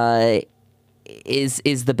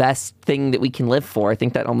is the best thing that we can live for. I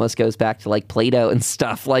think that almost goes back to like Plato and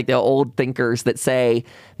stuff, like the old thinkers that say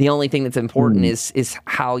the only thing that's important is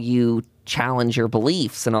how you challenge your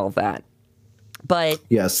beliefs and all of that. But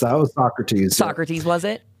yes, that was Socrates. Socrates, was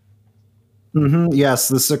it? Yes,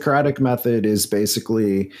 the Socratic method is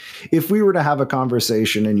basically, if we were to have a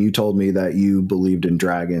conversation and you told me that you believed in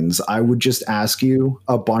dragons, I would just ask you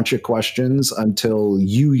a bunch of questions until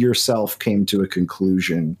you yourself came to a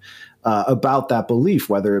conclusion about that belief,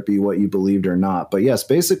 whether it be what you believed or not. But yes,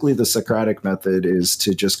 basically the Socratic method is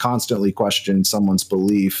to just constantly question someone's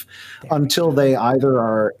belief until they either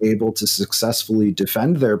are able to successfully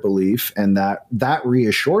defend their belief and that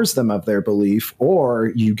reassures them of their belief,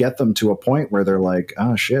 or you get them to a point where they're like,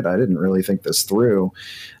 oh shit, I didn't really think this through.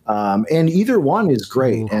 And either one is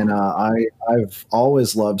great. And I've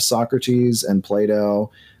always loved Socrates and Plato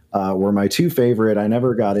were my two favorite. I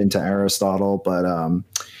never got into Aristotle, but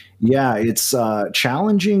yeah, it's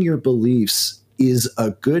challenging your beliefs is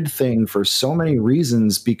a good thing for so many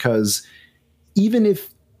reasons, because even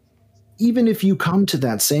if you come to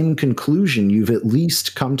that same conclusion, you've at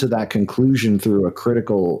least come to that conclusion through a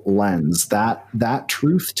critical lens. That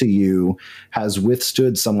truth to you has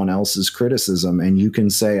withstood someone else's criticism, and you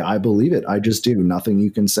can say, I believe it. I just do. Nothing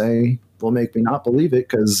you can say will make me not believe it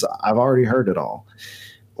because I've already heard it all,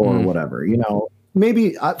 or whatever, you know.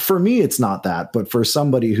 Maybe for me, it's not that, but for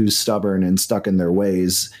somebody who's stubborn and stuck in their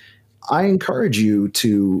ways, I encourage you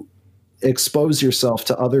to expose yourself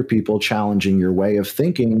to other people challenging your way of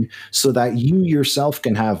thinking so that you yourself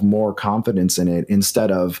can have more confidence in it,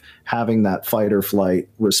 instead of having that fight or flight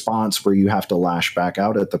response where you have to lash back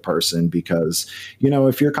out at the person because, you know,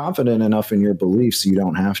 if you're confident enough in your beliefs, you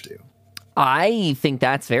don't have to. I think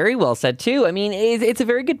that's very well said too. I mean, it's a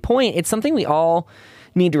very good point. It's something we all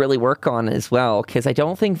need to really work on as well, because I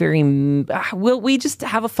don't think we just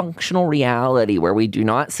have a functional reality where we do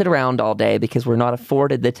not sit around all day because we're not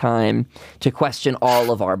afforded the time to question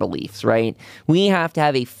all of our beliefs, right? We have to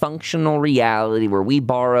have a functional reality where we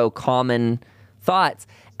borrow common thoughts.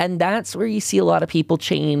 And that's where you see a lot of people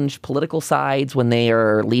change political sides when they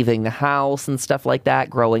are leaving the house and stuff like that,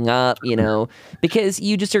 growing up, you know, because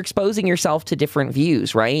you just are exposing yourself to different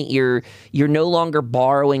views, right? You're no longer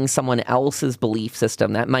borrowing someone else's belief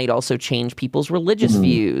system. That might also change people's religious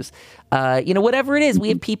views. You know, whatever it is, we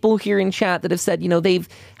have people here in chat that have said, you know, they've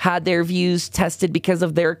had their views tested because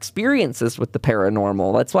of their experiences with the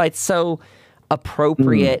paranormal. That's why it's so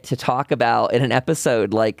appropriate to talk about in an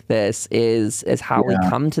episode like this is how we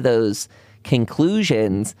come to those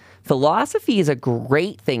conclusions. Philosophy is a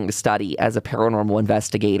great thing to study as a paranormal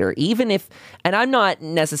investigator, even if, and I'm not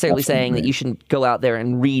necessarily saying that you should go out there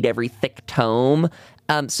and read every thick tome,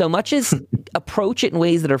 so much as approach it in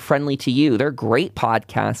ways that are friendly to you. There are great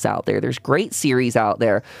podcasts out there. There's great series out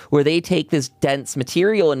there where they take this dense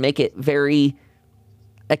material and make it very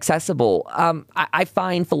accessible. I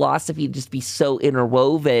find philosophy to just be so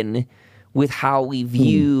interwoven with how we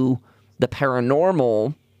view the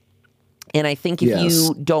paranormal. And I think if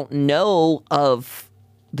you don't know of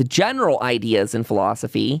the general ideas in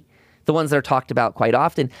philosophy, the ones that are talked about quite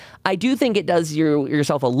often, I do think it does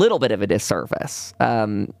yourself a little bit of a disservice.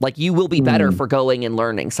 Like you will be better for going and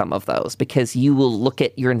learning some of those because you will look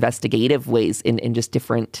at your investigative ways in just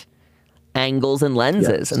different angles and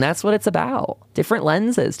lenses. Yes. And that's what it's about. Different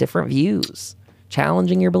lenses, different views,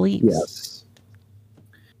 challenging your beliefs. Yes.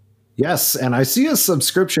 Yes, and I see a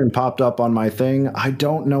subscription popped up on my thing. I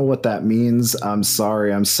don't know what that means. I'm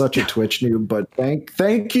sorry. I'm such a Twitch noob, but thank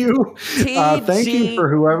you. Thank you for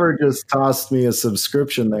whoever just tossed me a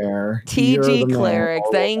subscription there. TG Cleric,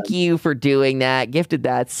 thank you for doing that. Gifted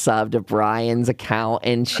that sub to Brian's account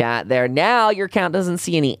in chat there. Now your account doesn't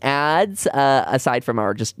see any ads aside from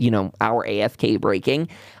our our AFK breaking.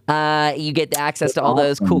 You get access to all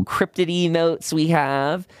those cool cryptid emotes we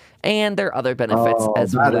have. And there are other benefits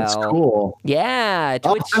as well. That is cool. Yeah.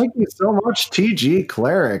 Twitch. Thank you so much, TG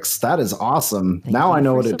Clerics. That is awesome. Now I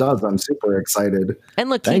know what it does. I'm super excited.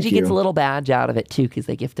 And look, TG gets a little badge out of it too because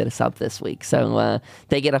they gifted a sub this week. So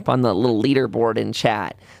they get up on the little leaderboard in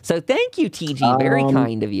chat. So thank you, TG. Very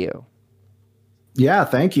kind of you. Yeah,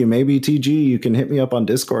 thank you. Maybe TG, you can hit me up on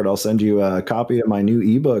Discord. I'll send you a copy of my new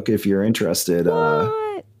ebook if you're interested.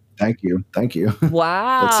 Thank you.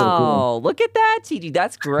 Wow. That's so cool. Look at that, TG.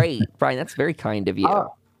 That's great. Brian, that's very kind of you.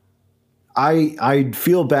 I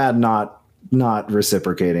feel bad not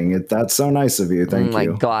reciprocating it. That's so nice of you. Thank you. Oh my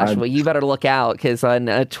gosh. Well, you better look out because on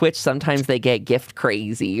Twitch, sometimes they get gift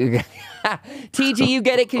crazy. TG, you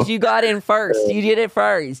get it because you got in first. You did it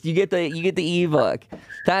first. You get the ebook.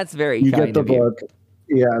 That's very kind of you. You get the book.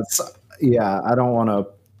 Yeah, I don't want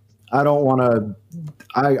to.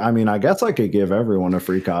 I mean, I guess I could give everyone a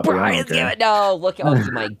free copy. No, look!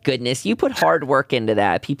 Oh my goodness, you put hard work into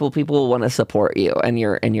that. People want to support you and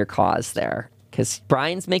your cause there because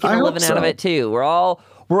Brian's making a living out of it too. We're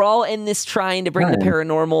all in this trying to bring the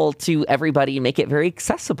paranormal to everybody and make it very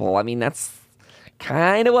accessible. I mean, that's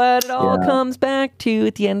kind of what it all comes back to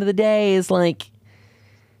at the end of the day. Is like,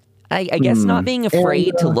 I guess not being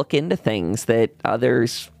afraid to look into things that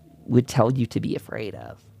others would tell you to be afraid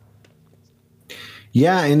of.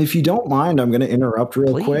 Yeah, and if you don't mind, I'm going to interrupt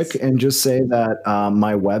real quick and just say that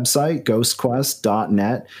my website,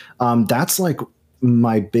 ghostquest.net, that's like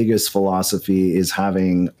my biggest philosophy is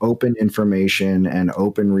having open information and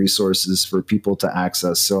open resources for people to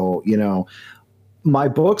access. So, my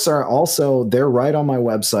books are also, they're right on my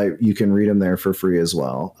website. You can read them there for free as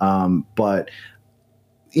well. But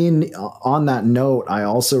on that note, I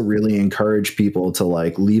also really encourage people to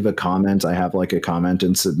leave a comment. I have a comment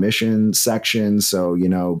and submission section. So,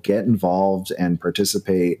 get involved and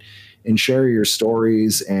participate and share your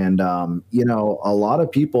stories. And, a lot of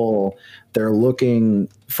people, they're looking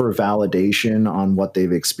for validation on what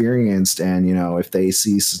they've experienced. And, if they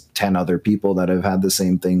see 10 other people that have had the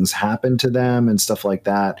same things happen to them and stuff like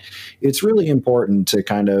that, it's really important to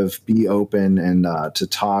kind of be open and to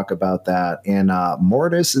talk about that. And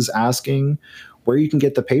Mortis is asking where you can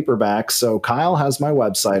get the paperback. So Kyle has my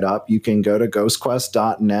website up. You can go to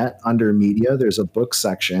ghostquest.net under media. There's a book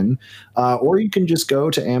section, or you can just go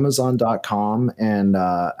to amazon.com. And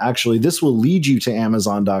actually, this will lead you to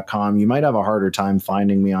amazon.com. You might have a harder time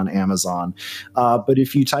finding me on Amazon. But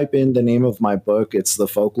if you type in the name of my book, it's The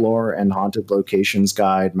Folklore and Haunted Locations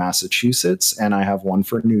Guide, Massachusetts. And I have one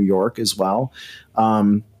for New York as well.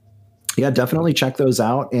 Yeah, definitely check those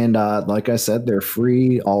out. And like I said, they're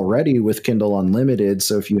free already with Kindle Unlimited.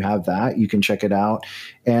 So if you have that, you can check it out.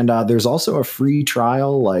 And there's also a free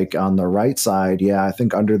trial, on the right side. Yeah, I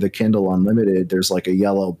think under the Kindle Unlimited, there's a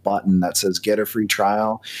yellow button that says get a free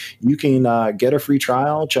trial. You can get a free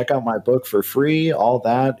trial, check out my book for free, all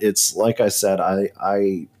that. It's like I said,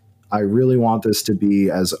 I really want this to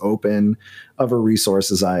be as open of a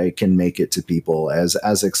resource as I can make it to people, as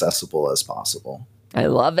accessible as possible. I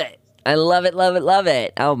love it. I love it, love it, love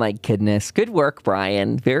it. Oh, my goodness. Good work,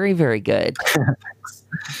 Brian. Very, very good. Thanks.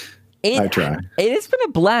 I try. It has been a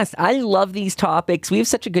blast. I love these topics. We have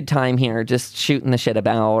such a good time here just shooting the shit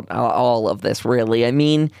about all of this, really. I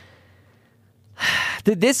mean,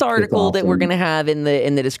 this article that we're going to have in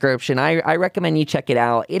the description, I recommend you check it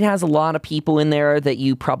out. It has a lot of people in there that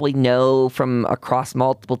you probably know from across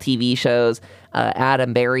multiple TV shows.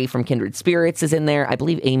 Adam Berry from Kindred Spirits is in there. I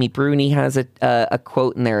believe Amy Bruni has a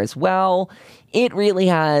quote in there as well. It really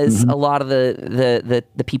has a lot of the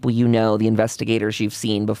people the investigators you've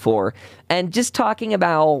seen before. And just talking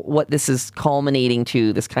about what this is culminating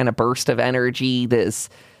to, this kind of burst of energy, this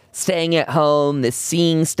staying at home, this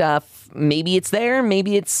seeing stuff. Maybe it's there,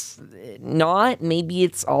 maybe it's not, maybe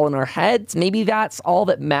it's all in our heads. Maybe that's all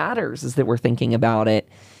that matters is that we're thinking about it.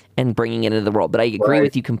 and bringing it into the world. But I agree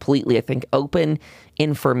with you completely. I think open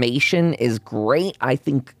information is great. I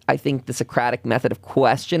think the Socratic method of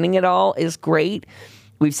questioning it all is great.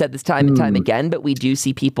 We've said this time and time again, but we do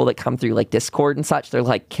see people that come through like Discord and such. They're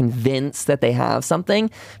like convinced that they have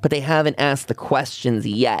something, but they haven't asked the questions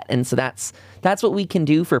yet. And so that's what we can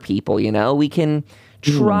do for people. You know, we can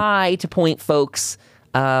try to point folks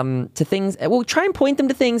to things. We'll try and point them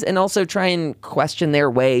to things, and also try and question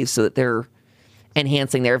their ways so that they're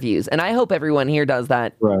enhancing their views. And I hope everyone here does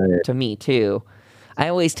that to me too. I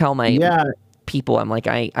always tell my people, I'm like,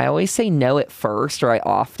 I always say no at first, or I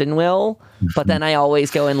often will, but then I always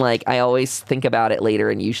go in like, I always think about it later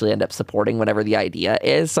and usually end up supporting whatever the idea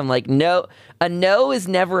is. So I'm like, no, a no is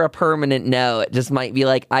never a permanent no. It just might be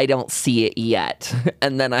like, I don't see it yet.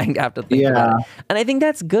 And then I have to think about it. And I think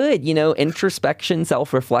that's good. You know, introspection,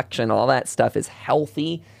 self-reflection, all that stuff is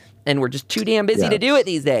healthy. And we're just too damn busy to do it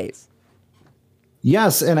these days.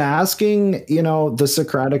 Yes, and asking, you know, the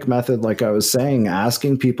Socratic method, like I was saying,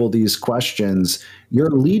 asking people these questions,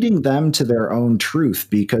 you're leading them to their own truth,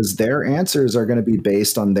 because their answers are going to be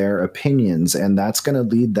based on their opinions, and that's going to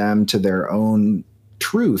lead them to their own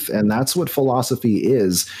truth. And that's what philosophy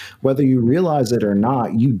is. Whether you realize it or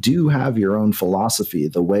not, you do have your own philosophy,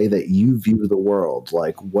 the way that you view the world.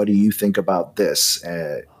 Like, what do you think about this?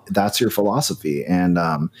 That's your philosophy. And,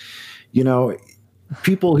 you know,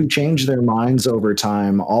 people who change their minds over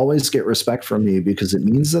time always get respect from me, because it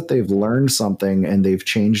means that they've learned something and they've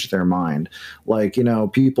changed their mind. Like, you know,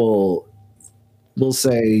 people will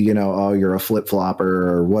say, you know, oh, you're a flip-flopper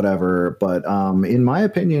or whatever. But in my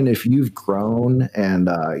opinion, if you've grown and,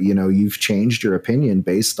 you know, you've changed your opinion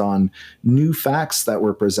based on new facts that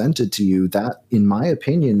were presented to you, that, in my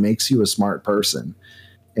opinion, makes you a smart person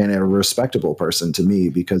and a respectable person to me,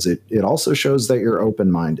 because it also shows that you're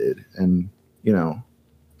open-minded. And you know,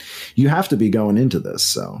 you have to be going into this.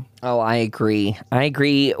 So, oh, I agree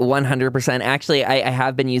 100%. Actually, I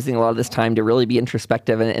have been using a lot of this time to really be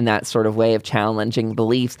introspective in that sort of way of challenging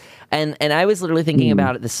beliefs. And I was literally thinking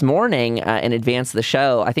about it this morning in advance of the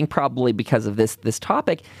show. I think probably because of this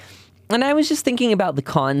topic. And I was just thinking about the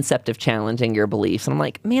concept of challenging your beliefs. And I'm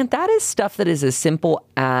like, man, that is stuff that is as simple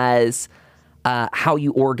as how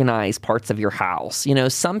you organize parts of your house. You know,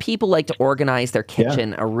 some people like to organize their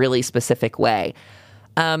kitchen a really specific way.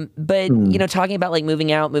 But, you know, talking about like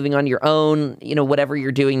moving out, moving on your own, you know, whatever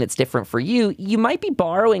you're doing that's different for you, you might be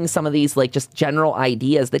borrowing some of these like just general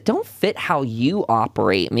ideas that don't fit how you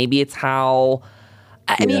operate. Maybe it's how,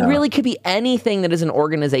 I mean, it really could be anything that is an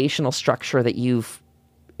organizational structure that you've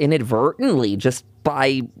inadvertently, just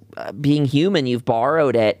by being human, you've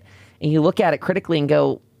borrowed it, and you look at it critically and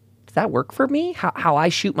go, does that work for me? How I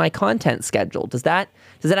shoot my content schedule? Does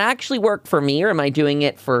it actually work for me, or am I doing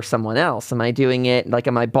it for someone else? Am I doing it like,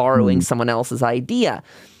 am I borrowing someone else's idea?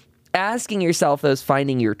 Asking yourself those,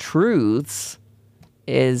 finding your truths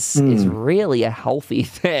is really a healthy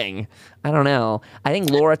thing. I don't know. I think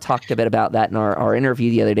Laura talked a bit about that in our interview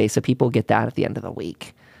the other day, so people get that at the end of the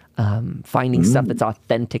week. Finding stuff that's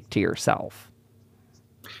authentic to yourself.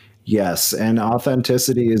 Yes, and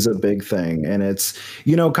authenticity is a big thing. And it's,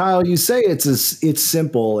 you know, Kyle, you say it's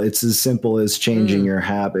simple. It's as simple as changing your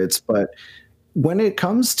habits. But when it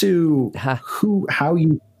comes to how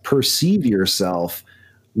you perceive yourself,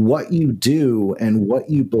 what you do and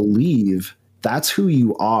what you believe, that's who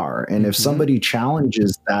you are. And if somebody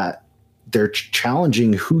challenges that, they're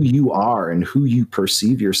challenging who you are and who you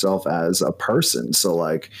perceive yourself as a person. So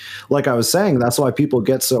like I was saying, that's why people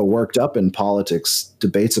get so worked up in politics,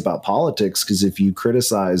 debates about politics, because if you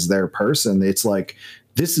criticize their person, it's like,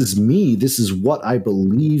 this is me, this is what I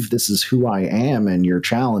believe, this is who I am, and you're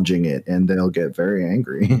challenging it, and they'll get very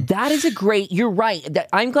angry. That is you're right.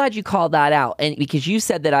 I'm glad you called that out, and because you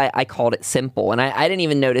said that I called it simple, and I didn't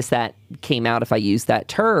even notice that came out if I used that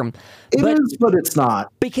term. It is, but it's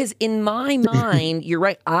not. Because in my mind, you're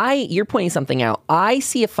right. You're pointing something out. I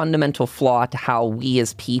see a fundamental flaw to how we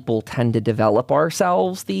as people tend to develop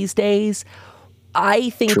ourselves these days. I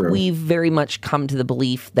think we've very much come to the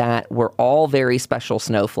belief that we're all very special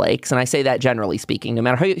snowflakes. And I say that generally speaking, no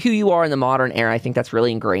matter who you are in the modern era, I think that's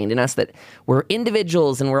really ingrained in us, that we're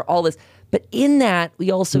individuals and we're all this. But in that,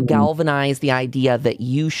 we also galvanize the idea that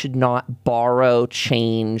you should not borrow,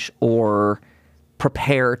 change, or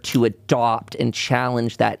prepare to adopt and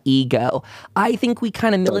challenge that ego. I think we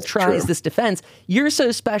kind of militarize this defense. You're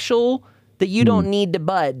so special that you don't need to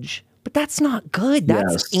budge. But that's not good.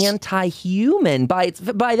 That's anti-human by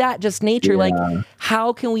that just nature. Like,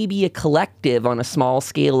 how can we be a collective on a small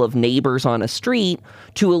scale of neighbors on a street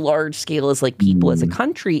to a large scale as like people as a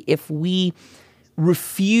country if we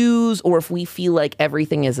refuse, or if we feel like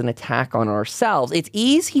everything is an attack on ourselves. It's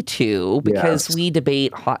easy to, because Yes. we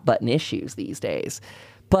debate hot button issues these days.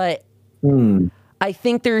 But I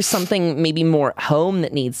think there's something maybe more at home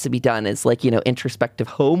that needs to be done, is like, introspective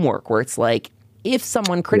homework, where it's like, if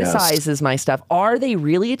someone criticizes my stuff, are they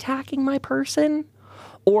really attacking my person?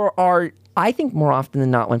 Or I think more often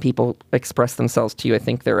than not, when people express themselves to you, I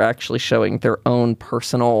think they're actually showing their own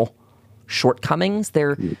personal shortcomings.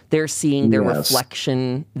 They're seeing their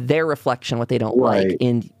reflection, what they don't like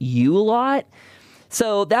in you a lot.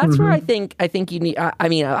 So that's where I think you need. I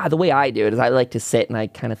mean, the way I do it is I like to sit and I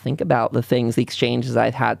kind of think about the exchanges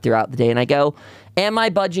I've had throughout the day, and I go, am I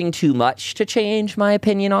budging too much to change my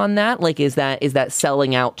opinion on that? Like, is that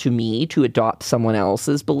selling out to me to adopt someone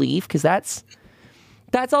else's belief? Because that's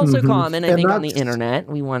also common, I think, on the internet.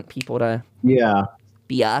 We want people to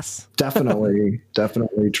be us. Definitely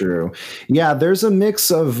true. Yeah, there's a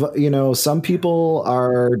mix of, some people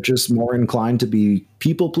are just more inclined to be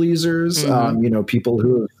people pleasers. People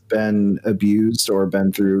who have been abused or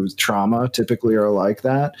been through trauma typically are like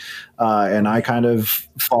that. And I kind of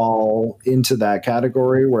fall into that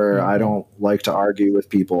category where I don't like to argue with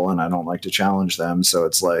people and I don't like to challenge them. So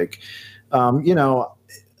it's like,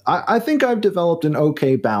 I think I've developed an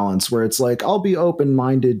okay balance where it's like, I'll be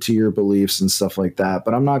open-minded to your beliefs and stuff like that,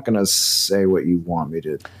 but I'm not going to say what you want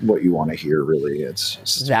to hear, really. It's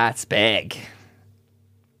just, that's big.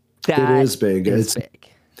 It is big. It's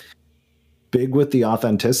big with the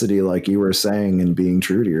authenticity, like you were saying, and being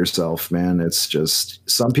true to yourself, man. It's just,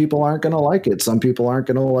 some people aren't going to like it. Some people aren't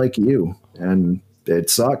going to like you, and it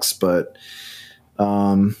sucks, but,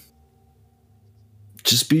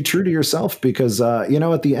 just be true to yourself, because, at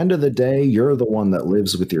the end of the day, you're the one that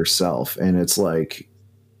lives with yourself. And it's like,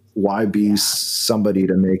 why be somebody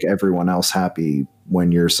to make everyone else happy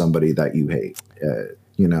when you're somebody that you hate?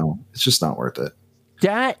 It's just not worth it.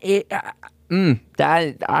 That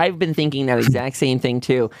I've been thinking that exact same thing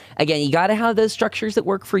too. Again, you got to have those structures that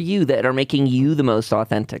work for you, that are making you the most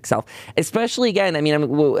authentic self. Especially, again,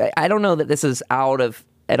 I don't know that this is out of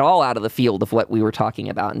the field of what we were talking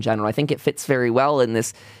about in general. I think it fits very well in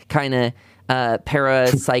this kind of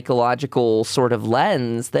parapsychological sort of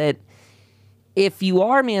lens, that if you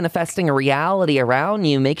are manifesting a reality around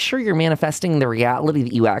you, make sure you're manifesting the reality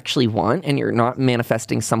that you actually want, and you're not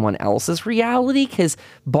manifesting someone else's reality, because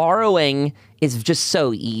borrowing is just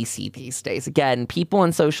so easy these days. Again, people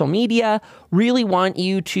on social media really want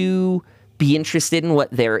you to be interested in what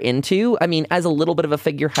they're into. I mean, as a little bit of a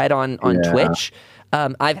figurehead on Twitch,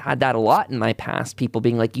 I've had that a lot in my past. People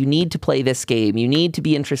being like, you need to play this game. You need to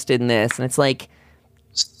be interested in this. And it's like,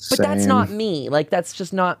 but that's not me. Like, that's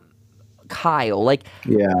just not Kyle. Like,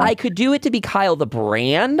 I could do it to be Kyle the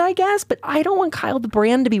brand, I guess, but I don't want Kyle the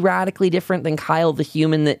brand to be radically different than Kyle the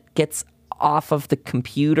human that gets off of the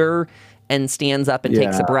computer and stands up and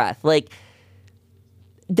takes a breath. Like,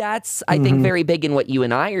 that's, I think, very big in what you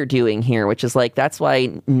and I are doing here, which is like, that's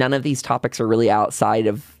why none of these topics are really outside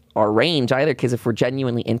of our range either, because if we're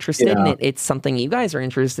genuinely interested in it, it's something you guys are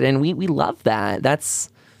interested in. We love that. That's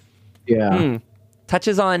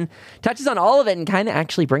touches on all of it, and kind of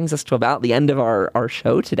actually brings us to about the end of our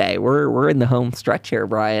show today. We're in the home stretch here,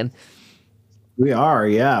 Brian. We are,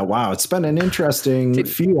 yeah. Wow, it's been an interesting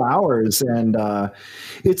few hours, and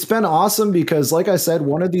it's been awesome because, like I said,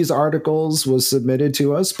 one of these articles was submitted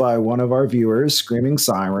to us by one of our viewers, Screaming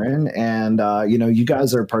Siren, and you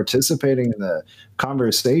guys are participating in the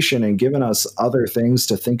conversation and giving us other things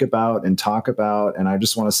to think about and talk about. And I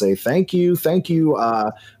just want to say thank you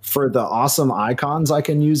for the awesome icons I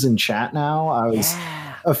can use in chat now. I was.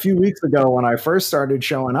 A few weeks ago when I first started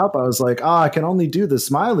showing up, I was like, I can only do the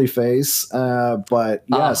smiley face. But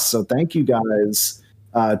yes, so thank you guys.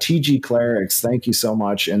 TG Clerics, thank you so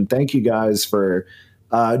much. And thank you guys for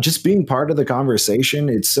just being part of the conversation.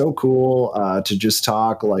 It's so cool to just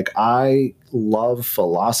talk. Like, I love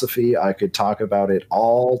philosophy. I could talk about it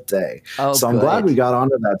all day. So I'm glad we got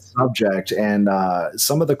onto that subject. And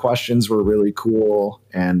some of the questions were really cool.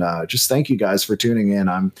 And just thank you guys for tuning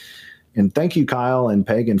in. And thank you, Kyle and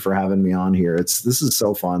Pagan, for having me on here. This is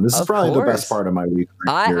so fun. This is probably the best part of my week.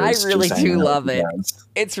 I really do love it.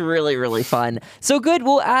 It's really, really fun. So good.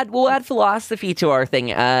 We'll add philosophy to our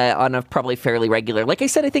thing on a probably fairly regular. Like I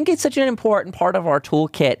said, I think it's such an important part of our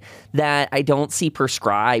toolkit that I don't see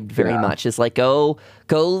prescribed very much. Is like, go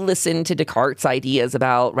listen to Descartes' ideas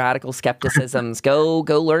about radical skepticisms. go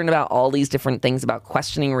learn about all these different things about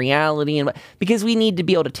questioning reality, and because we need to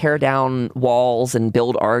be able to tear down walls and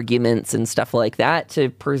build arguments and stuff like that to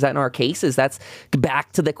present our cases. That's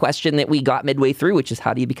back to the question that we got midway through, which is,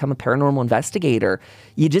 how do you become a paranormal investigator?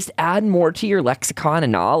 you just add more to your lexicon of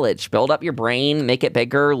knowledge, build up your brain, make it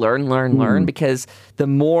bigger, learn, because the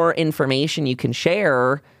more information you can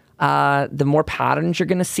share, the more patterns you're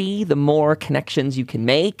going to see, the more connections you can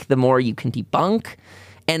make, the more you can debunk.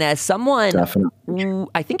 And as someone,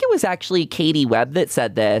 I think it was actually Katie Webb that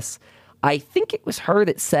said this. I think it was her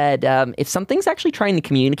that said, if something's actually trying to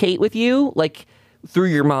communicate with you, like through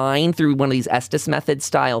your mind, through one of these Estes method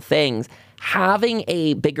style things, having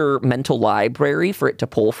a bigger mental library for it to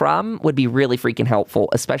pull from would be really freaking helpful,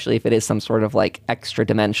 especially if it is some sort of like extra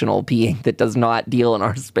dimensional being that does not deal in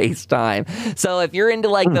our space time. So if you're into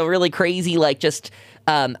like the really crazy, like just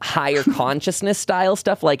higher consciousness style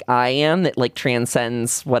stuff like I am that like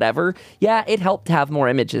transcends whatever, yeah, it helped to have more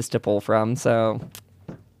images to pull from. So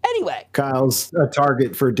anyway, Kyle's a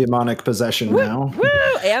target for demonic possession now. Woo!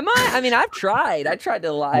 Am I? I mean, I've tried. I tried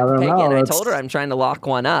to live Pagan. I told her I'm trying to lock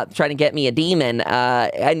one up, trying to get me a demon.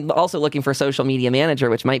 I'm also looking for social media manager,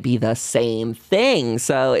 which might be the same thing.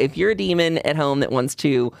 So if you're a demon at home that wants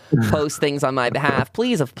to post things on my behalf,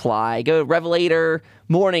 please apply. Go to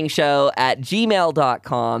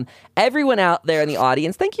revelatormorningshow@gmail.com. Everyone out there in the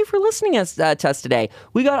audience, thank you for listening to us today.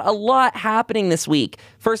 We got a lot happening this week.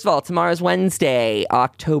 First of all, tomorrow's Wednesday,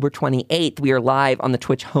 October 28th. We are live on the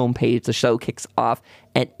Twitch homepage. The show kicks off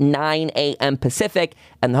at 9 a.m. Pacific,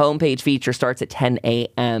 and the homepage feature starts at 10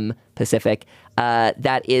 a.m. Pacific.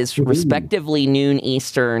 That is respectively noon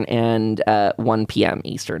Eastern and 1 p.m.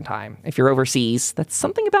 Eastern time. If you're overseas, that's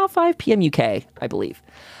something about 5 p.m. UK, I believe.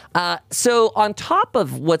 So on top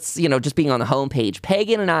of what's, just being on the homepage,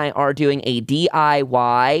 Pagan and I are doing a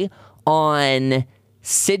DIY on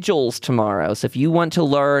sigils tomorrow. So if you want to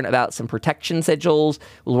learn about some protection sigils,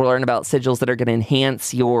 we'll learn about sigils that are going to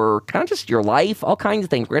enhance your kind of just your life, all kinds of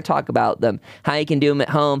things. We're going to talk about them, how you can do them at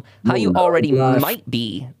home, how you already might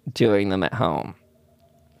be doing them at home.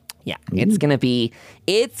 Yeah, it's gonna be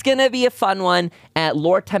a fun one.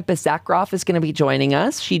 Laura Tempest Zakroff is gonna be joining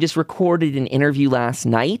us. She just recorded an interview last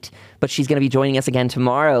night, but she's gonna be joining us again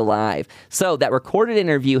tomorrow live. So that recorded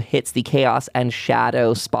interview hits the Chaos and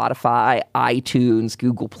Shadow Spotify, iTunes,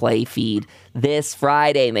 Google Play feed this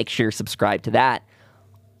Friday. Make sure you're subscribed to that.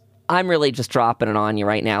 I'm really just dropping it on you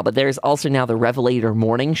right now, but there's also now the Revelator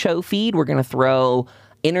Morning Show feed. We're gonna throw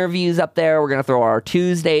interviews up there. We're going to throw our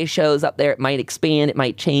Tuesday shows up there. It might expand. It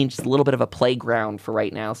might change. It's a little bit of a playground for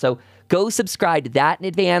right now. So go subscribe to that in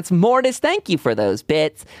advance. Mortis, thank you for those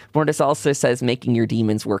bits. Mortis also says making your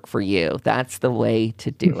demons work for you. That's the way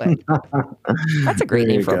to do it. That's a great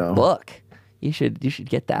name for a book. You should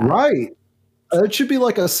get that. Right. It should be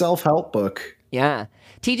like a self-help book. Yeah.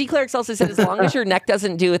 TG Clerics also said, as long as your neck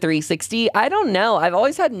doesn't do a 360, I don't know. I've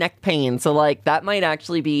always had neck pain. So like that might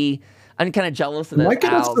actually be... I'm kind of jealous of those. Might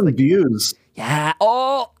get us some views. Yeah.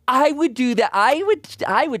 Oh, I would do that. I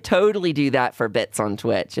would totally do that for bits on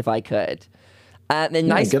Twitch if I could. And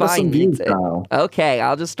nice spine needs it. Okay,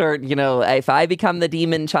 I'll just start, if I become the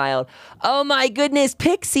demon child. Oh my goodness,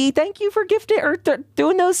 Pixie, thank you for gifting or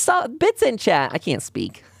doing those bits in chat. I can't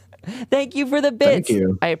speak. Thank you for the bits. Thank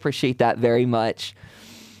you. I appreciate that very much.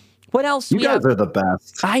 What else? You guys are the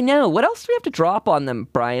best. I know. What else do we have to drop on them,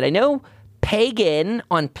 Brian? I know Pagan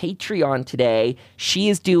on Patreon today, she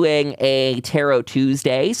is doing a Tarot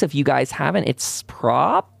Tuesday. So if you guys haven't, it's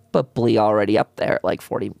probably already up there at like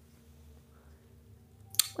 40.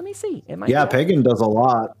 Let me see. Pagan does a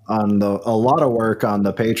lot of work on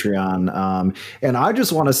the Patreon. And I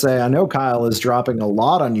just want to say, I know Kyle is dropping a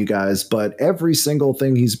lot on you guys, but every single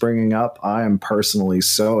thing he's bringing up, I am personally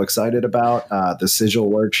so excited about. The Sigil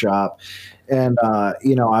workshop. And,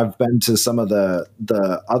 I've been to some of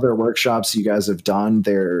the other workshops you guys have done.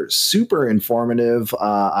 They're super informative.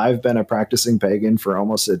 I've been a practicing pagan for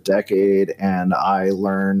almost a decade, and I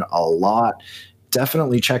learn a lot.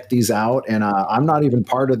 Definitely check these out. And I'm not even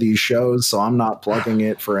part of these shows, so I'm not plugging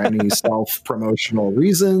it for any self-promotional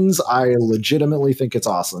reasons. I legitimately think it's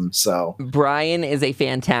awesome. So Brian is a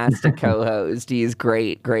fantastic co-host. He's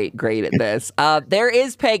great at this. There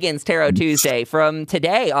is Pagan's Tarot Tuesday from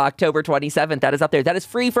today, October 27th. That is up there. That is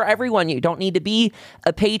free for everyone. You don't need to be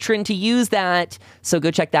a patron to use that. So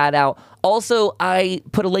go check that out. Also, I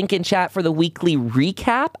put a link in chat for the weekly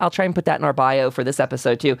recap. I'll try and put that in our bio for this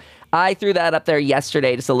episode too. I threw that up there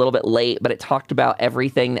yesterday, just a little bit late, but it talked about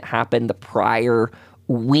everything that happened the prior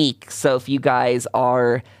week. So if you guys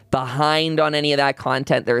are behind on any of that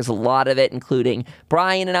content, there's a lot of it, including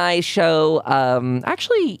Brian and I's show.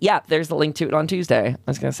 There's a link to it on Tuesday. I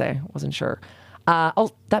was going to say, wasn't sure.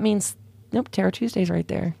 That means, nope, Tarot Tuesday's right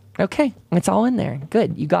there. Okay, it's all in there.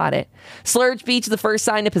 Good, you got it. Slurred speech is the first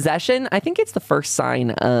sign of possession. I think it's the first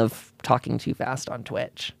sign of talking too fast on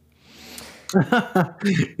Twitch.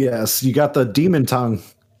 Yes, you got the demon tongue.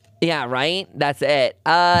 Yeah, right? That's it.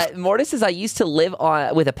 Mortis says, I used to live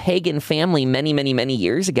with a pagan family many, many, many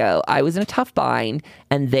years ago. I was in a tough bind,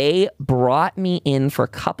 and they brought me in for a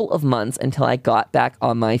couple of months until I got back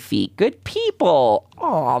on my feet. Good people.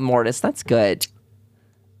 Oh, Mortis, that's good.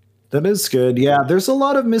 That is good. Yeah, there's a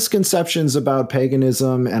lot of misconceptions about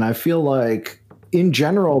paganism, and I feel like in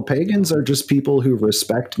general, pagans are just people who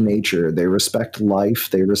respect nature. They respect life.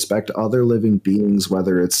 They respect other living beings,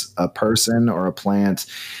 whether it's a person or a plant.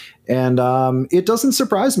 And it doesn't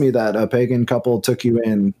surprise me that a pagan couple took you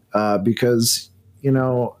in because,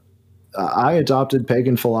 I adopted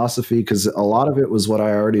pagan philosophy because a lot of it was what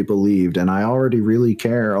I already believed. And I already really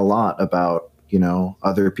care a lot about,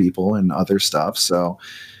 other people and other stuff. So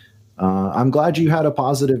I'm glad you had a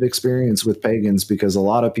positive experience with pagans because a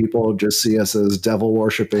lot of people just see us as devil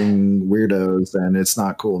worshipping weirdos, and it's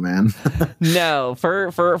not cool, man. No,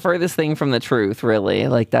 furthest thing from the truth, really.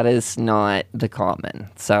 Like, that is not the common.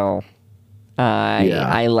 So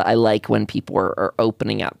I like when people are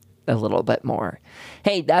opening up a little bit more.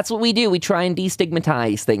 Hey, that's what we do. We try and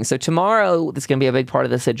destigmatize things. So tomorrow, this is going to be a big part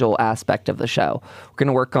of the sigil aspect of the show. We're going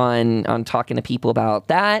to work on talking to people about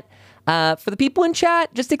that. For the people in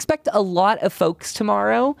chat, just expect a lot of folks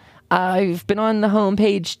tomorrow. I've been on the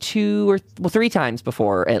homepage 3 times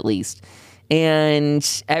before, at least.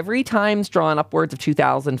 And every time's drawn upwards of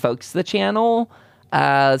 2,000 folks to the channel,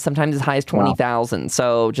 sometimes as high as 20,000. Wow.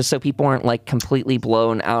 So just so people aren't like completely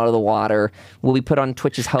blown out of the water, we'll be put on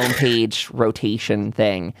Twitch's homepage rotation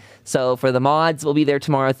thing. So for the mods, we'll be there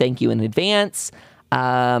tomorrow. Thank you in advance.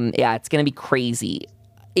 It's going to be crazy.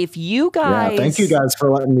 If you guys... Yeah, thank you guys for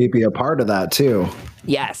letting me be a part of that, too.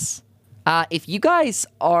 Yes. If you guys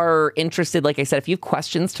are interested, like I said, if you have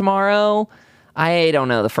questions tomorrow, I don't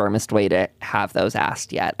know the firmest way to have those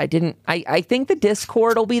asked yet. I think the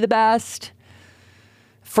Discord will be the best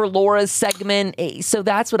for Laura's segment. So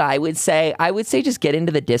that's what I would say. I would say just get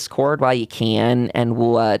into the Discord while you can, and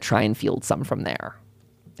we'll try and field some from there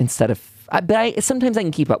instead of... But sometimes I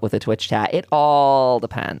can keep up with the Twitch chat. It all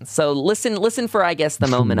depends. So listen for, I guess, the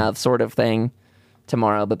moment of sort of thing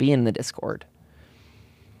tomorrow, but be in the Discord.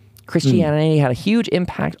 Christianity had a huge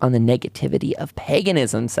impact on the negativity of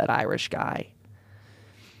paganism, said Irish Guy.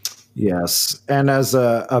 Yes. And as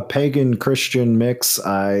a pagan Christian mix,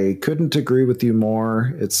 I couldn't agree with you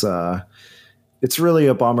more. It's really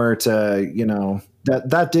a bummer to,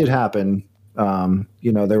 that did happen.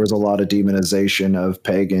 There was a lot of demonization of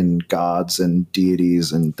pagan gods and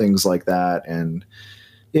deities and things like that. And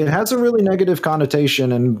it has a really negative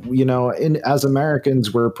connotation. And, as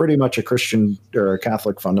Americans, we're pretty much a Christian or a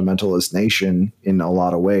Catholic fundamentalist nation in a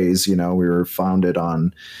lot of ways. We were founded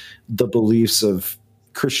on the beliefs of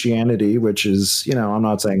Christianity, which is, I'm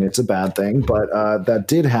not saying it's a bad thing, but that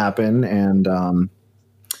did happen. And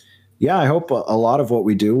I hope a lot of what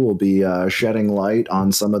we do will be shedding light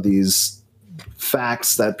on some of these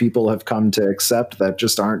facts that people have come to accept that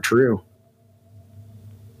just aren't true.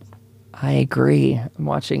 I agree. I'm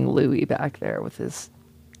watching Louis back there with his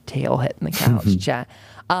tail hitting the couch. Chat.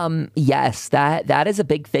 Yes, that is a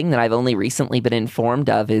big thing that I've only recently been informed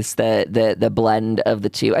of, is the blend of the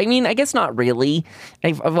two. I mean, I guess not really.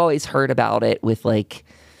 I've always heard about it with like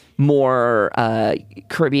more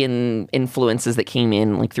Caribbean influences that came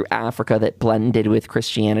in like through Africa that blended with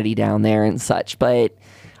Christianity down there and such. But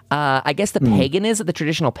I guess the paganism, the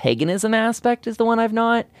traditional paganism aspect is the one I've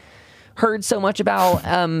not heard so much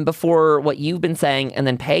about before what you've been saying. And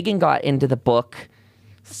then pagan got into the book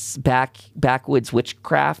Backwoods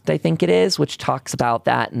Witchcraft, I think it is, which talks about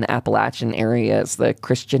that in the Appalachian areas, the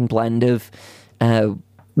Christian blend of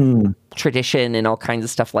tradition and all kinds of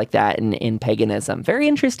stuff like that in paganism. Very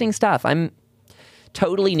interesting stuff. I'm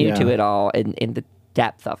totally new to it all in the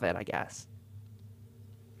depth of it, I guess.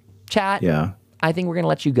 Chat. Yeah. I think we're going to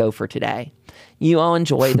let you go for today. You all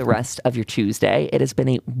enjoy the rest of your Tuesday. It has been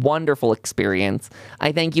a wonderful experience.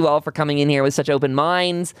 I thank you all for coming in here with such open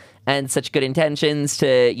minds and such good intentions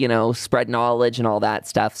to, spread knowledge and all that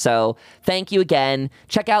stuff. So thank you again.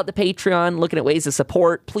 Check out the Patreon, looking at ways to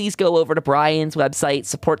support. Please go over to Brian's website,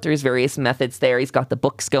 support through his various methods there. He's got the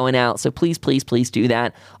books going out. So please, please, please do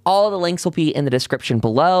that. All of the links will be in the description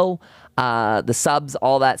below. The subs,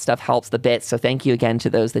 all that stuff helps the bit. So thank you again to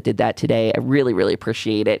those that did that today. I really, really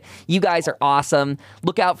appreciate it. You guys are awesome.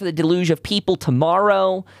 Look out for the Deluge of People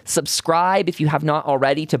tomorrow. Subscribe if you have not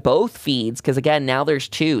already to both feeds, because again, now there's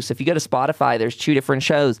two. So if you go to Spotify, there's two different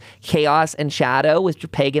shows, Chaos and Shadow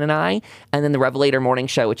with Pagan and I, and then the Revelator Morning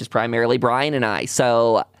Show, which is primarily Brian and I.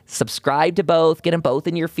 So subscribe to both, get them both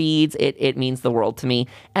in your feeds. It means the world to me.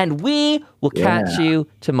 And we will catch you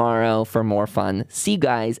tomorrow for more fun. See you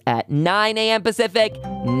guys at 9 a.m. Pacific,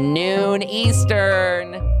 noon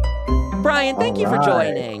Eastern. Brian, thank you for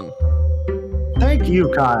joining. Thank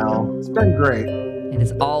you, Kyle. It's been great. It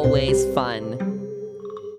is always fun